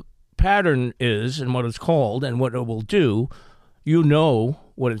what the pattern is and what it's called and what it will do. You know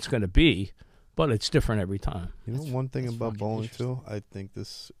what it's going to be, but it's different every time. You know, one thing about bowling too, I think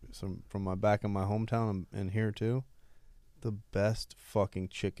this from my back in my hometown and here too, the best fucking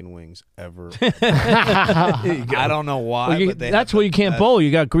chicken wings ever. I don't know why, but that's why you can't bowl.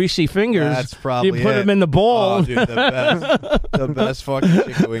 You got greasy fingers. That's probably you put them in the bowl. Oh, dude, the best fucking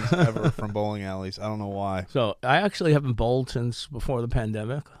chicken wings ever from bowling alleys. I don't know why. So I actually haven't bowled since before the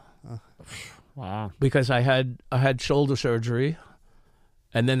pandemic. Wow. Because I had shoulder surgery,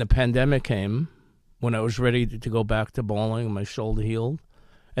 and then the pandemic came when I was ready to go back to bowling. My shoulder healed,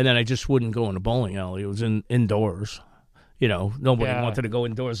 and then I just wouldn't go in a bowling alley. It was indoors. You know, nobody wanted to go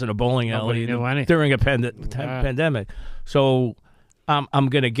indoors in a bowling alley during a pandemic. So I'm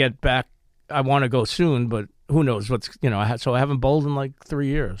going to get back. I want to go soon, but who knows what's, so I haven't bowled in like 3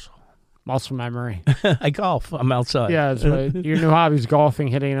 years. Muscle memory. I golf. I'm outside. Yeah, that's right. Your new hobby is golfing,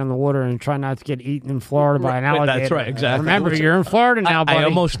 hitting it on the water, and try not to get eaten in Florida by an alligator. That's right, exactly. Remember, you're in Florida now, buddy. I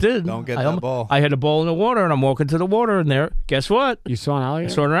almost did. Don't get that ball. I had a bowl in the water, and I'm walking to the water, and there, guess what? You saw an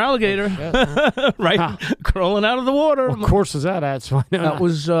alligator? I saw an alligator, right, crawling out of the water. What course is that at? So I know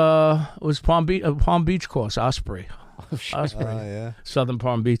that was Palm Beach course, Osprey. Osprey. Yeah. Southern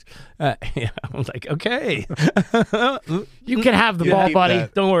Palm Beach. Yeah, I was like, okay. You can have the ball, buddy.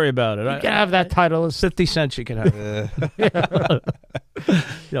 That. Don't worry about it. You can have that title. It's 50 cents you can have.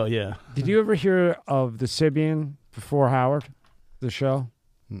 Oh, yeah. Did you ever hear of the Sybian before Howard, the show?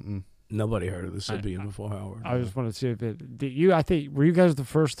 Mm-mm. Nobody heard of the Sybian before Howard. I just wanted to see if it. Did you? I think were you guys the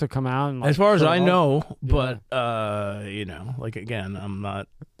first to come out? And, as far as I know, but like again, I'm not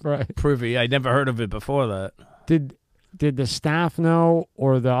privy. I never heard of it before that. Did the staff know,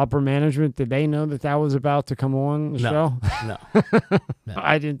 or the upper management, did they know that was about to come on the show? No.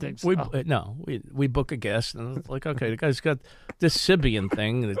 I didn't think so. We book a guest, and it's like, okay, the guy's got this Sybian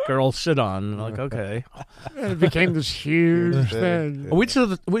thing that girls sit on. And like, okay. And it became this huge thing. We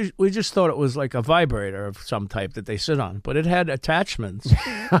just thought it was like a vibrator of some type that they sit on, but it had attachments.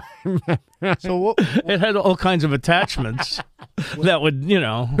 So what? It had all kinds of attachments that would,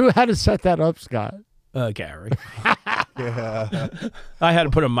 Who had to set that up, Scott? Gary. Yeah. I had to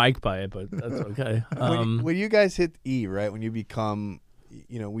put a mic by it, but that's okay. When you guys hit E, right? When you become,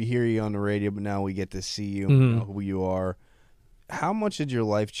 we hear you on the radio, but now we get to see you and know who you are. How much did your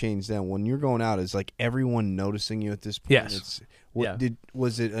life change then? When you're going out, is like everyone noticing you at this point? Yes.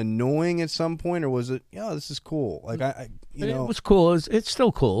 Was it annoying at some point, or was it, this is cool? Like it was cool. It's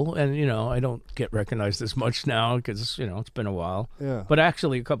still cool, and I don't get recognized as much now because it's been a while. Yeah. But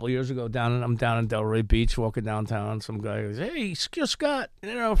actually, a couple of years ago, I'm down in Delray Beach, walking downtown. Some guy goes, "Hey, you're Scott,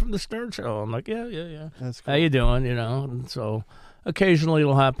 from the Stern Show." I'm like, "Yeah. That's cool. How you doing?" And so occasionally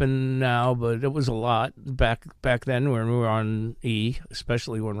it'll happen now, but it was a lot back then when we were on E,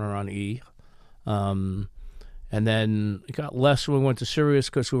 especially when we were on E. And then it got less when we went to Sirius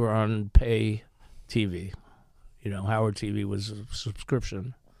because we were on pay TV. Howard TV was a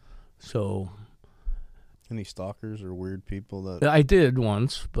subscription. So, any stalkers or weird people that I did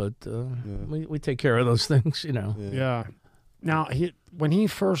once, but we take care of those things, Yeah. Now, when he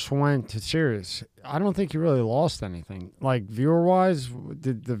first went to Sirius, I don't think he really lost anything. Like viewer-wise,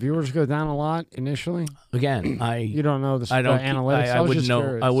 did the viewers go down a lot initially? Again, you don't know the analytics. I wouldn't know.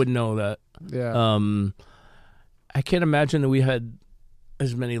 Curious. I wouldn't know that. Yeah. I can't imagine that we had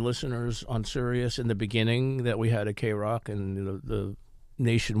as many listeners on Sirius in the beginning that we had at K-Rock and the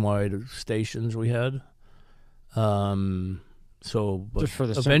nationwide stations we had. So, but just for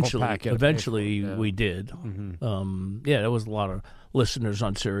the eventually we did. Mm-hmm. There was a lot of listeners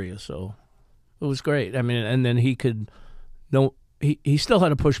on Sirius, so it was great. I mean, and then he still had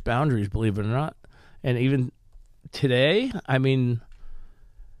to push boundaries, believe it or not. And even today, I mean,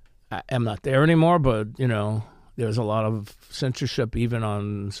 I'm not there anymore, but there's a lot of censorship even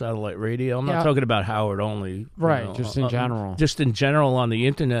on satellite radio. I'm not talking about Howard only. Right, just in general. Just in general on the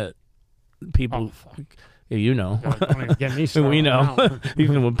internet, people, we know.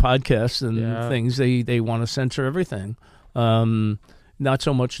 Even with podcasts and things, they want to censor everything. Not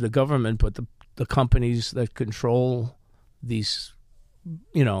so much the government, but the companies that control these,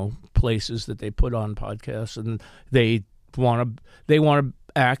 places that they put on podcasts, and they want to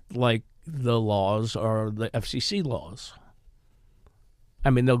act like the laws are the FCC laws. I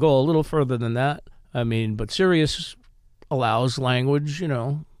mean, they'll go a little further than that. I mean, but Sirius allows language,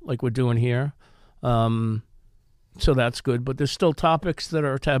 like we're doing here. So that's good. But there's still topics that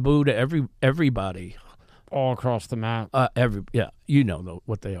are taboo to everybody. All across the map. What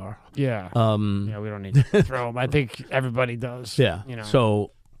they are. Yeah. We don't need to throw them. I think everybody does. Yeah.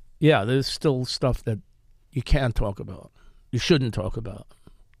 So, there's still stuff that you can't talk about. You shouldn't talk about.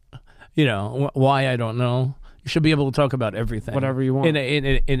 Why, I don't know. You should be able to talk about everything, whatever you want,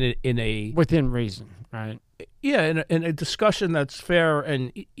 in a within reason, right? Yeah, in a discussion that's fair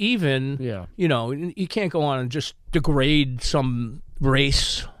and even. Yeah. You know, you can't go on and just degrade some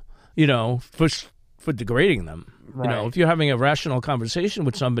race, you know, for degrading them. Right. You know, if you're having a rational conversation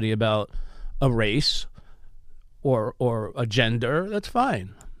with somebody about a race or a gender, that's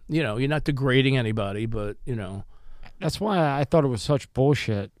fine. You know, you're not degrading anybody, but, you know. That's why I thought it was such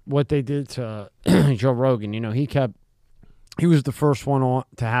bullshit what they did to Joe Rogan. You know, he was the first one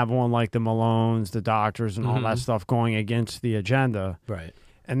to have on like the Malones, the doctors, and all that stuff going against the agenda. Right.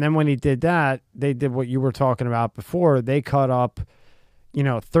 And then when he did that, they did what you were talking about before. They cut up,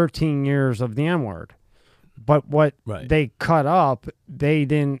 13 years of the N-word. But what they cut up, they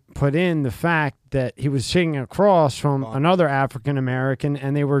didn't put in the fact that he was sitting across from another African American,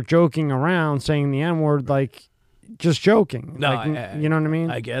 and they were joking around saying the N-word like just joking. No, like, you know what I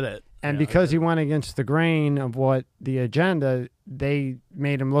mean? I get it. And because he went against the grain of what the agenda, they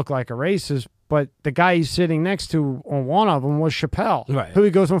made him look like a racist. But the guy he's sitting next to on one of them was Chappelle, who he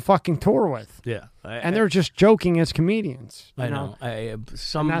goes on fucking tour with. Yeah. And they're just joking as comedians. I know. And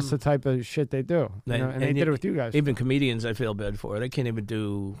that's the type of shit they do. And they did it with you guys. Even comedians I feel bad for. They can't even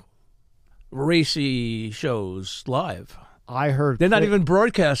do racy shows live. I heard they're not even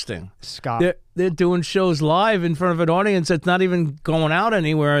broadcasting. Scott, they're doing shows live in front of an audience that's not even going out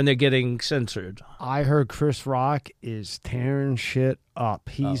anywhere, and they're getting censored. I heard Chris Rock is tearing shit up.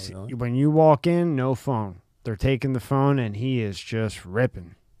 He's really? When you walk in, no phone. They're taking the phone, and he is just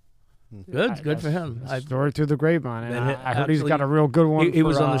ripping. Good for him. Story through the grapevine, and I heard he's got a real good one. He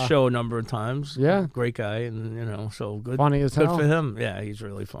was on the show a number of times. Yeah, great guy, and so good. Funny as hell. Good for him. Yeah, he's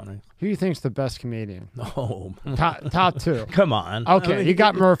really funny. Who do you think's the best comedian? Oh, top two. Come on. Okay, you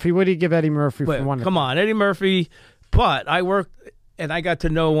got Murphy. What do you give Eddie Murphy for one? Come on, Eddie Murphy. But I worked, and I got to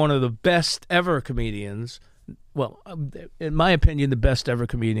know one of the best ever comedians. Well, in my opinion, the best ever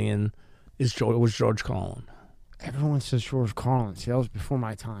comedian was George Carlin. Everyone says George Carlin. See, that was before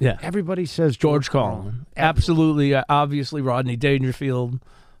my time. Yeah. Everybody says George Carlin. Absolutely. Obviously, Rodney Dangerfield,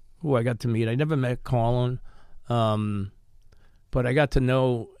 who I got to meet. I never met Carlin, but I got to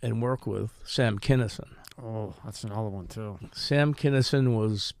know and work with Sam Kinison. Oh, that's another one, too. Sam Kinison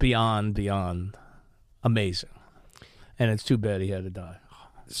was beyond amazing. And it's too bad he had to die.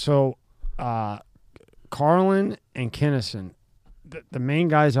 So, Carlin and Kinison, the main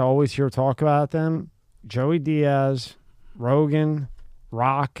guys I always hear talk about them, Joey Diaz, Rogan,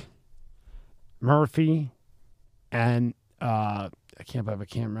 Rock, Murphy, and I can't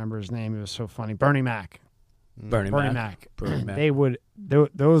remember his name. It was so funny. Bernie Mac. Bernie Mac.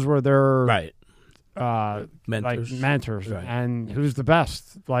 Those were their mentors. Like mentors. Right. And who's the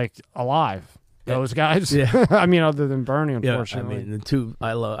best alive? Those guys. Yeah. I mean, other than Bernie, unfortunately. Yeah, I mean, the two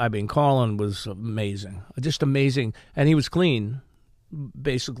Carlin was amazing, just amazing, and he was clean,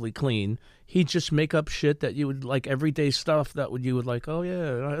 basically clean. He'd just make up shit that you would like, everyday stuff that you would like. Oh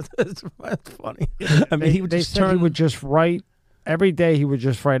yeah, that's funny. I mean, he would just write every day. He would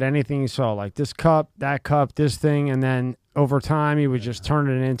just write anything he saw, like this cup, that cup, this thing, and then over time he would just turn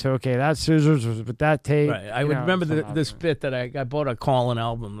it into that scissors was with that tape. Right. I would remember this bit that I bought a Carlin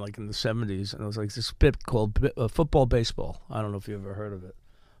album like in the 70s, and it was like this bit called Football Baseball. I don't know if you ever heard of it,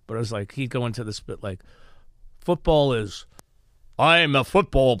 but it was like he'd go into this bit like, football is, I'm a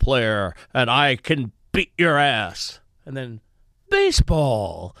football player and I can beat your ass. And then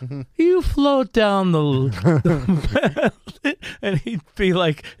baseball, you float down the and he'd be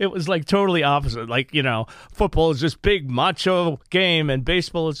like, it was like totally opposite. Like, football is just big macho game, and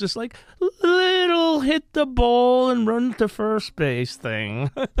baseball is just like little hit the ball and run to first base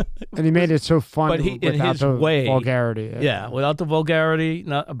thing. And he made it so funny, but without in his the way, vulgarity. Yeah, without the vulgarity,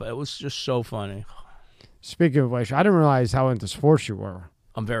 but it was just so funny. Speaking of which, I didn't realize how into sports you were.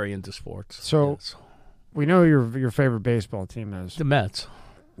 I'm very into sports. So, we know your favorite baseball team is the Mets.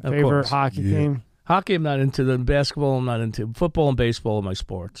 Favorite hockey team? Hockey, I'm not into. The basketball, I'm not into. Football and baseball are my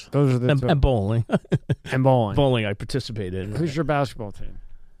sports. Those are the two. And bowling. And bowling. Bowling, I participated in. Who's your basketball team?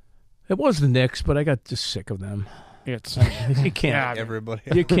 It was the Knicks, but I got just sick of them. You can't. Yeah, everybody.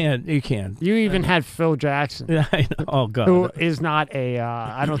 You can't. You even had Phil Jackson. Yeah, I know. Oh God. Who is not a?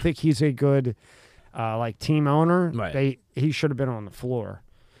 I don't think he's a good. Team owner, right. He should have been on the floor.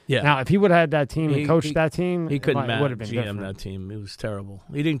 Yeah. Now, if he would have had that team and coached that team, he couldn't manage GM different. that team. It was terrible.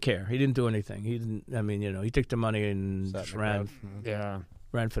 He didn't care. He didn't do anything. He didn't. I mean, he took the money and just ran. Yeah.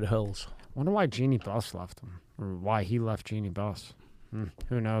 Ran for the hills. Wonder why Jeannie Buss left him, or why he left Jeannie Buss.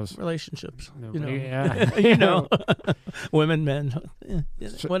 Who knows? Relationships. Yeah. Women, men,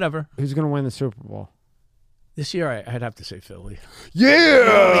 whatever. Who's going to win the Super Bowl? This year, I'd have to say Philly.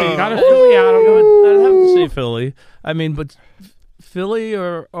 Yeah. You got a Philly out of it. I'd have to say Philly. I mean, but Philly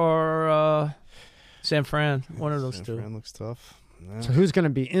or San Fran, one of those San two. Fran looks tough. Yeah. So who's going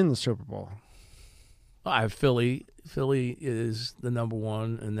to be in the Super Bowl? Philly. Philly is the number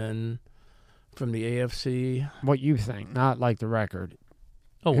one, and then from the AFC. What you think, not like the record.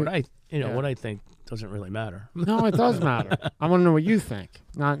 Oh, what I Yeah. what I think doesn't really matter. No, it does matter. I want to know what you think,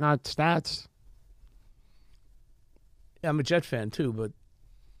 not stats. I'm a Jet fan too, but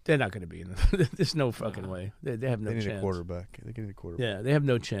they're not going to be in. There's no fucking way. They have no They need chance. a quarterback. They need a quarterback. Yeah, they have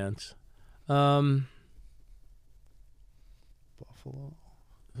no chance. Buffalo.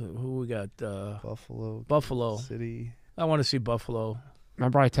 Who we got? Buffalo. Buffalo. City. I want to see Buffalo.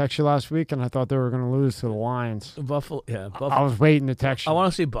 Remember I texted you last week and I thought they were going to lose to the Lions. Buffalo. Yeah, Buffalo. I was waiting to text you. I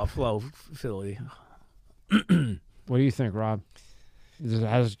want to see Buffalo, Philly. What do you think, Rob?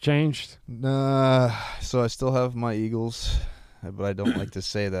 Has it changed? Nah. So I still have my Eagles, but I don't like to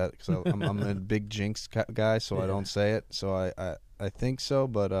say that because I'm a big jinx guy, so I don't say it. So I think so,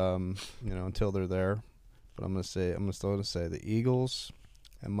 but until they're there. But I'm still gonna say the Eagles.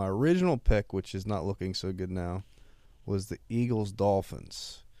 And my original pick, which is not looking so good now, was the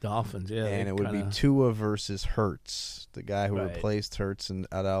Eagles-Dolphins. Dolphins, yeah. And it would be Tua versus Hurts, the guy who Right. replaced Hurts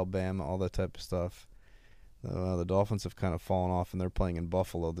at Alabama, all that type of stuff. The Dolphins have kind of fallen off, and they're playing in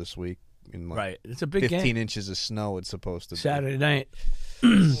Buffalo this week. In right. It's a big 15 game. inches of snow it's supposed to Saturday night.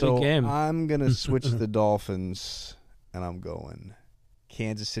 be. So big game. I'm going to switch the Dolphins, and I'm going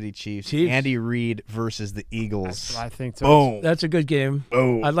Kansas City Chiefs. Chiefs. Andy Reid versus the Eagles. That's what I think too. Boom. That's a good game.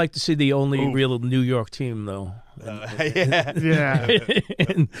 Boom. I'd like to see the only real New York team, though, Yeah. Yeah.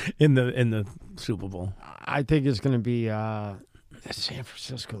 in the Super Bowl. I think it's going to be San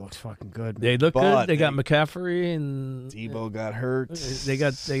Francisco looks fucking good. They look But good. They got McCaffrey and Debo got hurt.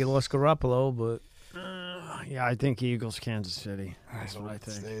 they lost Garoppolo, but Yeah, I think Eagles, Kansas City. That's what I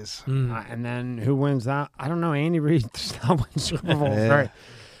think. Stays. And then who wins that? I don't know. Andy Reid does not win Super Bowls. Yeah. Right?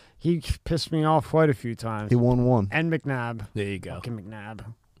 He pissed me off quite a few times. He won one. And McNabb. there you go. Fucking McNabb.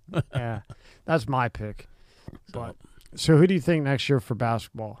 Yeah, that's my pick. So, So who do you think next year for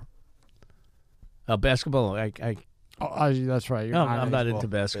basketball? basketball. That's right. You're I'm not into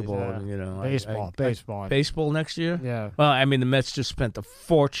basketball. Baseball. You know, Baseball. baseball next year. Yeah. Well, I mean, the Mets just spent a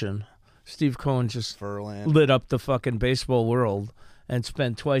fortune. Steve Cohen just Verlander. lit up the fucking baseball world and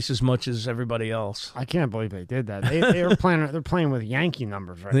spent twice as much as everybody else. I can't believe they did that. They were playing. They're playing with Yankee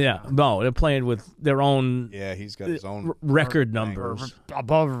numbers right Yeah, no, they're playing with their own Yeah, he's got his own record now. numbers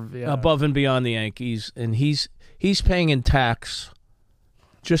Above. Yeah. above and beyond the Yankees, and he's paying in tax,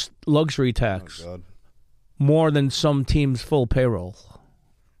 just luxury tax, God. more than some teams' full payroll.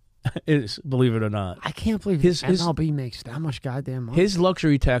 Is, believe it or not. I can't believe His- MLB makes that much goddamn money. His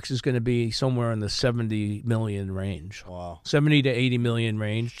luxury tax is going to be somewhere in the 70 million range. Wow. 70 to 80 million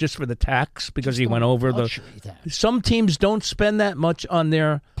range just for the tax because he went over the. Luxury tax. Some teams don't spend that much on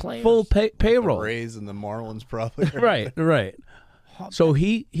their Players. full The payroll. Rays and the Marlins probably. Right. So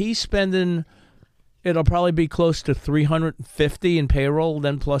he's spending. It'll probably be close to 350 in payroll,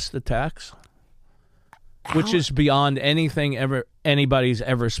 then plus the tax, which is beyond anything anybody's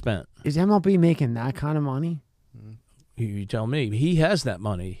ever spent. Is MLB making that kind of money? You tell me. He has that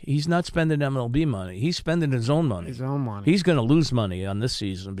money. He's not spending MLB money. He's spending his own money. His own money. He's going to lose money on this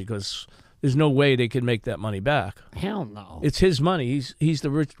season because there's no way they can make that money back. Hell no. It's his money. He's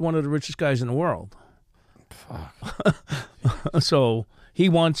one of the richest guys in the world. So he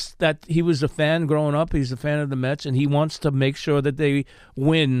wants that. He was a fan growing up. He's a fan of the Mets, and he wants to make sure that they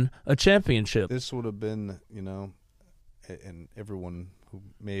win a championship. This would have been, and everyone who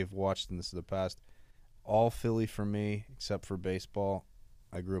may have watched this in the past, all Philly for me, except for baseball.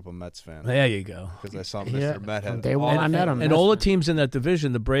 I grew up a Mets fan There you go. because I saw Yeah, Mr. Met from had day one I met him. And all the teams in that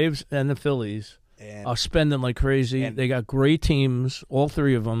division, the Braves and the Phillies, and are spending like crazy. and- They got great teams, all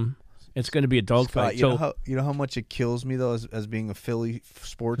three of them. It's going to be a dogfight. Scott, you know how much it kills me though as being a Philly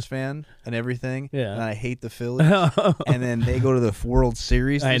sports fan and everything. Yeah. And I hate the Phillies. And then they go to the World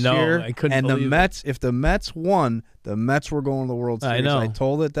Series I this know, year. I couldn't and the believe it. Mets, if the Mets won, the Mets were going to the World Series. I know. I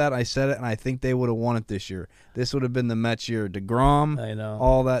told it that. I said it, and I think they would have won it this year. This would have been the Mets year. DeGrom, I know.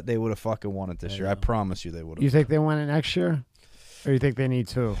 all that, they would have fucking won it this year. I know. promise you they would have. You think they win it next year, or you think they need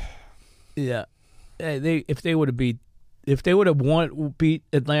two? Yeah, if they would have beat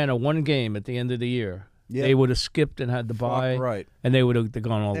Atlanta one game at the end of the year, Yeah. they would have skipped and had the bye, right. and they would have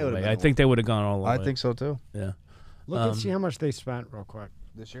gone all They the would have way. been I think they would have gone all the way. I think so too. Yeah. Look and see how much they spent real quick.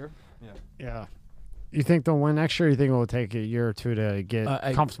 This year? Yeah. You think they'll win next year? Or you think it will take a year or two to get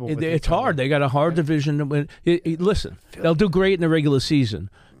comfortable? with It's each other? hard. They got a hard division to win. Listen, they'll do great in the regular season.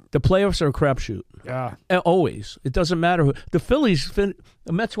 The playoffs are a crapshoot. Yeah. Always. It doesn't matter who. The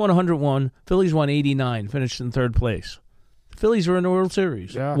Mets won 101. Phillies won 89. Finished in third place. The Phillies are in the World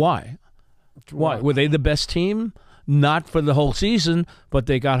Series. Yeah. Why? Were they the best team? Not for the whole season, but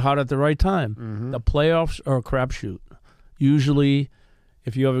they got hot at the right time. Mm-hmm. The playoffs are a crapshoot. Usually,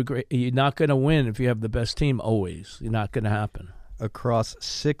 if you have you're not going to win if you have the best team. Always, you're not going to happen. Across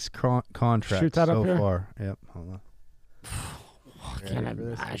 6 contracts Shoot that up so here. far. Yep. Hold on. Can't Ready for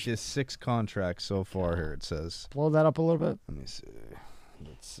this? imagine. Just 6 contracts so far here. It says. Blow that up a little bit. Let me see.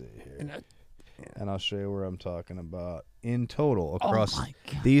 Let's see here. And I'll show you where I'm talking about. In total, across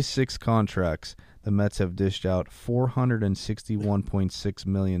these 6 contracts, the Mets have dished out $461.6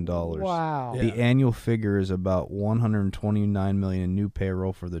 million. Wow. The annual figure is about $129 million in new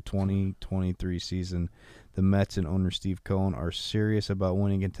payroll for the 2023 season. The Mets and owner Steve Cohen are serious about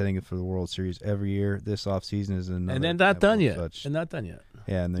winning and contending for the World Series every year. This offseason is another. And they're not done yet. Such. They're not done yet.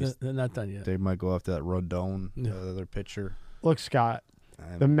 Yeah, and They're not done yet. they might go after that Rodon, Yeah. the other pitcher. Look, Scott,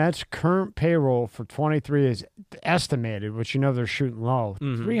 the Mets' current payroll for 23 is estimated, which they're shooting low,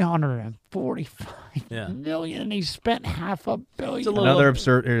 $345 million. He spent $500 million. Another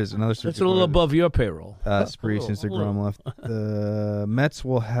absurd. Here it is. Another. That's a little above your payroll. Spree's Instagram left. The Mets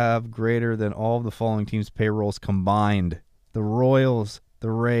will have greater than all of the following teams' payrolls combined: the Royals, the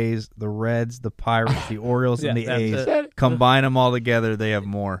Rays, the Reds, the Pirates, the Orioles, and the A's. Combine them all together, they have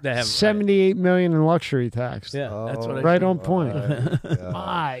more. They have $78 million in luxury tax. Yeah, that's what I right see. on point.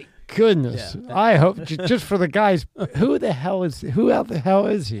 My goodness. Yeah. I hope just for the guys. Who the hell is he?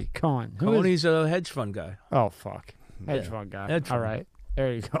 Come on. Who is- Coney's a hedge fund guy. Oh fuck. Hedge fund guy. Hedge fund. All right.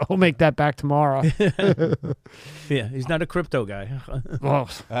 There you go. We'll make that back tomorrow. Yeah, he's not a crypto guy. Well,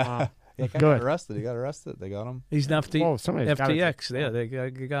 He Good. got arrested. He got arrested. They got him. He's not Whoa, somebody's gotta- FTX. Yeah, they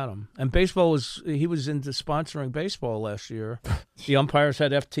got him. And baseball he was into sponsoring baseball last year. The umpires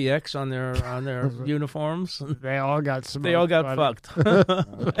had FTX on their uniforms. they all got some. They all got fucked.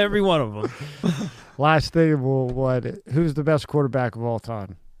 Every one of them. Last thing, who's the best quarterback of all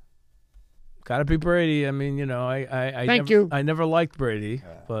time? Got to be Brady. I mean, I Thank you. I never liked Brady,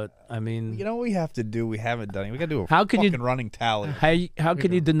 but I mean, You know what we have to do? We haven't done it. We got to do a How can you- fucking running tally. how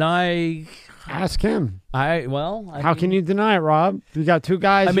can you deny? Ask him. How Can you deny it, Rob? You got 2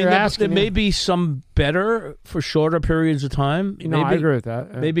 guys. I mean, you're there asking may him. be some better for shorter periods of time. I agree with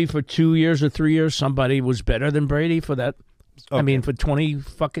that. Maybe for 2 years or 3 years, somebody was better than Brady for that. I Okay. mean, for 20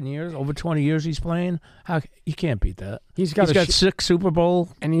 fucking years, over 20 years he's playing. You can't beat that. He's got 6 Super Bowl.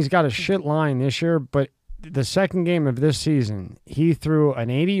 and he's got a shit line this year, but the second game of this season, he threw an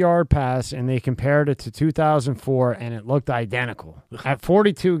 80-yard pass, and they compared it to 2004, and it looked identical. At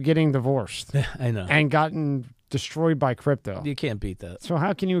 42, getting divorced I know. and gotten destroyed by crypto. You can't beat that. So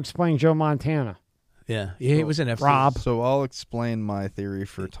how can you explain Joe Montana? Yeah, he was an FC. Rob. So I'll explain my theory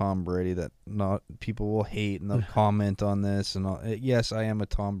for Tom Brady that not people will hate and they'll comment on this. And yes, I am a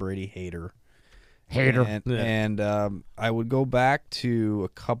Tom Brady hater. And I would go back to a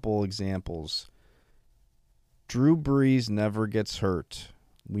couple examples. Drew Brees never gets hurt.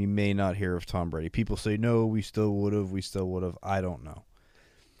 We may not hear of Tom Brady. People say, no, we still would have. I don't know.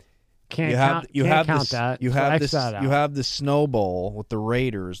 Can't count that. You So have X this. that out. You have the snowball with the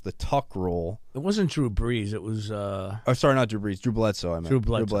Raiders, the tuck rule. It wasn't Drew Brees. It was Oh, sorry, not Drew Brees. Drew Bledsoe. I meant Drew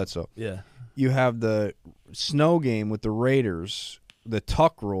Bledsoe. Yeah. You have the snow game with the Raiders, the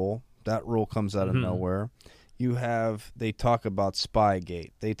tuck rule. That rule comes out of nowhere. They talk about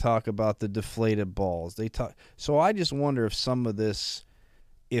Spygate. They talk about the deflated balls. So I just wonder if some of this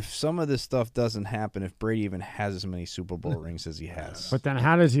stuff doesn't happen, if Brady even has as many Super Bowl rings as he has. But then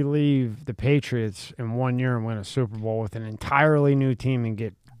how does he leave the Patriots in 1 year and win a Super Bowl with an entirely new team and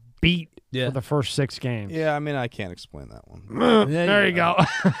get beat for the first 6 games? Yeah, I mean, I can't explain that one. There you go.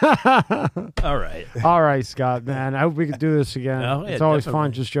 All right. All right, Scott, man. I hope we could do this again. No, yeah, it's always definitely.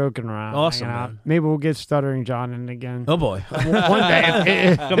 fun just joking around. Awesome, hanging out. man. Maybe we'll get Stuttering John in again. Oh boy. One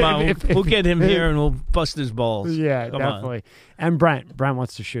day. Come on, we'll get him here and we'll bust his balls. Yeah, Come on. definitely. And Brent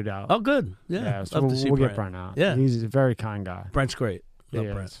wants to shoot out. Oh, good. Yeah, so love to see we'll Brent. get Brent out. Yeah. He's a very kind guy. Brent's great. Love He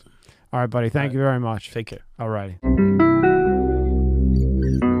is. Brent. All right, buddy. Thank you very much. Take care. All righty.